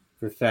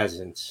 for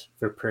pheasants,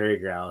 for prairie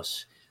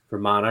grouse, for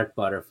monarch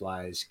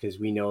butterflies? Because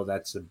we know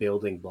that's the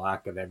building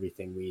block of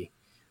everything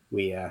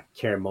we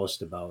care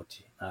most about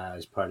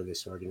as part of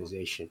this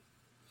organization.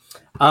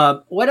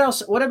 What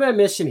else? What am I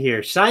missing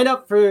here? Sign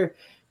up for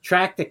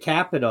Track the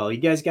Capitol. You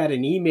guys got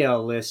an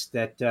email list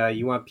that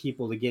you want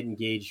people to get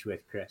engaged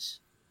with, Chris?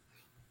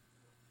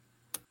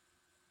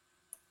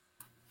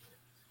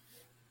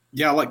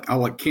 Yeah, I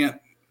like Kent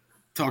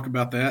talk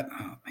about that.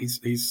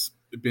 He's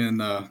been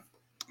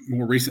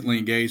more recently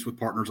engaged with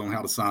partners on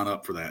how to sign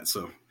up for that.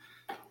 So.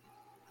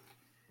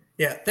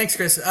 Yeah, thanks,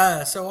 Chris.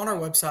 So on our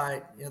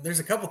website, there's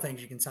a couple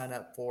things you can sign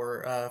up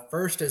for.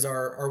 First is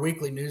our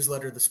weekly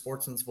newsletter, The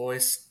Sportsman's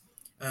Voice.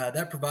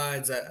 That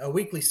provides a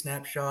weekly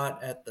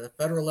snapshot at the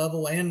federal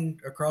level and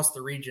across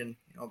the region.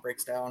 It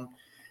breaks down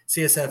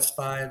CSF's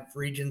 5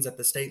 regions at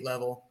the state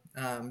level.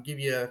 Give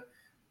you a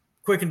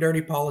quick and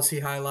dirty policy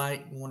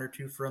highlight, 1 or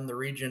 2 from the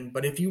region.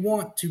 But if you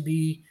want to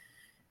be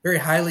very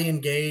highly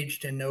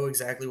engaged and know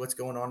exactly what's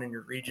going on in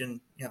your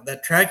region,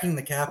 that Tracking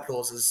the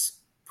Capitals is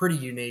pretty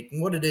unique.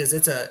 And what it is,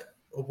 it's a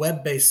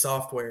web-based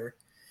software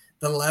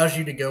that allows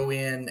you to go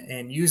in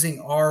and,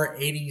 using our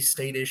 80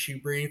 state issue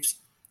briefs,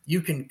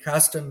 you can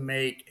custom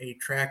make a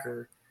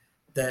tracker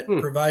that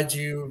provides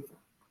you,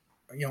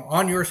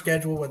 on your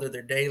schedule, whether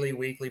they're daily,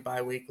 weekly,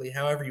 biweekly,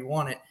 however you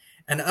want it,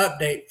 an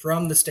update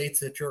from the states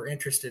that you're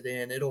interested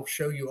in. It'll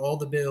show you all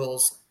the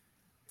bills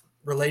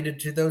related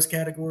to those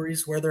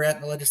categories, where they're at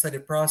in the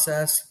legislative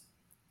process,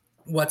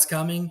 what's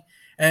coming.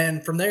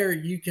 And from there,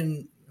 you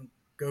can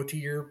go to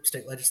your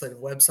state legislative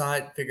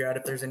website, figure out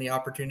if there's any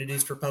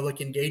opportunities for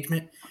public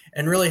engagement,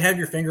 and really have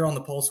your finger on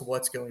the pulse of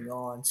what's going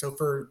on. So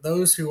for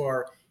those who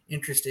are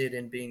interested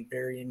in being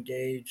very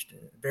engaged,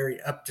 very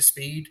up to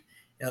speed,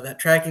 that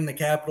Tracking the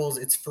Capitals,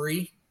 it's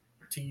free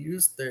to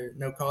use. There's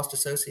no cost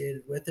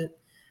associated with it.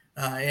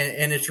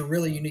 And it's a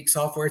really unique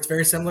software. It's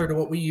very similar to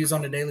what we use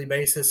on a daily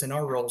basis in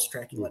our roles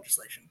tracking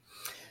legislation.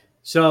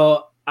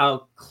 So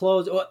I'll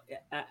close.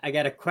 I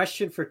got a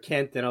question for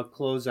Kent, and I'll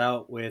close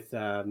out with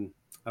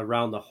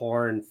around the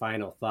horn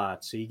final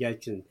thoughts. So you guys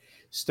can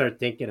start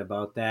thinking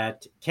about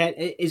that. Kent,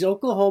 is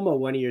Oklahoma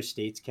one of your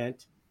states,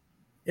 Kent?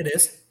 It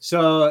is.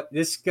 So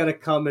this is going to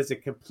come as a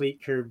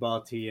complete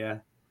curveball to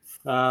you.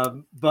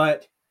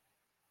 But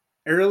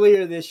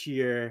earlier this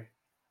year,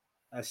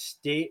 a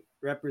state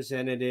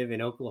representative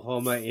in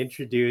Oklahoma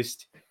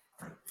introduced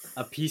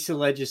a piece of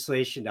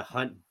legislation to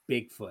hunt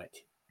Bigfoot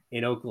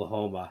in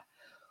Oklahoma.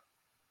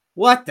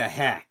 What the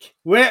heck?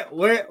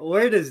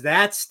 Where does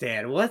that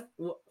stand?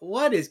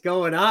 What is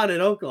going on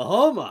in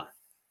Oklahoma?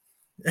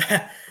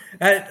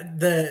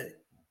 The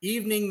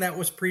evening that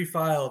was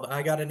pre-filed,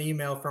 I got an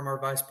email from our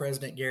Vice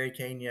President Gary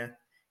Kania,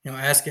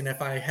 asking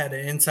if I had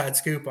an inside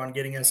scoop on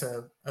getting us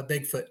a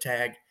Bigfoot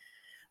tag.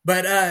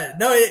 But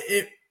no,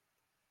 it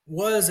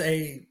was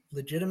a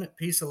legitimate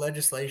piece of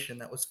legislation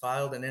that was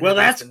filed and well,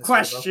 that's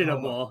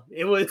questionable.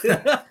 It was,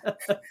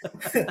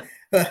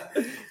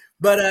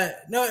 but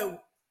no,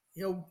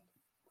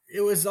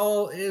 it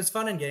was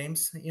fun and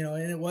games,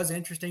 and it was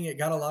interesting. It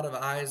got a lot of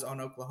eyes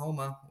on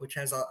Oklahoma, which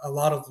has a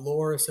lot of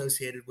lore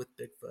associated with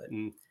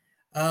Bigfoot.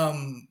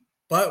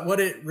 But what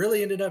it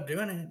really ended up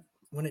doing,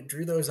 when it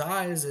drew those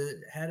eyes, it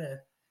had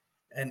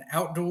an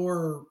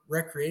outdoor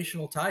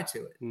recreational tie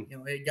to it.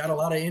 It got a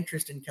lot of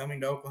interest in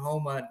coming to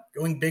Oklahoma,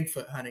 going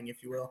Bigfoot hunting,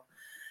 if you will.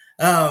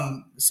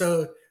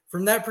 So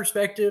from that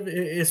perspective,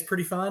 it's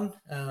pretty fun.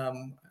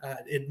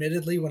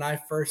 Admittedly, when I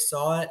first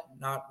saw it,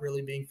 not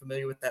really being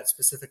familiar with that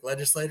specific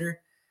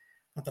legislator,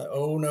 I thought,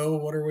 oh no,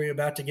 what are we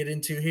about to get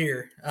into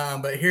here?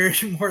 But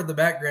here's more of the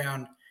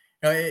background.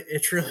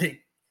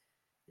 It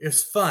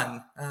was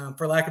fun,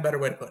 for lack of a better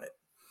way to put it.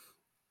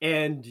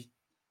 And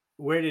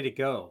where did it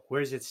go? Where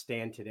does it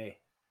stand today?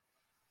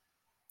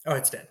 Oh,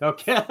 it's dead.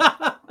 Okay.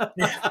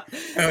 Yeah.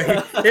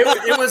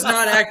 It was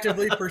not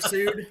actively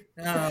pursued.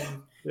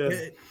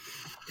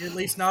 At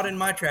least not in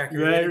my tracker.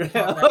 Right.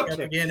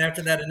 Okay. Again,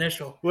 after that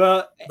initial.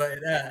 Well, but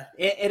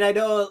and I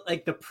know,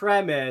 like, the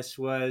premise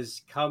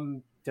was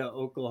come to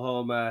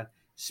Oklahoma,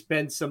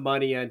 spend some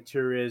money on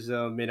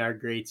tourism in our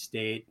great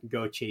state, and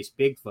go chase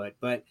Bigfoot.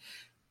 But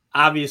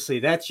obviously,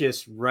 that's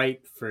just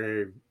ripe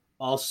for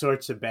all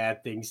sorts of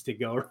bad things to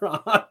go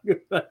wrong.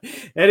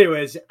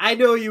 Anyways, I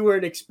know you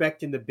weren't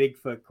expecting the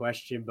Bigfoot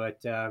question,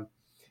 but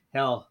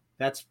hell,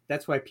 that's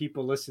why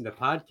people listen to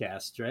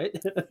podcasts, right?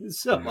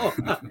 So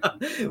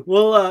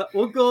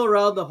we'll go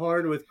around the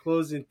horn with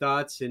closing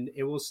thoughts, and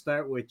we'll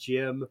start with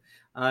Jim.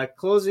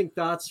 Closing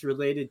thoughts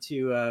related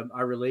to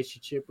our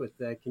relationship with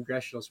the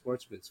Congressional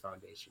Sportsmen's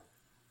Foundation.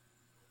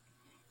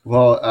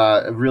 Well,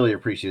 I really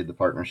appreciated the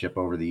partnership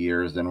over the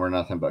years, and we're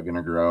nothing but going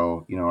to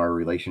grow, our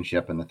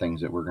relationship and the things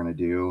that we're going to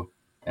do,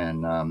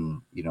 and,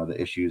 the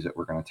issues that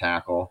we're going to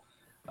tackle.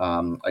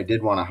 I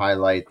did want to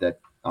highlight that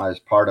as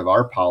part of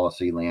our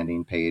policy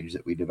landing page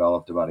that we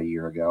developed about a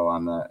year ago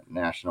on the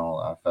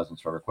National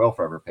Pheasants Forever, Quail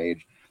Forever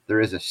page,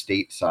 there is a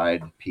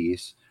stateside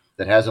piece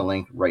that has a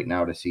link right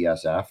now to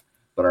CSF,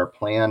 but our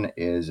plan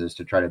is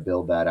to try to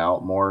build that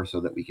out more so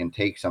that we can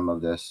take some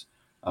of this,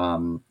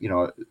 some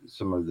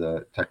of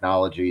the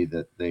technology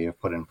that they have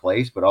put in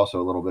place, but also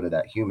a little bit of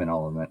that human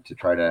element to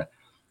try to,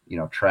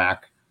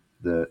 track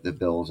the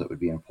bills that would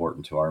be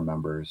important to our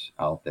members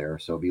out there.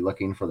 So be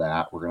looking for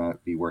that. We're going to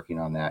be working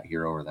on that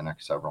here over the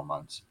next several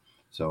months.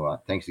 So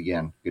thanks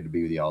again. Good to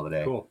be with you all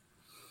today. Cool.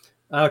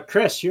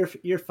 Chris,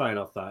 your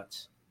final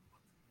thoughts.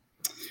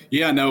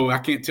 Yeah, no, I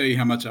can't tell you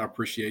how much I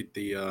appreciate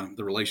the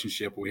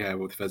relationship we have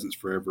with Pheasants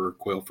Forever,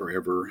 Quail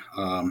Forever.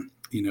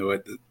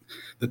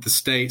 that the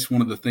states,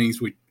 one of the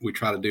things we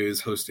try to do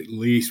is host at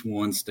least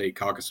one state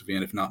caucus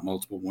event, if not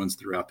multiple ones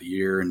throughout the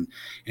year. And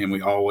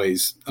we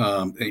always,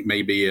 it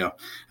may be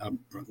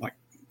like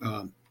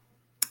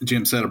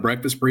Jim said, a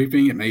breakfast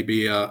briefing. It may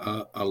be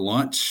a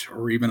lunch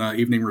or even an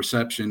evening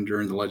reception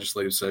during the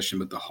legislative session.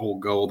 But the whole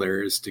goal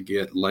there is to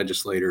get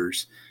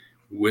legislators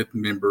with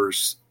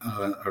members,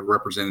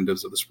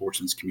 representatives of the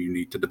sportsman's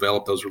community, to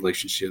develop those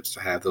relationships, to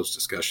have those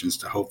discussions,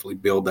 to hopefully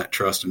build that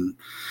trust and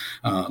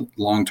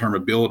long-term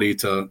ability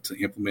to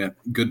implement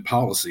good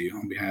policy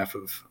on behalf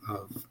of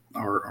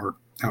our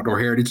outdoor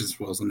heritage as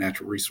well as the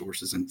natural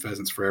resources. And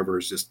Pheasants Forever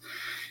is just,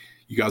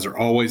 you guys are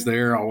always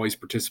there, always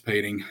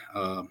participating.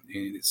 And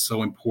it's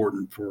so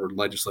important for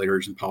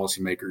legislators and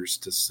policymakers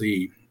to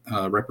see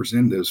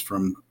representatives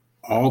from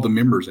all the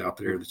members out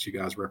there that you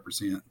guys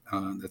represent.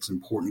 That's an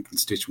important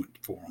constituent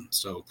for them.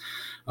 So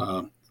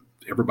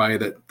everybody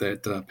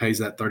that pays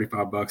that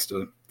 $35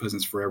 to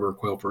Pheasants Forever,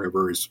 Quail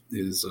Forever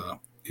is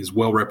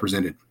well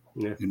represented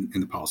in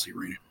the policy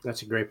arena.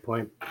 That's a great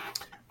point.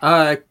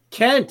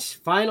 Kent,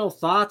 final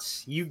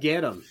thoughts? You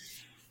get them.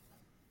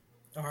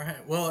 All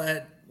right. Well,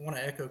 I want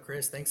to echo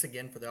Chris. Thanks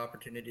again for the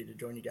opportunity to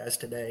join you guys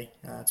today.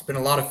 It's been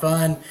a lot of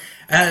fun.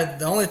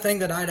 The only thing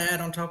that I'd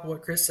add on top of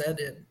what Chris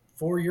said,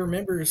 for your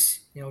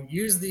members,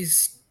 use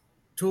these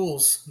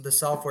tools, the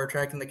software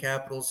tracking the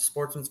capitals,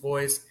 Sportsman's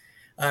Voice,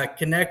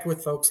 connect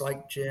with folks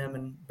like Jim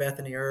and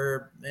Bethany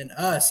Erb and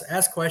us,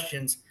 ask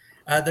questions.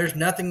 There's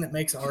nothing that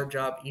makes our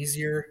job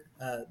easier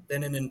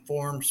than an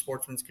informed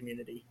sportsman's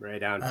community.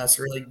 Right on.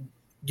 So really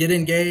get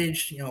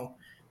engaged,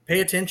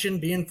 pay attention,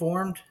 be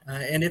informed.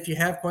 And if you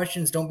have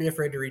questions, don't be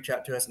afraid to reach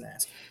out to us and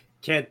ask.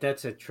 Kent,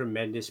 that's a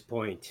tremendous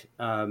point.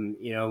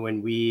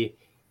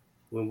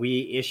 When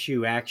we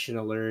issue action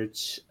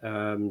alerts,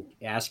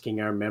 asking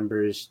our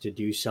members to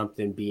do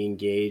something, be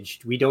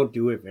engaged, we don't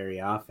do it very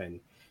often,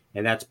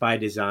 and that's by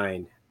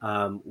design.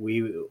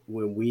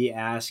 When we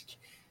ask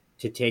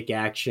to take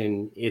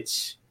action,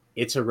 it's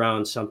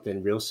around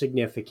something real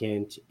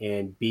significant,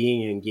 and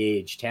being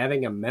engaged,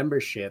 having a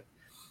membership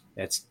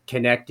that's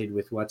connected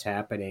with what's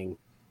happening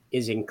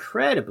is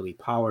incredibly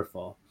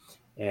powerful,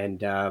 and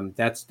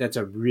that's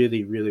a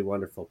really, really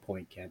wonderful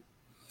point, Kent.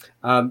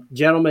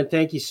 Gentlemen,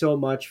 thank you so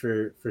much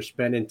for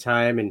spending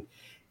time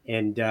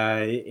and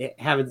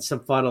having some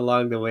fun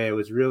along the way. It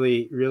was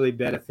really, really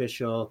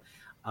beneficial.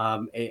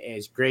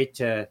 It's great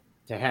to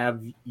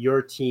have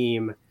your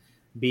team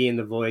being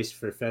the voice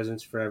for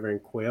Pheasants Forever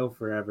and Quail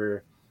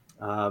Forever,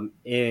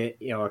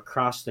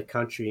 across the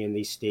country in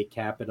these state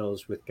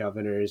capitals with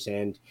governors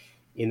and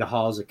in the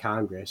halls of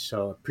Congress.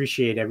 So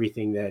appreciate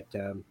everything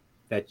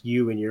that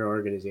you and your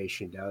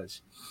organization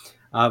does.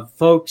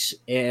 Folks,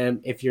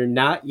 and if you're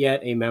not yet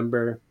a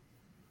member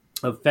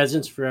of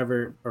Pheasants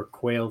Forever or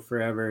Quail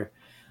Forever,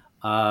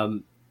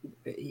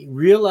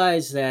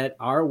 realize that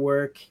our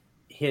work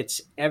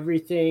hits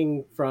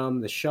everything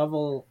from the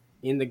shovel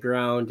in the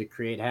ground to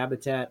create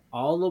habitat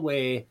all the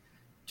way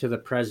to the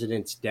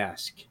president's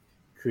desk,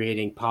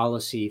 creating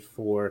policy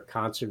for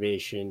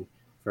conservation,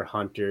 for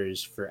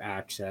hunters, for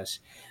access.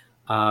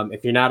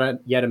 If you're not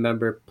yet a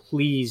member,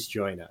 please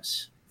join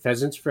us.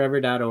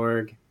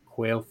 Pheasantsforever.org.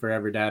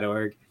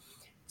 quailforever.org.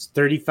 It's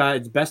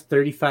the best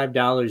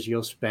 $35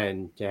 you'll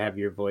spend to have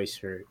your voice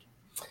heard.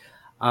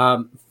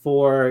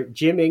 For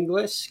Jim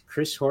Inglis,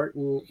 Chris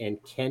Horton,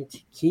 and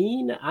Kent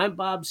Keene, I'm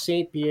Bob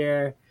St.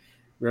 Pierre,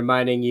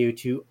 reminding you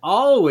to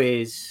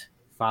always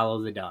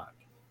follow the dog.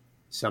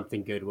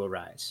 Something good will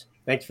rise.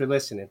 Thanks for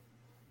listening.